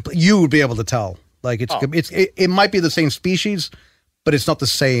 "It's a complete." You would be able to tell, like it might be the same species, but it's not the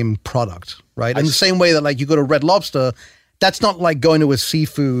same product, right? In the same way that like you go to Red Lobster, that's not like going to a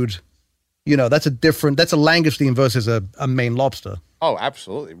seafood. You know, that's a langoustine versus a Maine lobster. Oh,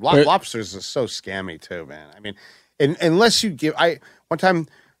 absolutely. Lobsters are so scammy too, man. I mean, unless you give, one time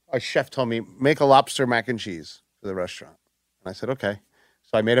a chef told me, make a lobster mac and cheese for the restaurant. And I said, okay.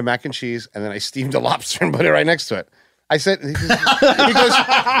 So I made a mac and cheese and then I steamed a lobster and put it right next to it. I said, he goes,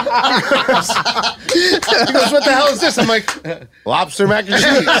 what the hell is this? I'm like, lobster mac and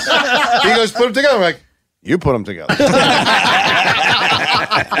cheese. He goes, put them together. I'm like, you put them together.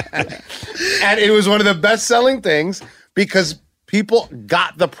 And it was one of the best selling things because people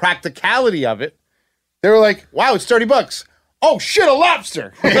got the practicality of it. They were like, wow, it's $30. Oh shit, a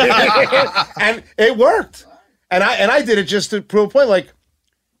lobster. And it worked. And I did it just to prove a point. Like,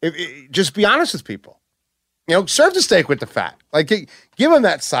 just be honest with people. You know, serve the steak with the fat. Like, give them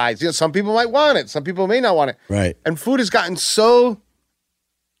that size. You know, some people might want it. Some people may not want it. Right. And food has gotten so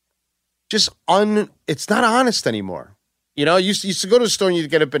it's not honest anymore. You know, you used to go to the store and you'd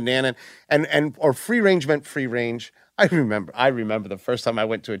get a banana or free range meant free range. I remember the first time I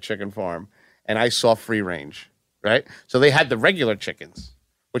went to a chicken farm and I saw free range, right? So they had the regular chickens,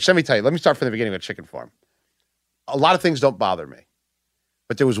 which let me start from the beginning of a chicken farm. A lot of things don't bother me.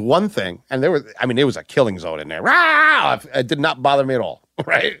 But there was one thing, and there was a killing zone in there. Rah! It did not bother me at all,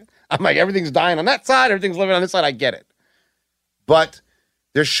 right? I'm like, everything's dying on that side, everything's living on this side, I get it. But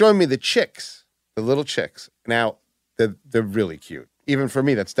they're showing me the chicks, the little chicks. Now, they're really cute. Even for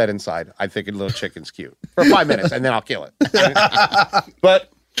me that's dead inside, I think a little chicken's cute. For 5 minutes, and then I'll kill it.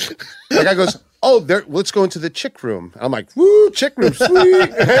 But the guy goes, oh, let's go into the chick room. And I'm like, woo, chick room,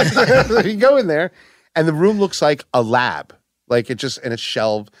 sweet. So you go in there, and the room looks like a lab. Like it's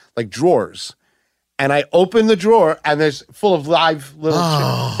shelved, like drawers. And I open the drawer, and there's full of live little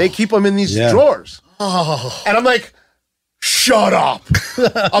chicks. They keep them in these drawers. Oh. And I'm like, shut up.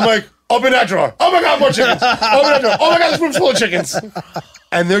 I'm like, open that drawer. Oh my God, more chickens. Open that drawer. Oh my God, this room's full of chickens.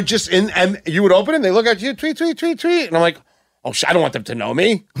 And they're just in, and you would open it, and they look at you, tweet, tweet, tweet, tweet. And I'm like, oh, I don't want them to know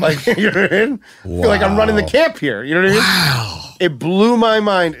me. Like, you know what I mean? Wow. I feel like I'm running the camp here. You know what I mean? Wow. It blew my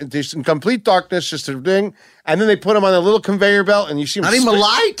mind. Just in complete darkness, just a thing. And then they put them on a little conveyor belt, and you see them. Not even a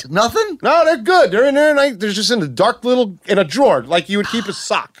light? Nothing? No, they're good. They're in there, and they're just in a dark in a drawer, like you would keep a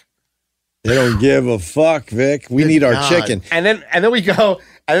sock. They don't give a fuck, Vic. We need our chicken. And then we go,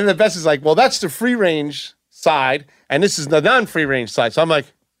 and then the best is like, well, that's the free range side, and this is the non-free range side. So I'm like,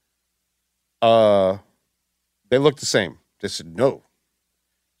 they look the same. They said, no.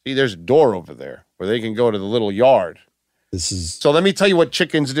 See, there's a door over there where they can go to the little yard. So let me tell you what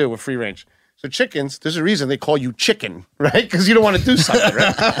chickens do with free range. So chickens, there's a reason they call you chicken, right? Because you don't want to do something,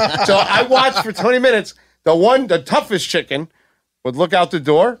 right? So I watched for 20 minutes. The toughest chicken would look out the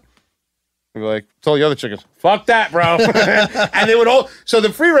door and be like, tell the other chickens, fuck that, bro. And they would so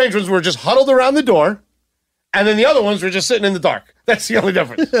the free range ones were just huddled around the door. And then the other ones were just sitting in the dark. That's the only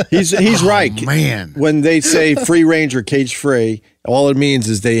difference. He's right. Man. When they say free range or cage free, all it means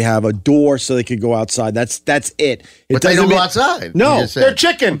is they have a door so they could go outside. That's it. But they don't go outside. No, they're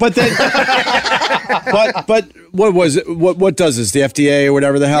chicken. But then, but what was it? What does this? The FDA or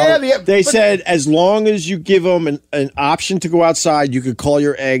whatever the hell? Yeah, they said as long as you give them an option to go outside, you could call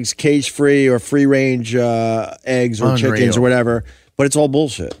your eggs cage free or free range eggs or chickens or whatever. But it's all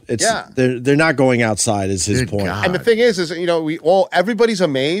bullshit. They're not going outside. Is his point. And the thing is you know, everybody's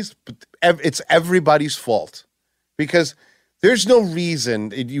amazed, but it's everybody's fault because there's no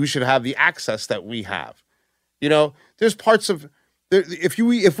reason you should have the access that we have. You know, there's parts of if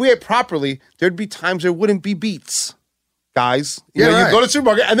we ate properly, there'd be times there wouldn't be beets, guys. You know, you go to the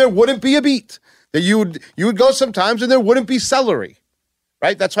supermarket and there wouldn't be a beet. That you would go sometimes and there wouldn't be celery,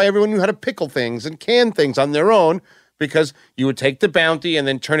 right? That's why everyone knew how to pickle things and can things on their own. because you would take the Bounty and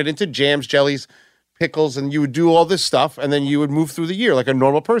then turn it into jams, jellies, pickles, and you would do all this stuff, and then you would move through the year like a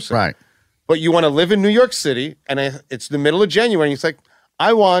normal person. Right. But you want to live in New York City, and it's the middle of January, and it's like,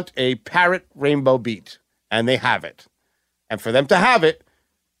 I want a Parrot Rainbow Beet, and they have it. And for them to have it,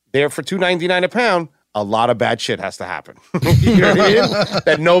 there for $2.99 a pound, a lot of bad shit has to happen. You know what I mean?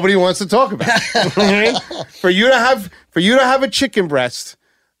 That nobody wants to talk about. You know what I mean? For you to have a chicken breast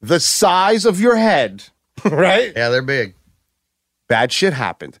the size of your head, right? Yeah, they're big. Bad shit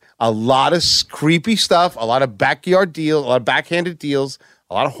happened. A lot of creepy stuff, a lot of backyard deals, a lot of backhanded deals,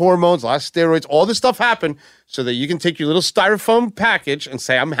 a lot of hormones, a lot of steroids. All this stuff happened so that you can take your little styrofoam package and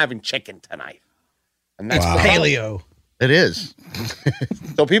say, I'm having chicken tonight. And that's paleo. It is.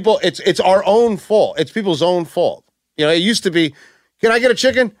 So people, it's our own fault. It's people's own fault. You know, it used to be, can I get a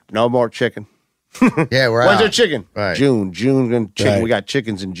chicken? No more chicken. Yeah, we're When's out. our chicken? Right. June and chicken. Right. We got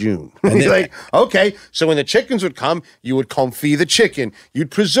chickens in June. And You're then- like, okay. So when the chickens would come, you would confit the chicken.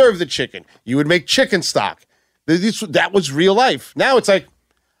 You'd preserve the chicken. You would make chicken stock. That was real life. Now it's like,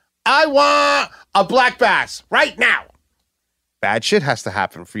 I want a black bass right now. Bad shit has to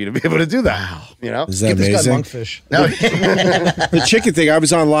happen for you to be able to do that. Wow. You know? Is that Give this guy amazing? monkfish. The chicken thing, I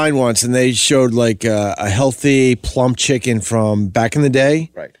was online once and they showed like a healthy plump chicken from back in the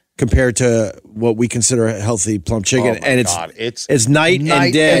day. Right. Compared to what we consider a healthy plump chicken. Oh my And God. it's night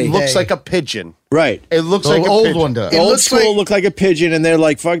and day. It looks like a pigeon. Right. It looks The like old a pigeon. one does. The old school look like a pigeon, and they're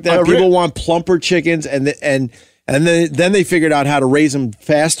like, fuck that. People want plumper chickens, and then they figured out how to raise them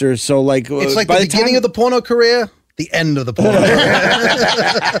faster. So like, It's like by the beginning of the porno career, the end of the porno career.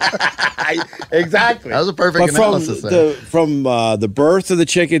 Exactly. That was a perfect But from analysis there. the birth of the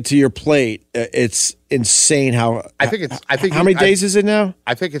chicken to your plate, it's insane how. I think how many days is it now?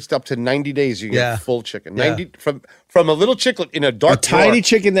 I think it's up to 90 days. You get Yeah. full chicken. Yeah. 90 from a little chicken in a dark A tiny drawer.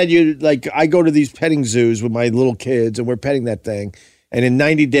 chicken that you like. I go to these petting zoos with my little kids, and we're petting that thing. And in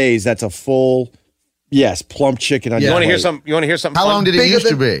 90 days, that's a full, plump chicken. On You your want to hear plate. something? You want to hear something? How fun? long did it used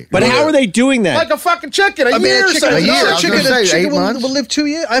to be? But how are they doing that? Like a fucking chicken. A I mean, year. a chicken, A year, I was chicken, gonna say, chicken 8 will, months. will live 2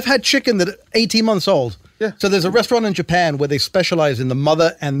 years. I've had chicken that 18 months old. Yeah. So there's a restaurant in Japan where they specialize in the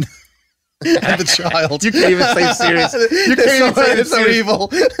mother and the child. You can't even say serious. You can't even say it's so serious.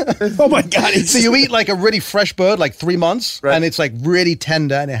 evil. Oh my God! So you eat like a really fresh bird, like 3 months, Right. and it's like really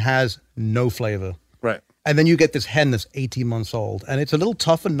tender and it has no flavor. Right. And then you get this hen that's 18 months old, and it's a little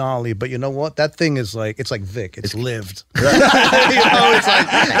tough and gnarly, but you know what? That thing is like, it's like Vic. It's lived. You know, it's like,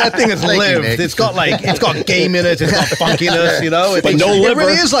 that thing has Thank you, lived. Nick. It's got game in it. It's got funkiness, you know? But no It liver.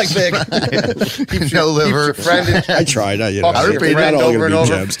 really is like Vic. No liver. Your friend in, I tried. I talks to your repeat it. friend Not all over and gonna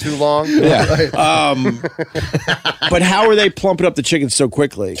be over gems. for too long. Yeah. But how are they plumping up the chicken so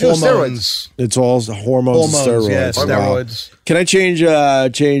quickly? Hormones. It's all hormones, and steroids. Yeah, Wow. steroids. Can I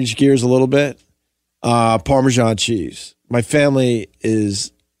change gears a little bit? Parmesan cheese. My family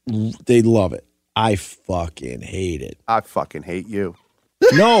they love it. I fucking hate it. I fucking hate you.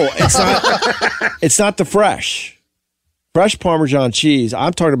 No, it's not. It's not the fresh Parmesan cheese.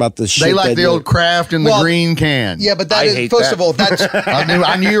 I'm talking about the shit. They like that the you- old Kraft in the Well, green can. Yeah, but that I is, hate first that. of all, that's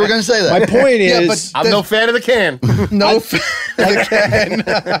I knew you were going to say that. My point Yeah, is, but I'm no fan of the can.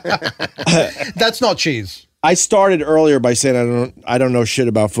 that's not cheese. I started earlier by saying I don't know shit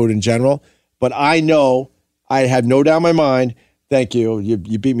about food in general, but I know I have no doubt in my mind. Thank you. You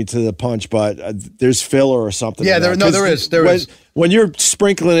beat me to the punch, but there's filler or something. Yeah, in there- that. no, 'Cause there is, there when, is. When you're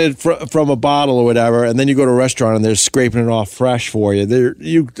sprinkling it from a bottle or whatever, and then you go to a restaurant and they're scraping it off fresh for you,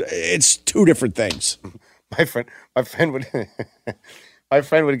 it's two different things. My friend would my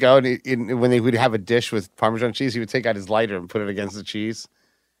friend would go and when they would have a dish with Parmesan cheese, he would take out his lighter and put it against the cheese.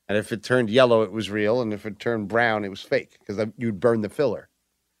 And if it turned yellow, it was real, and if it turned brown, it was fake because you'd burn the filler.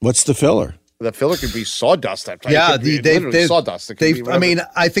 What's the filler? The filler could be sawdust. Yeah, literally sawdust. It could be I whatever. mean,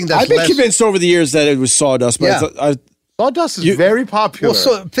 I think that's I've been less. convinced over the years that it was sawdust, but Yeah. Sawdust is very popular. Well,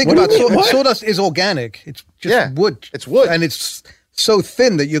 so think What do about you mean? What? sawdust is organic. It's just wood. It's wood. and it's so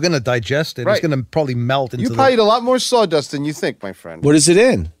thin that you're going to digest it. Right. It's going to probably melt into. you probably eat a lot more sawdust than you think, my friend. what is it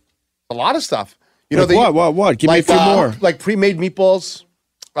in? A lot of stuff. You Like what? Give me a few more. Like pre-made meatballs,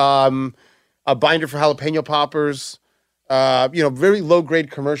 a binder for jalapeno poppers. Very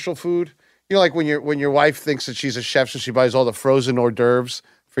low-grade commercial food. You know, like when your wife thinks that she's a chef, so she buys all the frozen hors d'oeuvres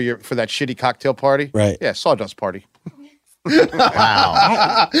for that shitty cocktail party. Right. Yeah, sawdust party.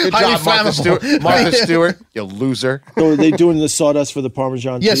 Wow. Good Highly job, Martha flammable. Stewart. Martha Stewart, you loser. So are they doing the sawdust for the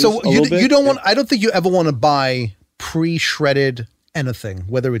Parmesan Yeah, cheese? so a little bit? you don't want. I don't think you ever want to buy pre-shredded anything,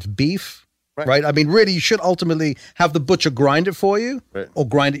 whether it's beef, right? I mean, really, you should ultimately have the butcher grind it for you, Right. or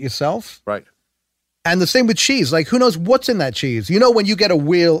grind it yourself. Right. And the same with cheese. Like, who knows what's in that cheese? You know, when you get a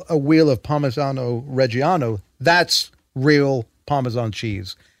wheel of Parmigiano Reggiano, That's real Parmesan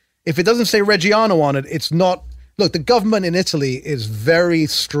cheese. If it doesn't say Reggiano on it, it's not. Look, the government in Italy is very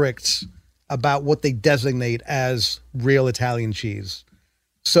strict about what they designate as real Italian cheese.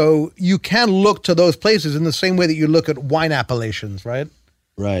 So you can look to those places in the same way that you look at wine appellations, right?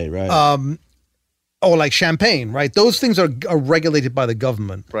 Right. Or like champagne, right? Those things are regulated by the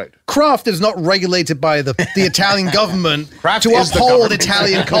government. Right. Craft is not regulated by the Italian government Craft to is the uphold government.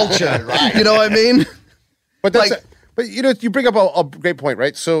 Italian culture. Right. You know what I mean? But but you bring up a great point,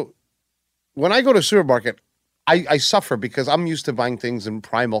 right? So when I go to a supermarket, I suffer because I'm used to buying things in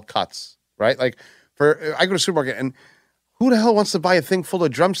primal cuts, right? Like I go to a supermarket and who the hell wants to buy a thing full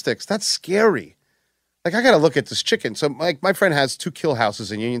of drumsticks? That's scary. Like I got to look at this chicken. So my friend has 2 kill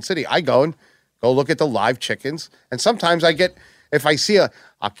houses in Union City. I go look at the live chickens. And sometimes if I see a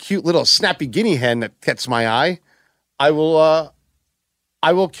cute little snappy guinea hen that catches my eye, I will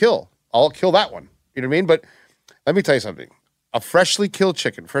kill. I'll kill that one. You know what I mean? But let me tell you something. A freshly killed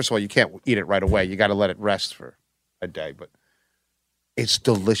chicken, first of all, you can't eat it right away. You got to let it rest for a day, but it's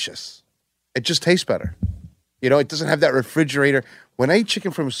delicious. It just tastes better. You know, it doesn't have that refrigerator. When I eat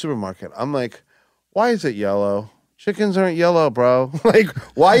chicken from a supermarket, I'm like, why is it yellow? Chickens aren't yellow, bro. Like,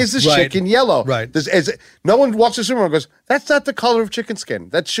 why is this chicken yellow? Right. No one walks the supermarket and goes, that's not the color of chicken skin.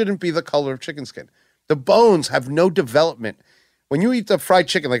 That shouldn't be the color of chicken skin. The bones have no development. When you eat the fried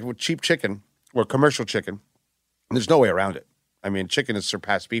chicken, like with cheap chicken or commercial chicken, there's no way around it. I mean, chicken has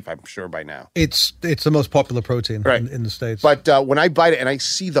surpassed beef, I'm sure, by now. It's the most popular protein in the States. But when I bite it and I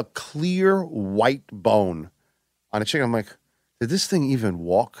see the clear white bone on a chicken, I'm like, did this thing even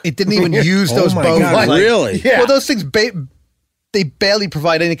walk? It didn't even use those bones. God, really? Yeah. Well, those things, they barely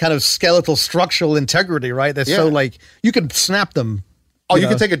provide any kind of skeletal structural integrity, right? They're so you can snap them. Oh, you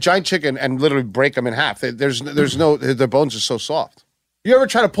can take a giant chicken and literally break them in half. There's no, their bones are so soft. You ever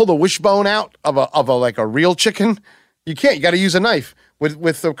try to pull the wishbone out of a real chicken? You can't. You got to use a knife.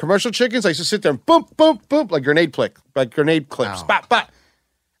 With the commercial chickens, I used to sit there and boom, boom, boom, like grenade clips. Wow. Bop, bop.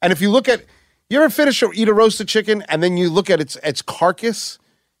 And if you look at, you ever finish or eat a roasted chicken and then you look at its carcass,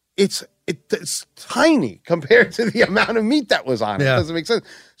 it's tiny compared to the amount of meat that was on it. Yeah. It doesn't make sense.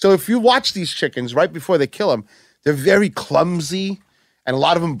 So if you watch these chickens right before they kill them, they're very clumsy, and a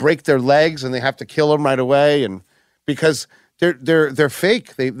lot of them break their legs and they have to kill them right away, and because they're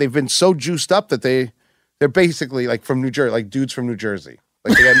fake. They've been so juiced up that they're basically like from New Jersey, like dudes from New Jersey.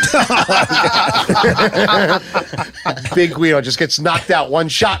 Like Big Guido just gets knocked out one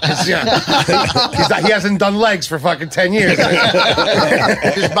shot. He hasn't done legs for fucking 10 years.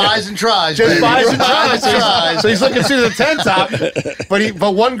 Just buys and tries. Just baby. buys and tries. So he's looking through the tent top,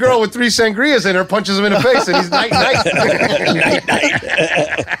 but one girl with 3 sangrias in her punches him in the face, and he's night.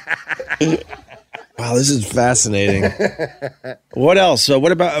 Wow, this is fascinating. What else? So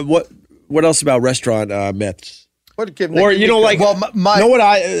what else about restaurant myths? Or you know, like,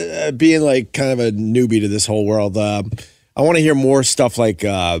 being like kind of a newbie to this whole world, I want to hear more stuff like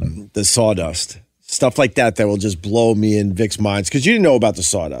the sawdust, stuff like that will just blow me and Vic's minds, because you didn't know about the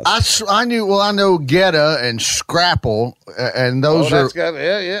sawdust. I knew. Well, I know Geta and Scrapple, and those are.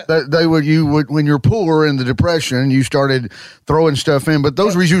 Yeah. They would when you're poor in the Depression, you started throwing stuff in, but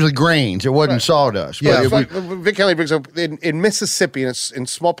those were usually grains. It wasn't sawdust. Yeah, But Vic Kelly brings up in Mississippi, and in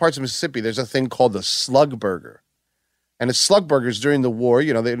small parts of Mississippi, there's a thing called the slug burger. And the slug burgers during the war,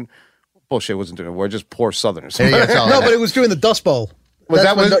 you know, bullshit wasn't during the war, just poor Southerners. No, but it was during the Dust Bowl. Was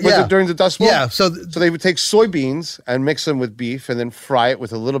it during the Dust Bowl? Yeah. So they would take soybeans and mix them with beef and then fry it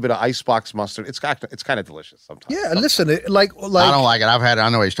with a little bit of icebox mustard. It's kind of delicious sometimes. Yeah, listen, I don't like it. I've had it. I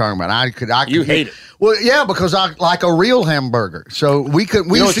know what he's talking about. I could you hate it. Well, yeah, because I like a real hamburger. So we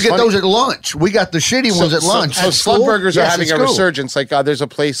used to get those at lunch. We got the shitty ones at lunch. So slug burgers are having a resurgence. Like there's a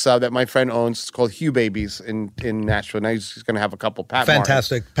place that my friend owns. It's called Hugh Babies in Nashville. Now he's going to have a couple.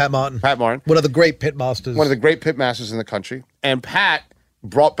 Fantastic. Pat Martin. One of the great pit masters. One of the great pit masters in the country. And Pat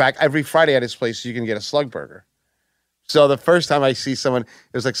brought back every Friday at his place you can get a slug burger. So the first time I see someone,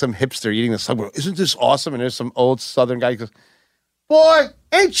 it was like some hipster eating the slug burger. Isn't this awesome? And there's some old Southern guy who goes, boy,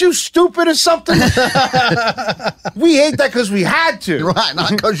 ain't you stupid or something? We ate that because we had to. Right,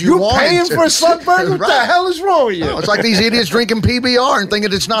 not because you wanted to. You're paying for a slug burger? What the hell is wrong with you? No, it's like these idiots drinking PBR and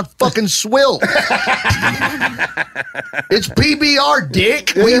thinking it's not fucking swill. It's PBR,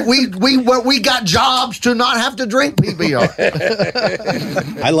 dick. We got jobs to not have to drink PBR.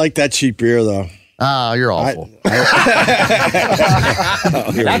 I like that cheap beer, though. Ah, you're awful. That's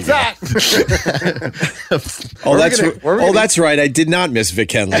that. That's right. I did not miss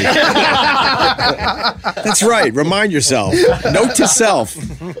Vic Henley. That's right. Remind yourself. Note to self.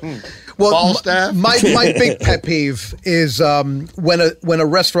 Well, my big pet peeve is when a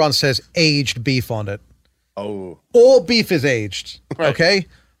restaurant says aged beef on it. Oh. All beef is aged. Okay.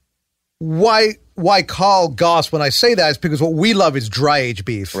 Why Carl gasps when I say that is because what we love is dry aged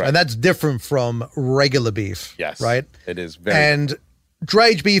beef, and that's different from regular beef. Yes. Right. It is very. And dry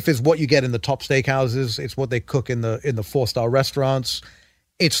aged beef is what you get in the top steakhouses. It's what they cook in the 4-star restaurants.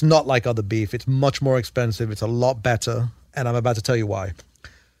 It's not like other beef. It's much more expensive. It's a lot better, and I'm about to tell you why.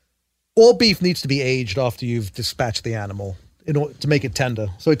 All beef needs to be aged after you've dispatched the animal in order to make it tender.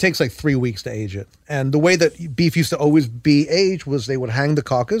 So it takes like 3 weeks to age it. And the way that beef used to always be aged was they would hang the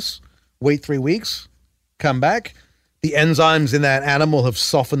carcass, wait 3 weeks, come back. The enzymes in that animal have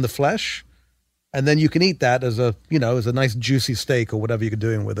softened the flesh, and then you can eat that as a nice juicy steak or whatever you're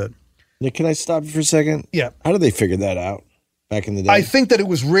doing with it. Nick, can I stop you for a second? Yeah. How did they figure that out back in the day? I think that it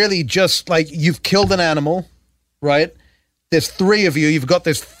was really just like you've killed an animal, right? There's 3 of you. You've got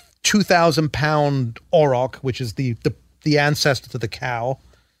this 2,000-pound auroch, which is the ancestor to the cow.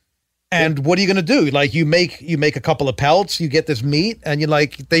 And what are you going to do? Like you make a couple of pelts, you get this meat, and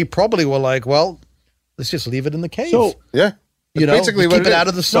they probably were like, well, let's just leave it in the cave. So yeah, basically keep it out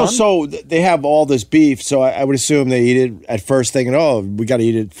of the sun. So they have all this beef. So I would assume they eat it at first thinking, oh, we got to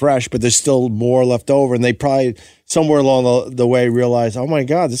eat it fresh, but there's still more left over. And they probably somewhere along the way realized, oh my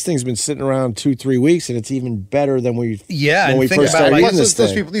God, this thing's been sitting around 2-3 weeks and it's even better than we first started eating this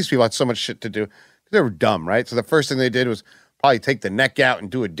thing. These people had so much shit to do. They were dumb, right? So the first thing they did was probably take the neck out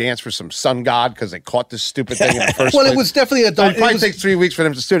and do a dance for some sun god because they caught this stupid thing in the first well, place. it was definitely a... So it probably takes 3 weeks for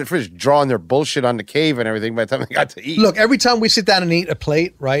them to do it first, drawing their bullshit on the cave and everything by the time they got to eat. Look, every time we sit down and eat a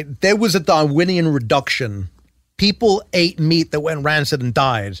plate, right, there was a Darwinian reduction. People ate meat that went rancid and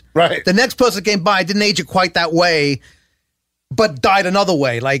died. Right. The next person came by, didn't age it quite that way, but died another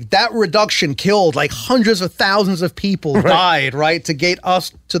way. Like, that reduction killed, like, hundreds of thousands of people died, right, to get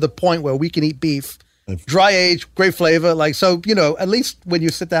us to the point where we can eat beef. Dry age, great flavor. Like, so, at least when you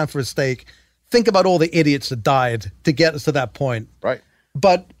sit down for a steak, think about all the idiots that died to get us to that point. Right.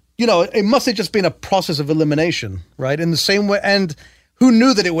 But, it must have just been a process of elimination, right? In the same way, and who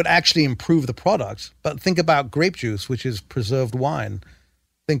knew that it would actually improve the product? But think about grape juice, which is preserved wine.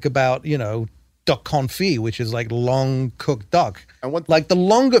 Think about, duck confit, which is like long cooked duck. And the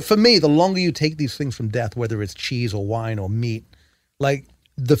longer you take these things from death, whether it's cheese or wine or meat, like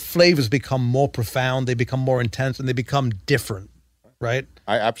the flavors become more profound, they become more intense, and they become different, right?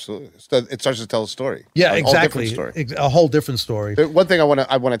 Absolutely. It starts to tell a story. Yeah, exactly. A whole different story. One thing I want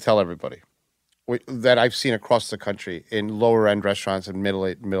to tell everybody that I've seen across the country in lower end restaurants and middle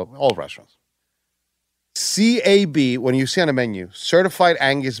all restaurants. CAB, when you see on a menu, certified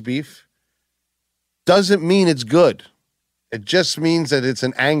Angus beef, doesn't mean it's good. It just means that it's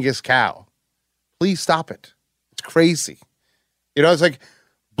an Angus cow. Please stop it. It's crazy. It's like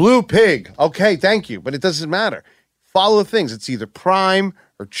blue pig. Okay, thank you. But it doesn't matter. Follow the things. It's either prime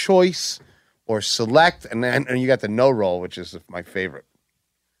or choice or select. And then you got the no roll, which is my favorite.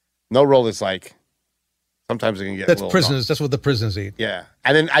 No roll is like, sometimes it can get That's prisoners. That's what the prisoners eat. Yeah.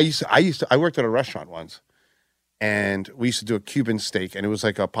 And then I worked at a restaurant once. And we used to do a Cuban steak, and it was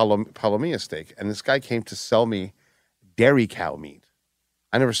like a palomilla steak. And this guy came to sell me dairy cow meat.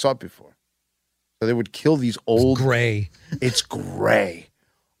 I never saw it before. So they would kill these old... It's gray.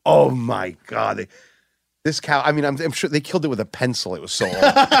 Oh, my God. This cow, I mean, I'm sure they killed it with a pencil. It was so old. In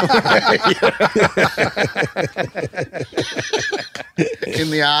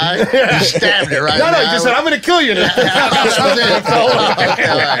the eye? You stabbed it right No, he just said, I'm going to kill you now.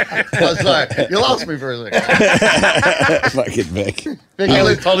 Sorry. You lost me for a second. Fucking Vic.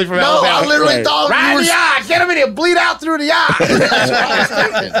 Totally from Alabama. I literally thought right in the eye. Get him in here. Bleed out through the eye.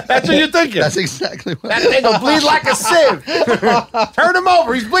 That's what you're thinking. That's exactly what that thing will bleed like a sieve. Turn him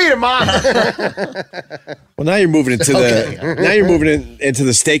over. He's bleeding, Mom. Well, now you're moving into into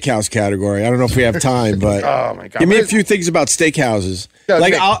the steakhouse category. I don't know if we have time, but oh my God, give me a few things about steakhouses. Yeah,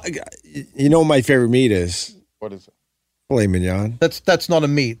 like, you know what my favorite meat is? What is it? Filet mignon. That's not a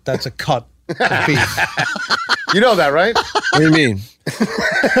meat. That's a cut of beef. You know that, right? What do you mean?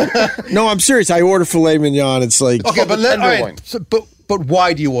 No, I'm serious. I order filet mignon. It's like okay, but but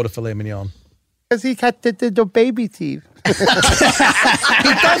why do you order filet mignon? Because he got the baby teeth. He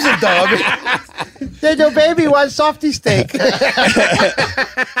doesn't, dog. The baby wants softy steak.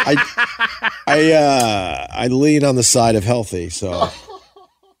 I lean on the side of healthy. So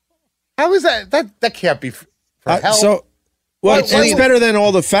how is that? That can't be for health. So. Well, it's better than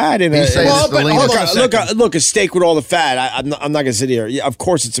all the fat in it. Look, a steak with all the fat. I'm not going to sit here. Yeah, of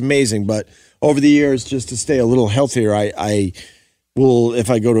course, it's amazing, but over the years, just to stay a little healthier, I will,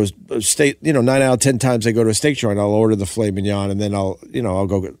 if I go to a steak, 9 out of 10 times I go to a steak joint, I'll order the filet mignon, and then I'll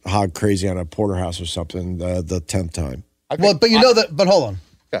go hog crazy on a porterhouse or something the 10th time. But hold on.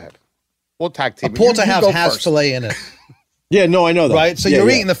 Go ahead. We'll tag team. A porterhouse You go has first. filet in it, Yeah, no, I know that. right? So Yeah, you're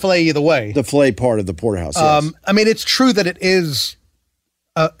yeah. eating the filet either way. the filet part of the porterhouse. Yes. I mean, it's true that it is,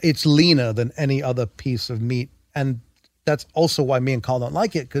 it's leaner than any other piece of meat. And that's also why me and Carl don't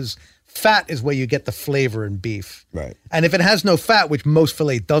like it, because fat is where you get the flavor in beef. Right. And if it has no fat, which most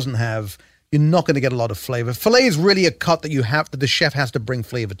filet doesn't have, you're not going to get a lot of flavor. Filet is really a cut that the chef has to bring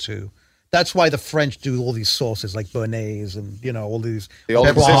flavor to. That's why the French do all these sauces like béarnaise and, all these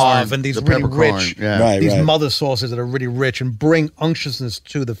peppercorn and these the really peppercorn, rich, yeah. these Right. mother sauces that are really rich and bring unctuousness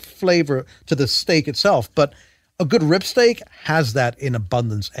to the flavor, to the steak itself. But a good rib steak has that in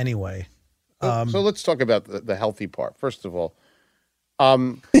abundance anyway. So let's talk about the healthy part. First of all,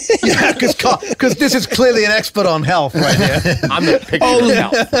 Yeah, because this is clearly an expert on health right here. I'm the picture of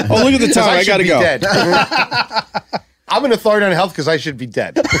health. Oh, look at the 'Cause time. I should got to be go. dead. I'm an authority on health because I should be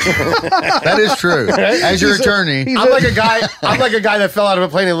dead. That is true. As your attorney, I'm like a guy. I'm like a guy that fell out of a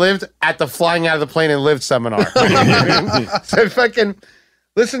plane and lived at the flying out of the plane and lived seminar. So fucking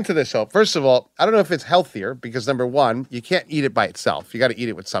listen to this, Hope. First of all, I don't know if it's healthier because number one, you can't eat it by itself. You got to eat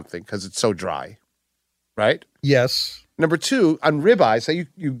it with something because it's so dry, right? Yes. Number two, on ribeye, say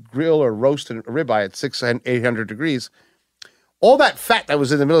you grill or roast a ribeye at 600 and 800 degrees, all that fat that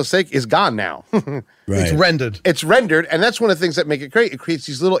was in the middle of the steak is gone now. It's rendered. It's rendered, and that's one of the things that make it great. It creates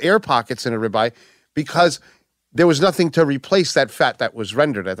these little air pockets in a ribeye because there was nothing to replace that fat that was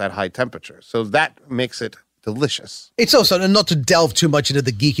rendered at that high temperature. So that makes it delicious. It's also, and not to delve too much into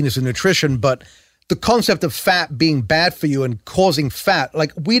the geekiness of nutrition, but the concept of fat being bad for you and causing fat,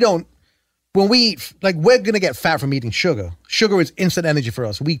 like when we eat, like we're going to get fat from eating sugar. Sugar is instant energy for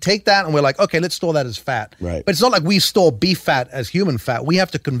us. We take that and we're like, okay, let's store that as fat. Right. But it's not like we store beef fat as human fat. We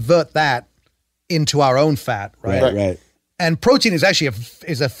have to convert that into our own fat, right? Right. And protein is actually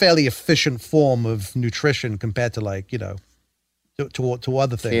a fairly efficient form of nutrition compared to to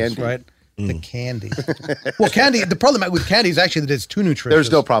other things, Candy. right? The candy. Well, candy. The problem with candy is actually that it's too nutritious.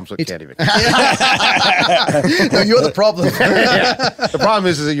 There's no problems with candy. Vic. No, you're the problem. Yeah. The problem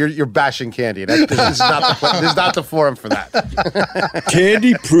is that you're bashing candy. This is not the forum for that.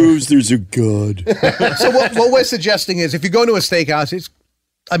 Candy proves there's a God. So what we're suggesting is, if you go to a steakhouse,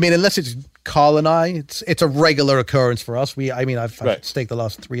 unless it's Carl and I, it's a regular occurrence for us. I've had steak the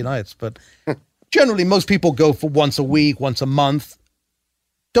last 3 nights, but generally most people go for once a week, once a month.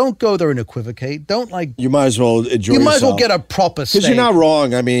 Don't go there and equivocate. You might as well enjoy. You might as well yourself. get a proper steak. Because you're not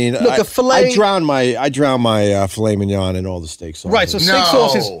wrong. I mean, Look, a filet. I drown my filet mignon in all the steak sauce. Right. So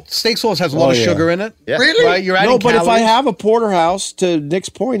steak sauce has a lot of sugar in it. Yeah. Really? Right. You're adding No, but if I calories. have a porterhouse, to Nick's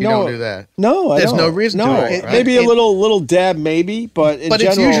point, You no, don't do that. No, I There's don't. no reason to. No, It- maybe it- a little dab, maybe, but in But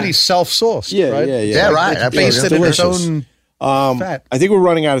general, it's usually self-sourced. Yeah, right? yeah, yeah. Yeah, right. It's Absolutely. based in its Delicious. own fat. I think we're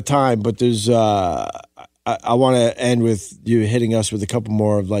running out of time, but there's. I want to end with you hitting us with a couple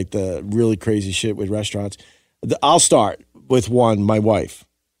more of like the really crazy shit with restaurants. I'll start with one. My wife,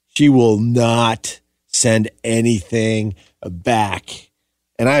 she will not send anything back,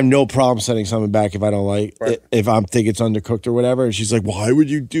 and I have no problem sending something back if I don't like it, if I think it's undercooked or whatever. And she's like, "Why would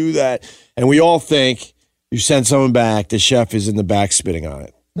you do that?" And we all think you send someone back, the chef is in the back spitting on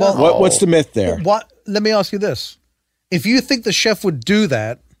it. Well, what's the myth there? Let me ask you this: if you think the chef would do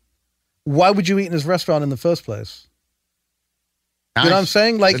that, why would you eat in his restaurant in the first place? Nice. You know what I'm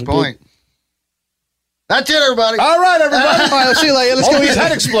saying? Like, Good point. That's it, everybody. All right, everybody. All right, let's see you later. Let's Oh, go. his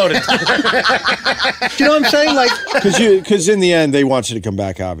head exploded. Do you know what I'm saying? Like, Because in the end, they want you to come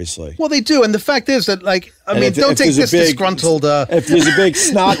back, obviously. well, they do, and the fact is that, like, And if don't take there's a this big- disgruntled. If there's a big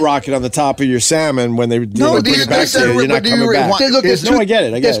snot rocket on the top of your salmon when they bring these it back things to you, are- you're not but do you coming re- back. what- Look, there's No, I get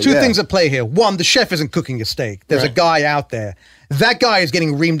it. There's two yeah. things at play here. One, the chef isn't cooking a steak. There's a guy out there. That guy is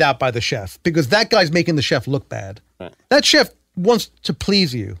getting reamed out by the chef because that guy's making the chef look bad. That chef wants to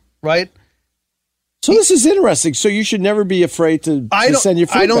please you, right? So this is interesting. So you should never be afraid to send your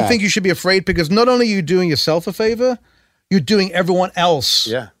food I don't back. think you should be afraid because not only are you doing yourself a favor, you're doing everyone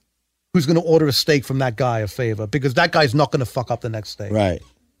else who's going to order a steak from that guy a favor because that guy's not going to fuck up the next steak. Right.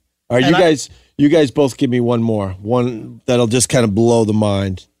 All right, And you guys both give me one more. One that'll just kind of blow the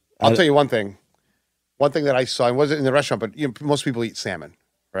mind. I'll tell you one thing. One thing that I saw, I wasn't in the restaurant, but most people eat salmon,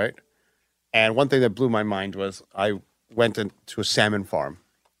 right? And one thing that blew my mind was I went into a salmon farm,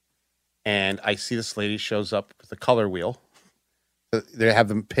 and I see this lady shows up with a color wheel. They have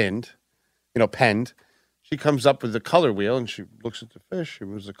them penned. She comes up with the color wheel, and she looks at the fish. She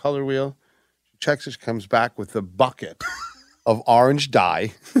moves the color wheel. She checks it. She comes back with a bucket of orange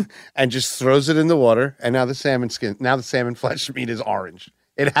dye and just throws it in the water. And now the salmon flesh meat is orange.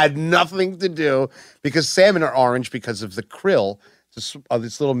 It had nothing to do because salmon are orange because of the krill of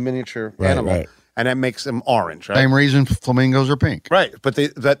this little miniature animal. Right. and that makes them orange, right? Same reason flamingos are pink. Right, but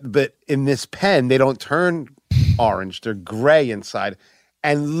but in this pen they don't turn orange; they're gray inside,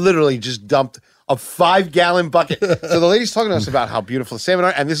 and literally just dumped a 5-gallon bucket. So the lady's talking to us about how beautiful the salmon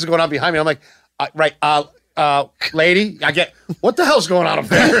are, and this is going on behind me. I'm like, lady, what the hell's going on up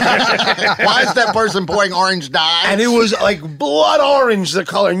there? Why is that person pouring orange dye? And it was like blood orange, the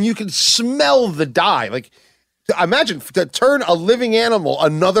color, and you could smell the dye. Like, imagine to turn a living animal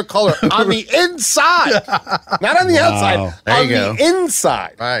another color on the inside, not on the outside, on the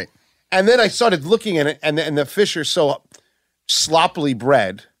inside. Right. And then I started looking at it, and the fish are so sloppily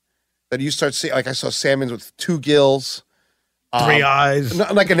bred that you start seeing, like I saw salmons with 2 gills. 3 eyes.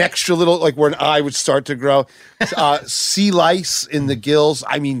 Like an extra little, like where an eye would start to grow. Sea lice in the gills.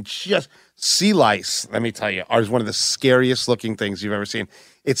 I mean, just sea lice, let me tell you, is one of the scariest looking things you've ever seen.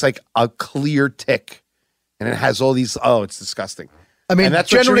 It's like a clear tick, and it has all these, it's disgusting. I mean, and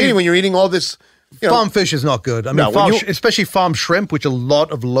that's what you're eating when you're eating all this. Farm fish is not good. I mean, especially farm shrimp, which a lot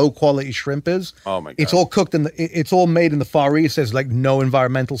of low quality shrimp is. Oh my god! It's all cooked it's all made in the Far East. There's like no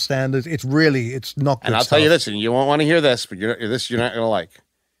environmental standards. It's not good. And I'll tell you this, and you won't want to hear this, but you're not going to like.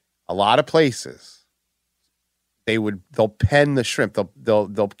 A lot of places, they'll pen the shrimp.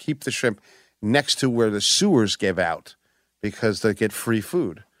 They'll keep the shrimp next to where the sewers give out because they get free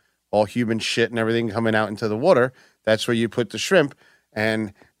food. All human shit and everything coming out into the water. That's where you put the shrimp,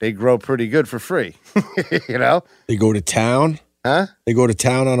 and they grow pretty good for free. You know? They go to town? Huh? They go to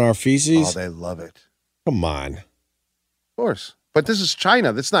town on our feces? Oh, they love it. Come on. Of course. But this is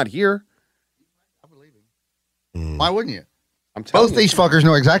China. That's not here. Why wouldn't you? I'm telling Both these fuckers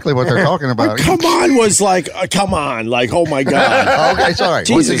know exactly what they're talking about. Come on was like, come on. Like, oh my God. Okay, sorry.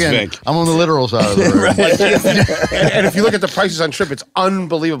 Jesus, Once again, Vic. I'm on the literal side of the room. and if you look at the prices on shrimp, it's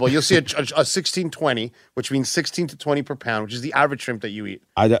unbelievable. You'll see a 16.20, which means 16 to 20 per pound, which is the average shrimp that you eat.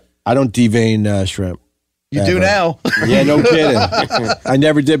 I don't devein shrimp. You do now. Yeah, no kidding. I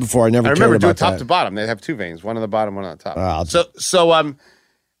never did before. I never I remember cared doing about top that. to bottom. They have 2 veins, one on the bottom, one on the top.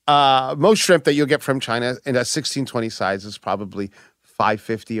 Most shrimp that you'll get from China in a 16.20 size is probably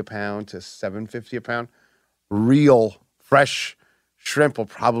 $5.50 a pound to $7.50 a pound. Real fresh shrimp will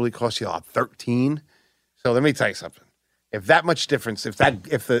probably cost you $13. So let me tell you something. If that much difference, if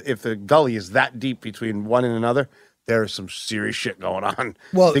the gully is that deep between one and another, there is some serious shit going on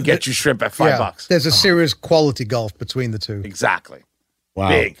to get you shrimp at $5. There's a serious quality gulf between the two. Exactly. Wow.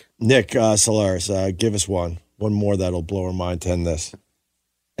 Big. Nick Solaris, give us one more that'll blow our mind to end this.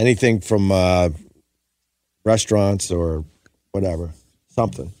 Anything from restaurants or whatever.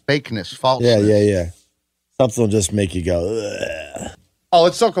 Something. Fakeness, falseness. Yeah. Something will just make you go, ugh. Oh,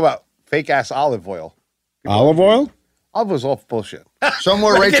 let's talk about fake-ass olive oil. Olive oil? Olive oil's all bullshit.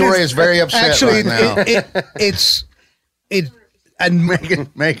 Somewhere Rachel Ray is very upset Actually, right now.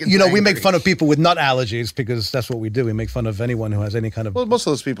 We make fun of people with nut allergies because that's what we do. We make fun of anyone who has any kind of. Well, most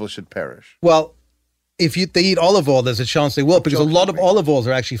of those people should perish. Well, if they eat olive oil, there's a chance they will because a lot of olive oils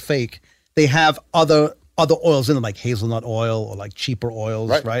are actually fake. They have other oils in them, like hazelnut oil or like cheaper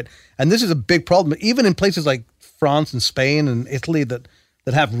oils, right? And this is a big problem, even in places like France and Spain and Italy that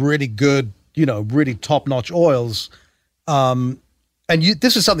have really good, really top-notch oils.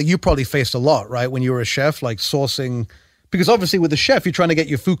 This is something you probably faced a lot, right? When you were a chef, like sourcing, because obviously with a chef, you're trying to get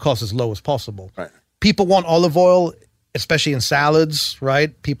your food costs as low as possible. Right. People want olive oil, especially in salads,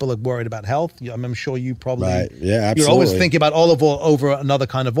 right? People are worried about health. I'm sure you probably, right. Yeah, absolutely. You're always thinking about olive oil over another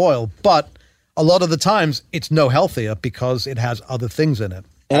kind of oil, but a lot of the times it's no healthier because it has other things in it.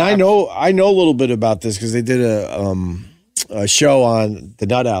 And I know a little bit about this because they did a show on the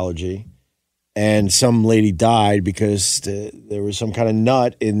nut allergy, and some lady died because there was some kind of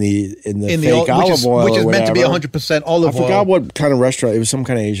nut in the fake olive oil, which is or meant to be whatever. 100% olive oil. I forgot what kind of restaurant. It was some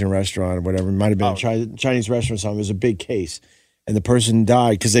kind of Asian restaurant or whatever. It might have been a Chinese restaurant or something. It was a big case. And the person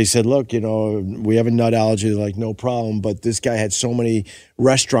died because they said, look, we have a nut allergy. They're like, no problem. But this guy had so many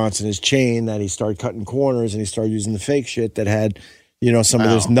restaurants in his chain that he started cutting corners and he started using the fake shit that had, some of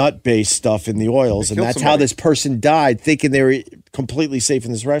this nut-based stuff in the oils. And that's how this person died, thinking they were completely safe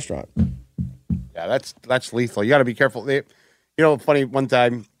in this restaurant. Yeah, that's lethal. You got to be careful. Funny, one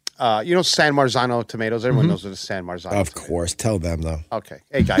time, San Marzano tomatoes. Everyone knows what a San Marzano. Of course. Tell them, though. Okay.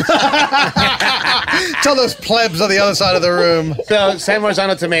 Hey, guys. Tell those plebs on the other side of the room. So, San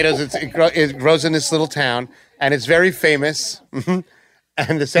Marzano tomatoes, it grows in this little town, and it's very famous.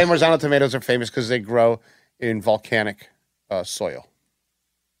 And the San Marzano tomatoes are famous because they grow in volcanic soil.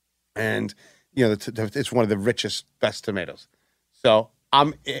 And, it's one of the richest, best tomatoes. So,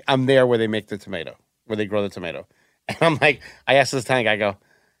 I'm there where they make the tomato, where they grow the tomato. And I'm like, I asked this Italian guy, I go,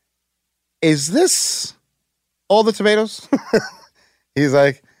 is this all the tomatoes? He's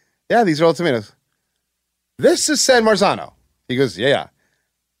like, yeah, these are all tomatoes. this is San Marzano. He goes, yeah.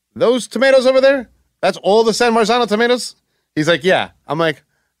 Those tomatoes over there, that's all the San Marzano tomatoes? He's like, yeah. I'm like,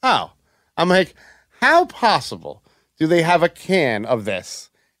 oh. I'm like, how possible do they have a can of this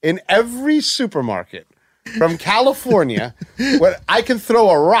in every supermarket from California where I can throw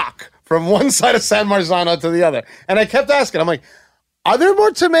a rock from one side of San Marzano to the other? And I kept asking, I'm like, are there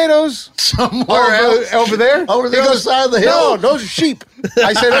more tomatoes over there? Over the other side of the hill? No, those are sheep.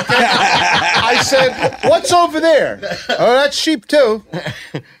 I said, okay. I said, what's over there? Oh, that's sheep too.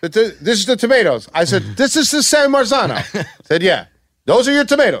 This is the tomatoes. I said, this is the San Marzano. I said, yeah, those are your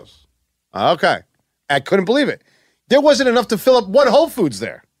tomatoes. Okay. I couldn't believe it. There wasn't enough to fill up one Whole Foods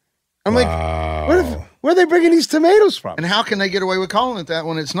there. I'm like, where are they bringing these tomatoes from? And how can they get away with calling it that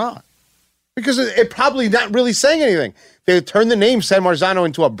when it's not? Because it probably not really saying anything. They turned the name San Marzano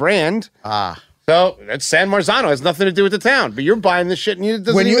into a brand. So it's San Marzano. It has nothing to do with the town. But you're buying this shit and it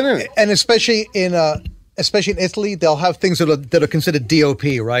doesn't even in it. And especially in Italy, they'll have things that are considered DOP,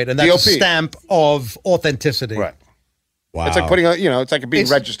 right? And that's DOP. a stamp of authenticity. Right. Wow. It's like putting it's like being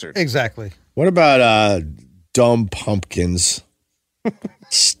registered. Exactly. What about dumb pumpkins?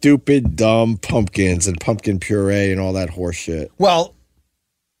 Stupid, dumb pumpkins and pumpkin puree and all that horse shit. Well,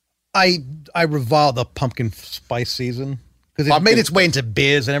 I revile the pumpkin spice season because it's made its way into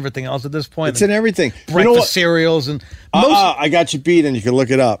beers and everything else at this point. It's in everything. Breakfast cereals and I got you beat, and you can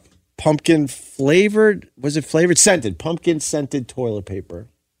look it up. Pumpkin flavored, was it flavored? Scented, pumpkin scented toilet paper.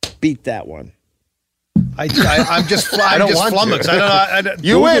 Beat that one. I'm just flummoxed. I don't.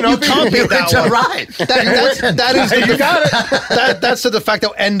 You win. You can't beat that one. Right. That is you got it. That's the de facto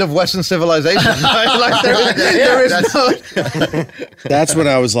end of Western civilization. Right? Like there is no. That's when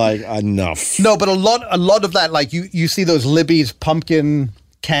I was like, enough. No, but a lot of that, like you see those Libby's pumpkin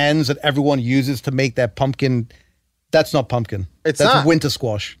cans that everyone uses to make that pumpkin. That's not pumpkin. It's that's not. winter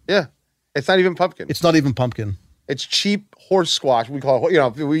squash. Yeah. It's not even pumpkin. It's not even pumpkin. It's cheap horse squash. We call it,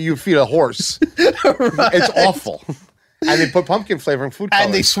 you feed a horse. Right. It's awful. And they put pumpkin flavor in food color.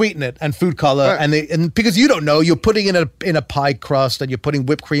 And they sweeten it and food color. Right. And because you don't know, you're putting it in a pie crust and you're putting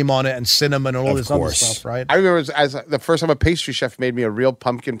whipped cream on it and cinnamon and all this other stuff, right? I remember as the first time a pastry chef made me a real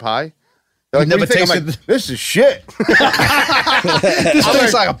pumpkin pie. They're like, never what do you think? I'm like, this is shit. This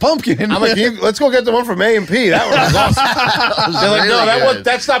tastes like a pumpkin. I'm like, let's go get the one from A&P. That one was awesome. They're like, no,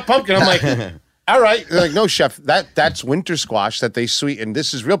 that's not pumpkin. I'm like, all right. They're like, no, chef, that's winter squash that they sweeten.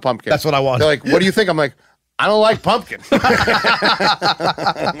 This is real pumpkin. That's what I want. They're like, what do you think? I'm like, I don't like pumpkin.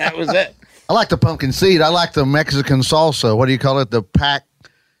 That was it. I like the pumpkin seed. I like the Mexican salsa. What do you call it? The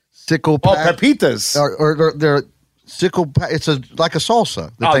sickle pack. Oh, pepitas. Or they're sickle pack. It's like a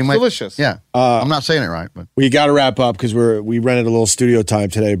salsa. Oh, it's delicious. Yeah. I'm not saying it right, but we got to wrap up because we rented a little studio time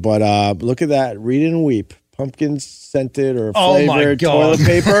today. But look at that. Read and weep. Pumpkin scented or flavored toilet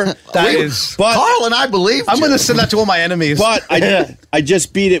paper. But Carl and I believe I'm going to send that to all my enemies. But I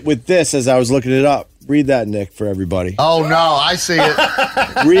just beat it with this as I was looking it up. Read that, Nick, for everybody. Oh, no, I see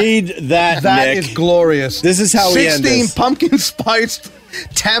it. Read that, That Nick. is glorious. This is how we end 16 this. pumpkin spiced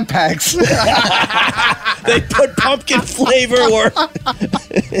Tampax. They put pumpkin flavor or How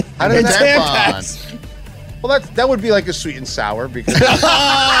did that Tampax. Well, that would be like a sweet and sour because. Good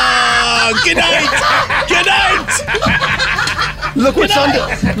night. Good night. Look what's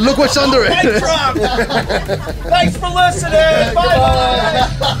under. Look what's under it. Thanks for listening.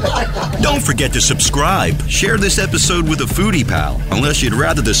 Bye-bye. Don't forget to subscribe. Share this episode with a foodie pal. Unless you'd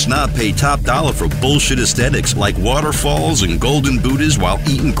rather the snob pay top dollar for bullshit aesthetics like waterfalls and golden Buddhas while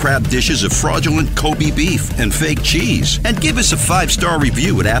eating crab dishes of fraudulent Kobe beef and fake cheese. And give us a 5-star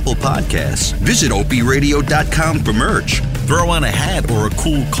review at Apple Podcasts. Visit opradio.com for merch. Throw on a hat or a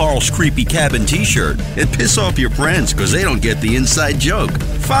cool Carl's Creepy Cabin t-shirt and piss off your friends because they don't get the inside joke.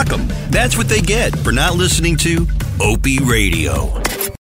 Fuck them. That's what they get for not listening to Opie Radio.